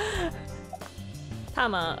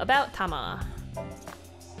 Tama, about Tama.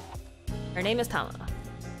 Her name is Tama.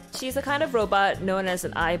 She's a kind of robot known as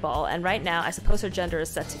an eyeball, and right now I suppose her gender is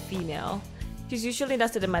set to female. She's usually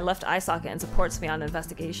nested in my left eye socket and supports me on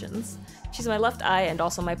investigations. She's my left eye and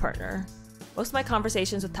also my partner. Most of my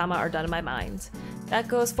conversations with Tama are done in my mind. That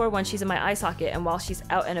goes for when she's in my eye socket and while she's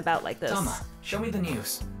out and about like this. Tama, show me the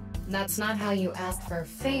news. That's not how you ask for a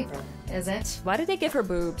favor, is it? Why did they give her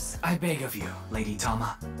boobs? I beg of you, Lady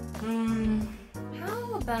Tama.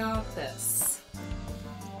 How about this?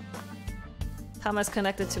 Tama's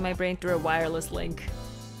connected to my brain through a wireless link.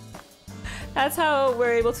 That's how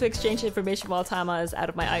we're able to exchange information while Tama is out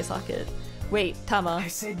of my eye socket. Wait, Tama. I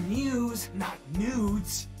said news, not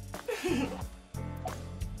nudes.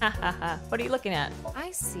 Hahaha, what are you looking at?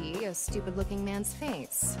 I see a stupid-looking man's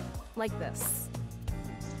face. Like this.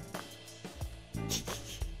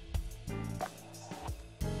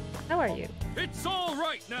 How are you? It's all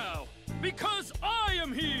right now, because I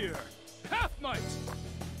am here! Half might!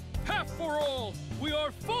 Half for all! We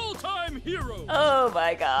are full-time heroes! Oh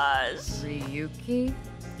my gosh. Ryuki?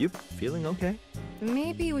 You feeling okay?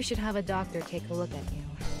 Maybe we should have a doctor take a look at you.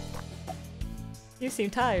 You seem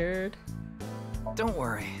tired. Don't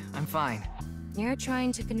worry, I'm fine. You're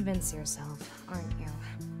trying to convince yourself, aren't you?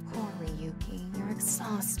 Poor Ryuki, you're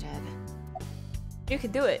exhausted. You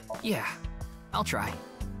can do it. Yeah, I'll try.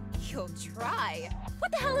 You'll try?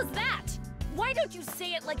 What the hell is that? Why don't you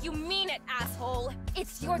say it like you mean it, asshole?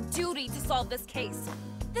 It's your duty to solve this case.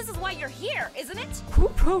 This is why you're here, isn't it? Who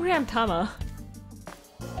programmed Tama?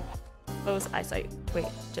 Close eyesight. Wait,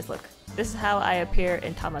 just look. This is how I appear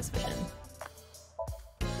in Tama's vision.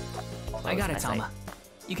 I got it, Tama.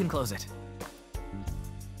 You can close it.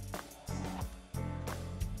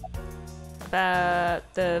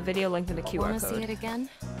 The video linked in the QR Wanna code. see it again?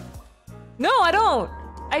 No, I don't!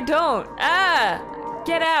 I don't! Ah!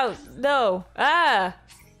 Get out! No! Ah!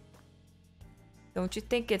 Don't you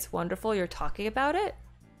think it's wonderful you're talking about it?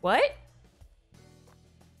 What?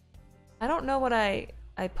 I don't know what I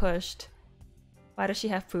pushed. Why does she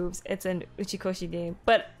have boobs? It's an Uchikoshi game.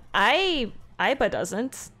 But Aiba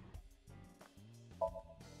doesn't.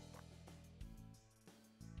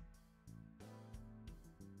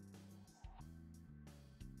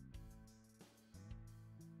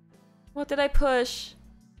 What did I push?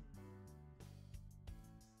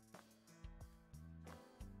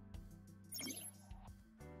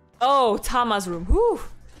 Oh, Tama's room. Whew.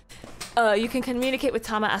 You can communicate with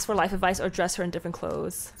Tama, ask for life advice, or dress her in different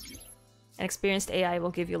clothes. An experienced AI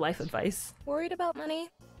will give you life advice. Worried about money?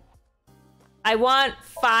 I want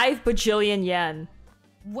 5 bajillion yen.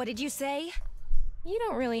 What did you say? You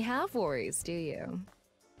don't really have worries, do you?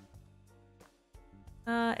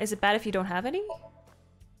 Is it bad if you don't have any?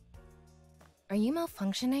 Are you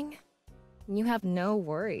malfunctioning? You have no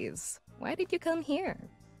worries. Why did you come here?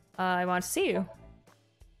 I want to see you.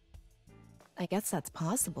 I guess that's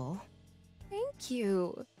possible. Thank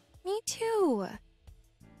you. Me too.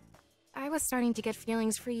 I was starting to get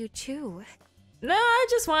feelings for you too. No, I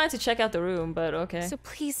just wanted to check out the room, but okay. So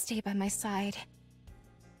please stay by my side.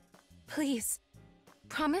 Please.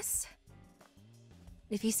 Promise?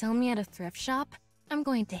 If you sell me at a thrift shop, I'm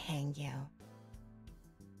going to hang you.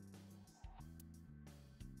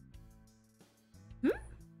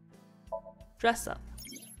 Dress up.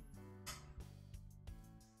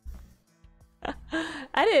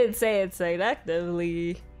 I didn't say it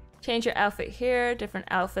selectively. Change your outfit here. Different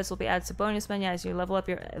outfits will be added to bonus menu as you level up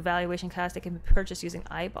your evaluation class. They can be purchased using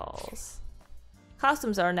eyeballs.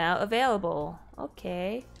 Costumes are now available.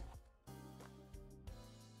 Okay.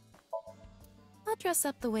 I'll dress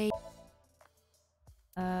up the way...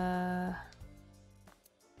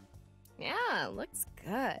 Yeah, looks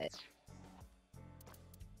good.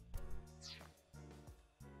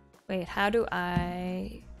 Wait, how do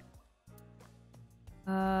I...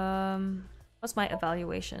 What's my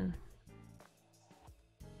evaluation?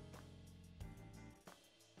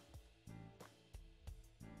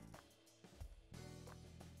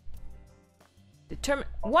 Determine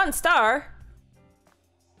 1 star?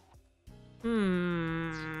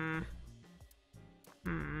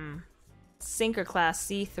 Sinker class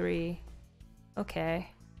C3. Okay.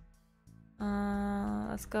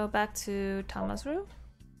 Let's go back to Tama's room.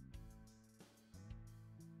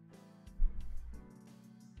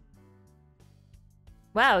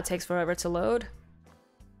 Wow, it takes forever to load.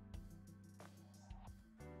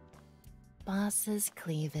 Boss's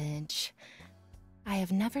cleavage. I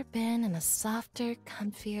have never been in a softer,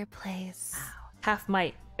 comfier place. Wow. Half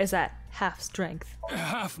might is at half strength.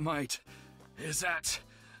 Half might is at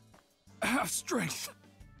half strength.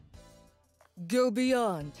 Go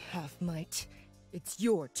beyond half might. It's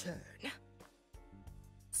your turn.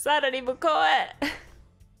 Sarari Bukoe!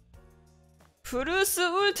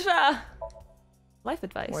 Furusu Ultra! Life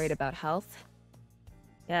advice. Worried about health?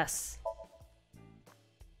 Yes.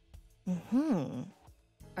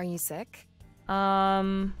 Are you sick?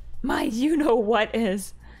 My you-know-what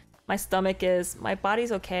is. My stomach is. My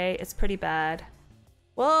body's okay. It's pretty bad.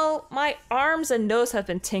 Well, my arms and nose have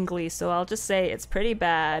been tingly, so I'll just say it's pretty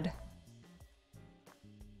bad.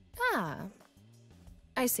 Ah.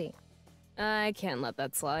 I see. I can't let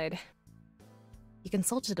that slide. You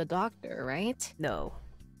consulted a doctor, right? No.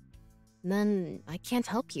 Then I can't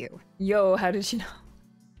help you. Yo, how did you know?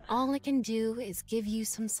 All I can do is give you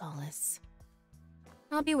some solace.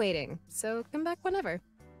 I'll be waiting, so come back whenever.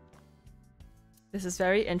 This is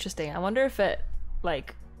very interesting. I wonder if it,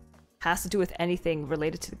 like, has to do with anything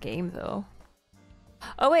related to the game, though.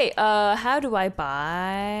 Oh wait, how do I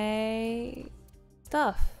buy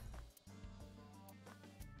stuff?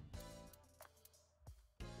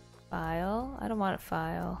 File? I don't want a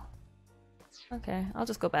file. Okay, I'll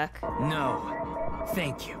just go back. No,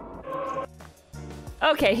 thank you.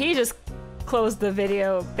 Okay, he just closed the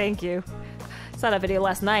video. Thank you. Saw that video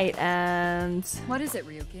last night and... What is it,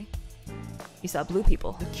 Ryuki? You saw blue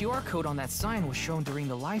people. The QR code on that sign was shown during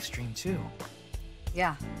the live stream too.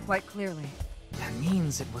 Yeah, quite clearly. That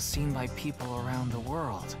means it was seen by people around the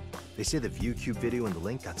world. They say the ViewCube video and the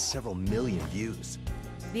link got several million views.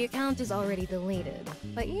 The account is already deleted,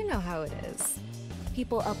 but you know how it is.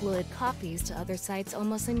 People uploaded copies to other sites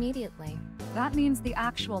almost immediately. That means the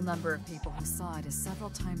actual number of people who saw it is several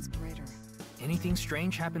times greater. Anything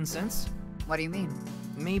strange happened since? What do you mean?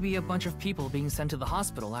 Maybe a bunch of people being sent to the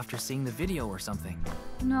hospital after seeing the video or something.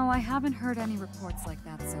 No, I haven't heard any reports like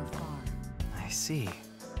that so far. I see.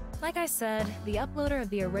 Like I said, the uploader of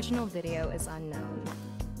the original video is unknown.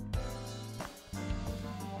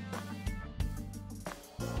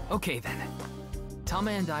 Okay then.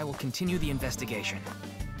 Tama and I will continue the investigation.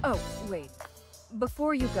 Oh, wait.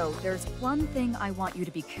 Before you go, there's one thing I want you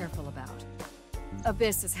to be careful about.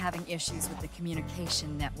 Abyss is having issues with the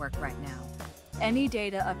communication network right now. Any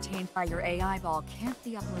data obtained by your AI ball can't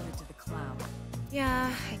be uploaded to the cloud.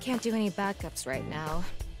 Yeah, I can't do any backups right now.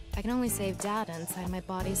 I can only save data inside my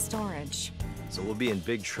body's storage. So we'll be in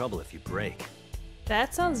big trouble if you break.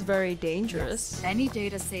 That sounds very dangerous. Yes. Any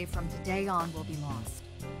data saved from today on will be lost.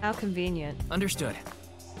 How convenient. Understood.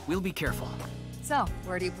 We'll be careful. So,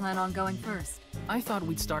 where do you plan on going first? I thought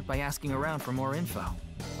we'd start by asking around for more info.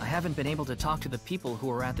 I haven't been able to talk to the people who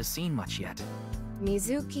were at the scene much yet.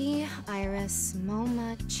 Mizuki, Iris,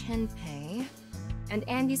 Moma, Chinpei, and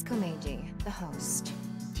Andy's Komeiji, the host.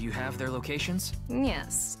 Do you have their locations?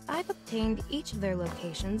 Yes, I've obtained each of their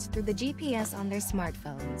locations through the GPS on their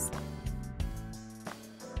smartphones.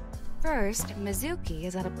 First, Mizuki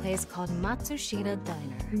is at a place called Matsushita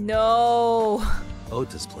Diner. No!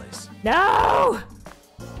 Ota's place. No!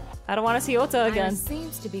 I don't want to see Ota again. Iris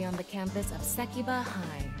seems to be on the campus of Sekiba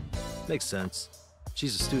High. Makes sense.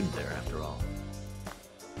 She's a student there, after all.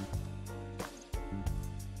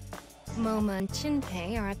 Moma and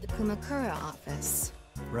Chinpei are at the Kumakura office.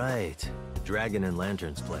 Right. The Dragon and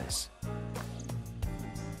Lanterns place.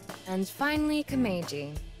 And finally,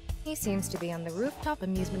 Komeiji. He seems to be on the rooftop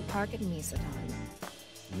amusement park at Misatan.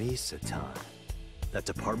 Misatan? That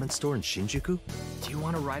department store in Shinjuku? Do you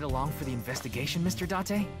want to ride along for the investigation, Mr.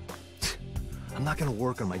 Date? I'm not gonna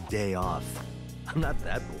work on my day off. I'm not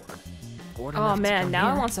that bored. Bored oh man,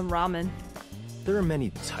 now I want some ramen. There are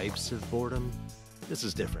many types of boredom. This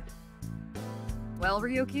is different. Well,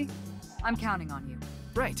 Ryuki, I'm counting on you.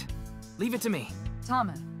 Right. Leave it to me.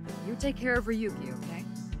 Tama, you take care of Ryuki, okay?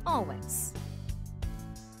 Always.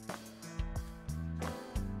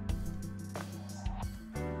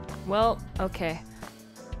 Well, okay.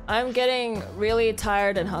 I'm getting really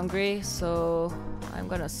tired and hungry, so I'm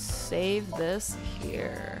gonna save this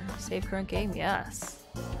here. Save current game? Yes.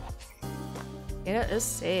 It is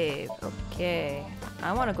saved. Okay.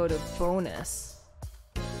 I want to go to bonus.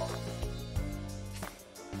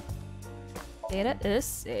 Data is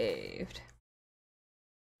saved.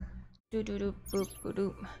 You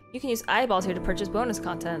can use eyeballs here to purchase bonus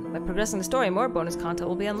content. By progressing the story, more bonus content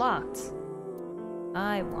will be unlocked.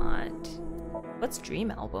 I want... What's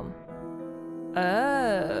Dream Album?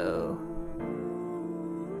 Oh.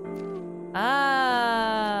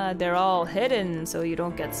 Ah, they're all hidden so you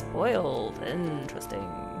don't get spoiled. Interesting.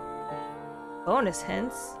 Bonus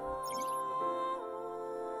hints?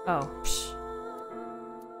 Oh, psh.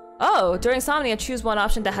 Oh, during Somnia, choose one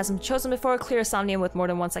option that hasn't been chosen before. Clear Somnium with more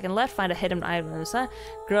than 1 second left. Find a hidden item.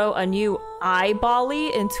 Grow a new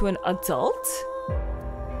eyebally into an adult.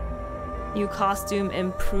 New costume,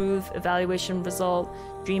 improve evaluation result.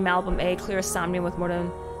 Dream Album A, clear Somnium with more than...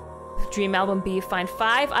 Dream Album B, find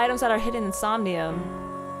 5 items that are hidden in Somnium.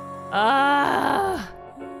 Ah!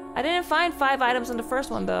 I didn't find 5 items in the first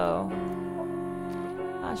one though.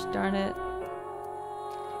 Gosh darn it.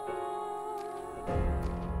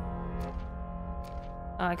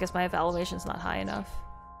 Oh, I guess my evaluation's not high enough.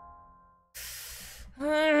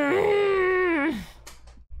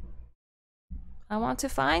 I want to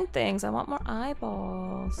find things. I want more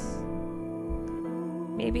eyeballs.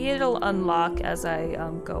 Maybe it'll unlock as I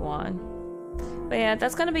go on. But yeah,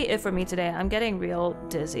 that's gonna be it for me today. I'm getting real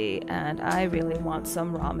dizzy and I really want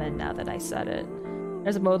some ramen now that I said it.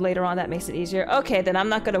 There's a mode later on that makes it easier. Okay, then I'm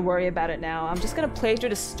not gonna worry about it now. I'm just gonna play through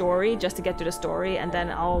the story just to get through the story, and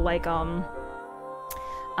then I'll like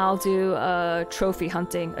I'll do trophy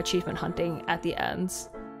hunting, achievement hunting at the end.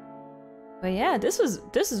 But yeah, this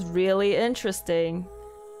is really interesting.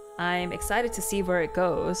 I'm excited to see where it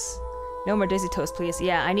goes. No more Dizzy Toast, please.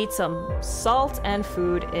 Yeah, I need some salt and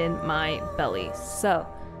food in my belly. So,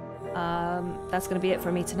 that's gonna be it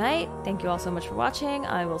for me tonight. Thank you all so much for watching.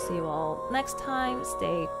 I will see you all next time.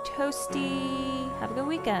 Stay toasty. Have a good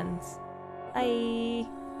weekend. Bye.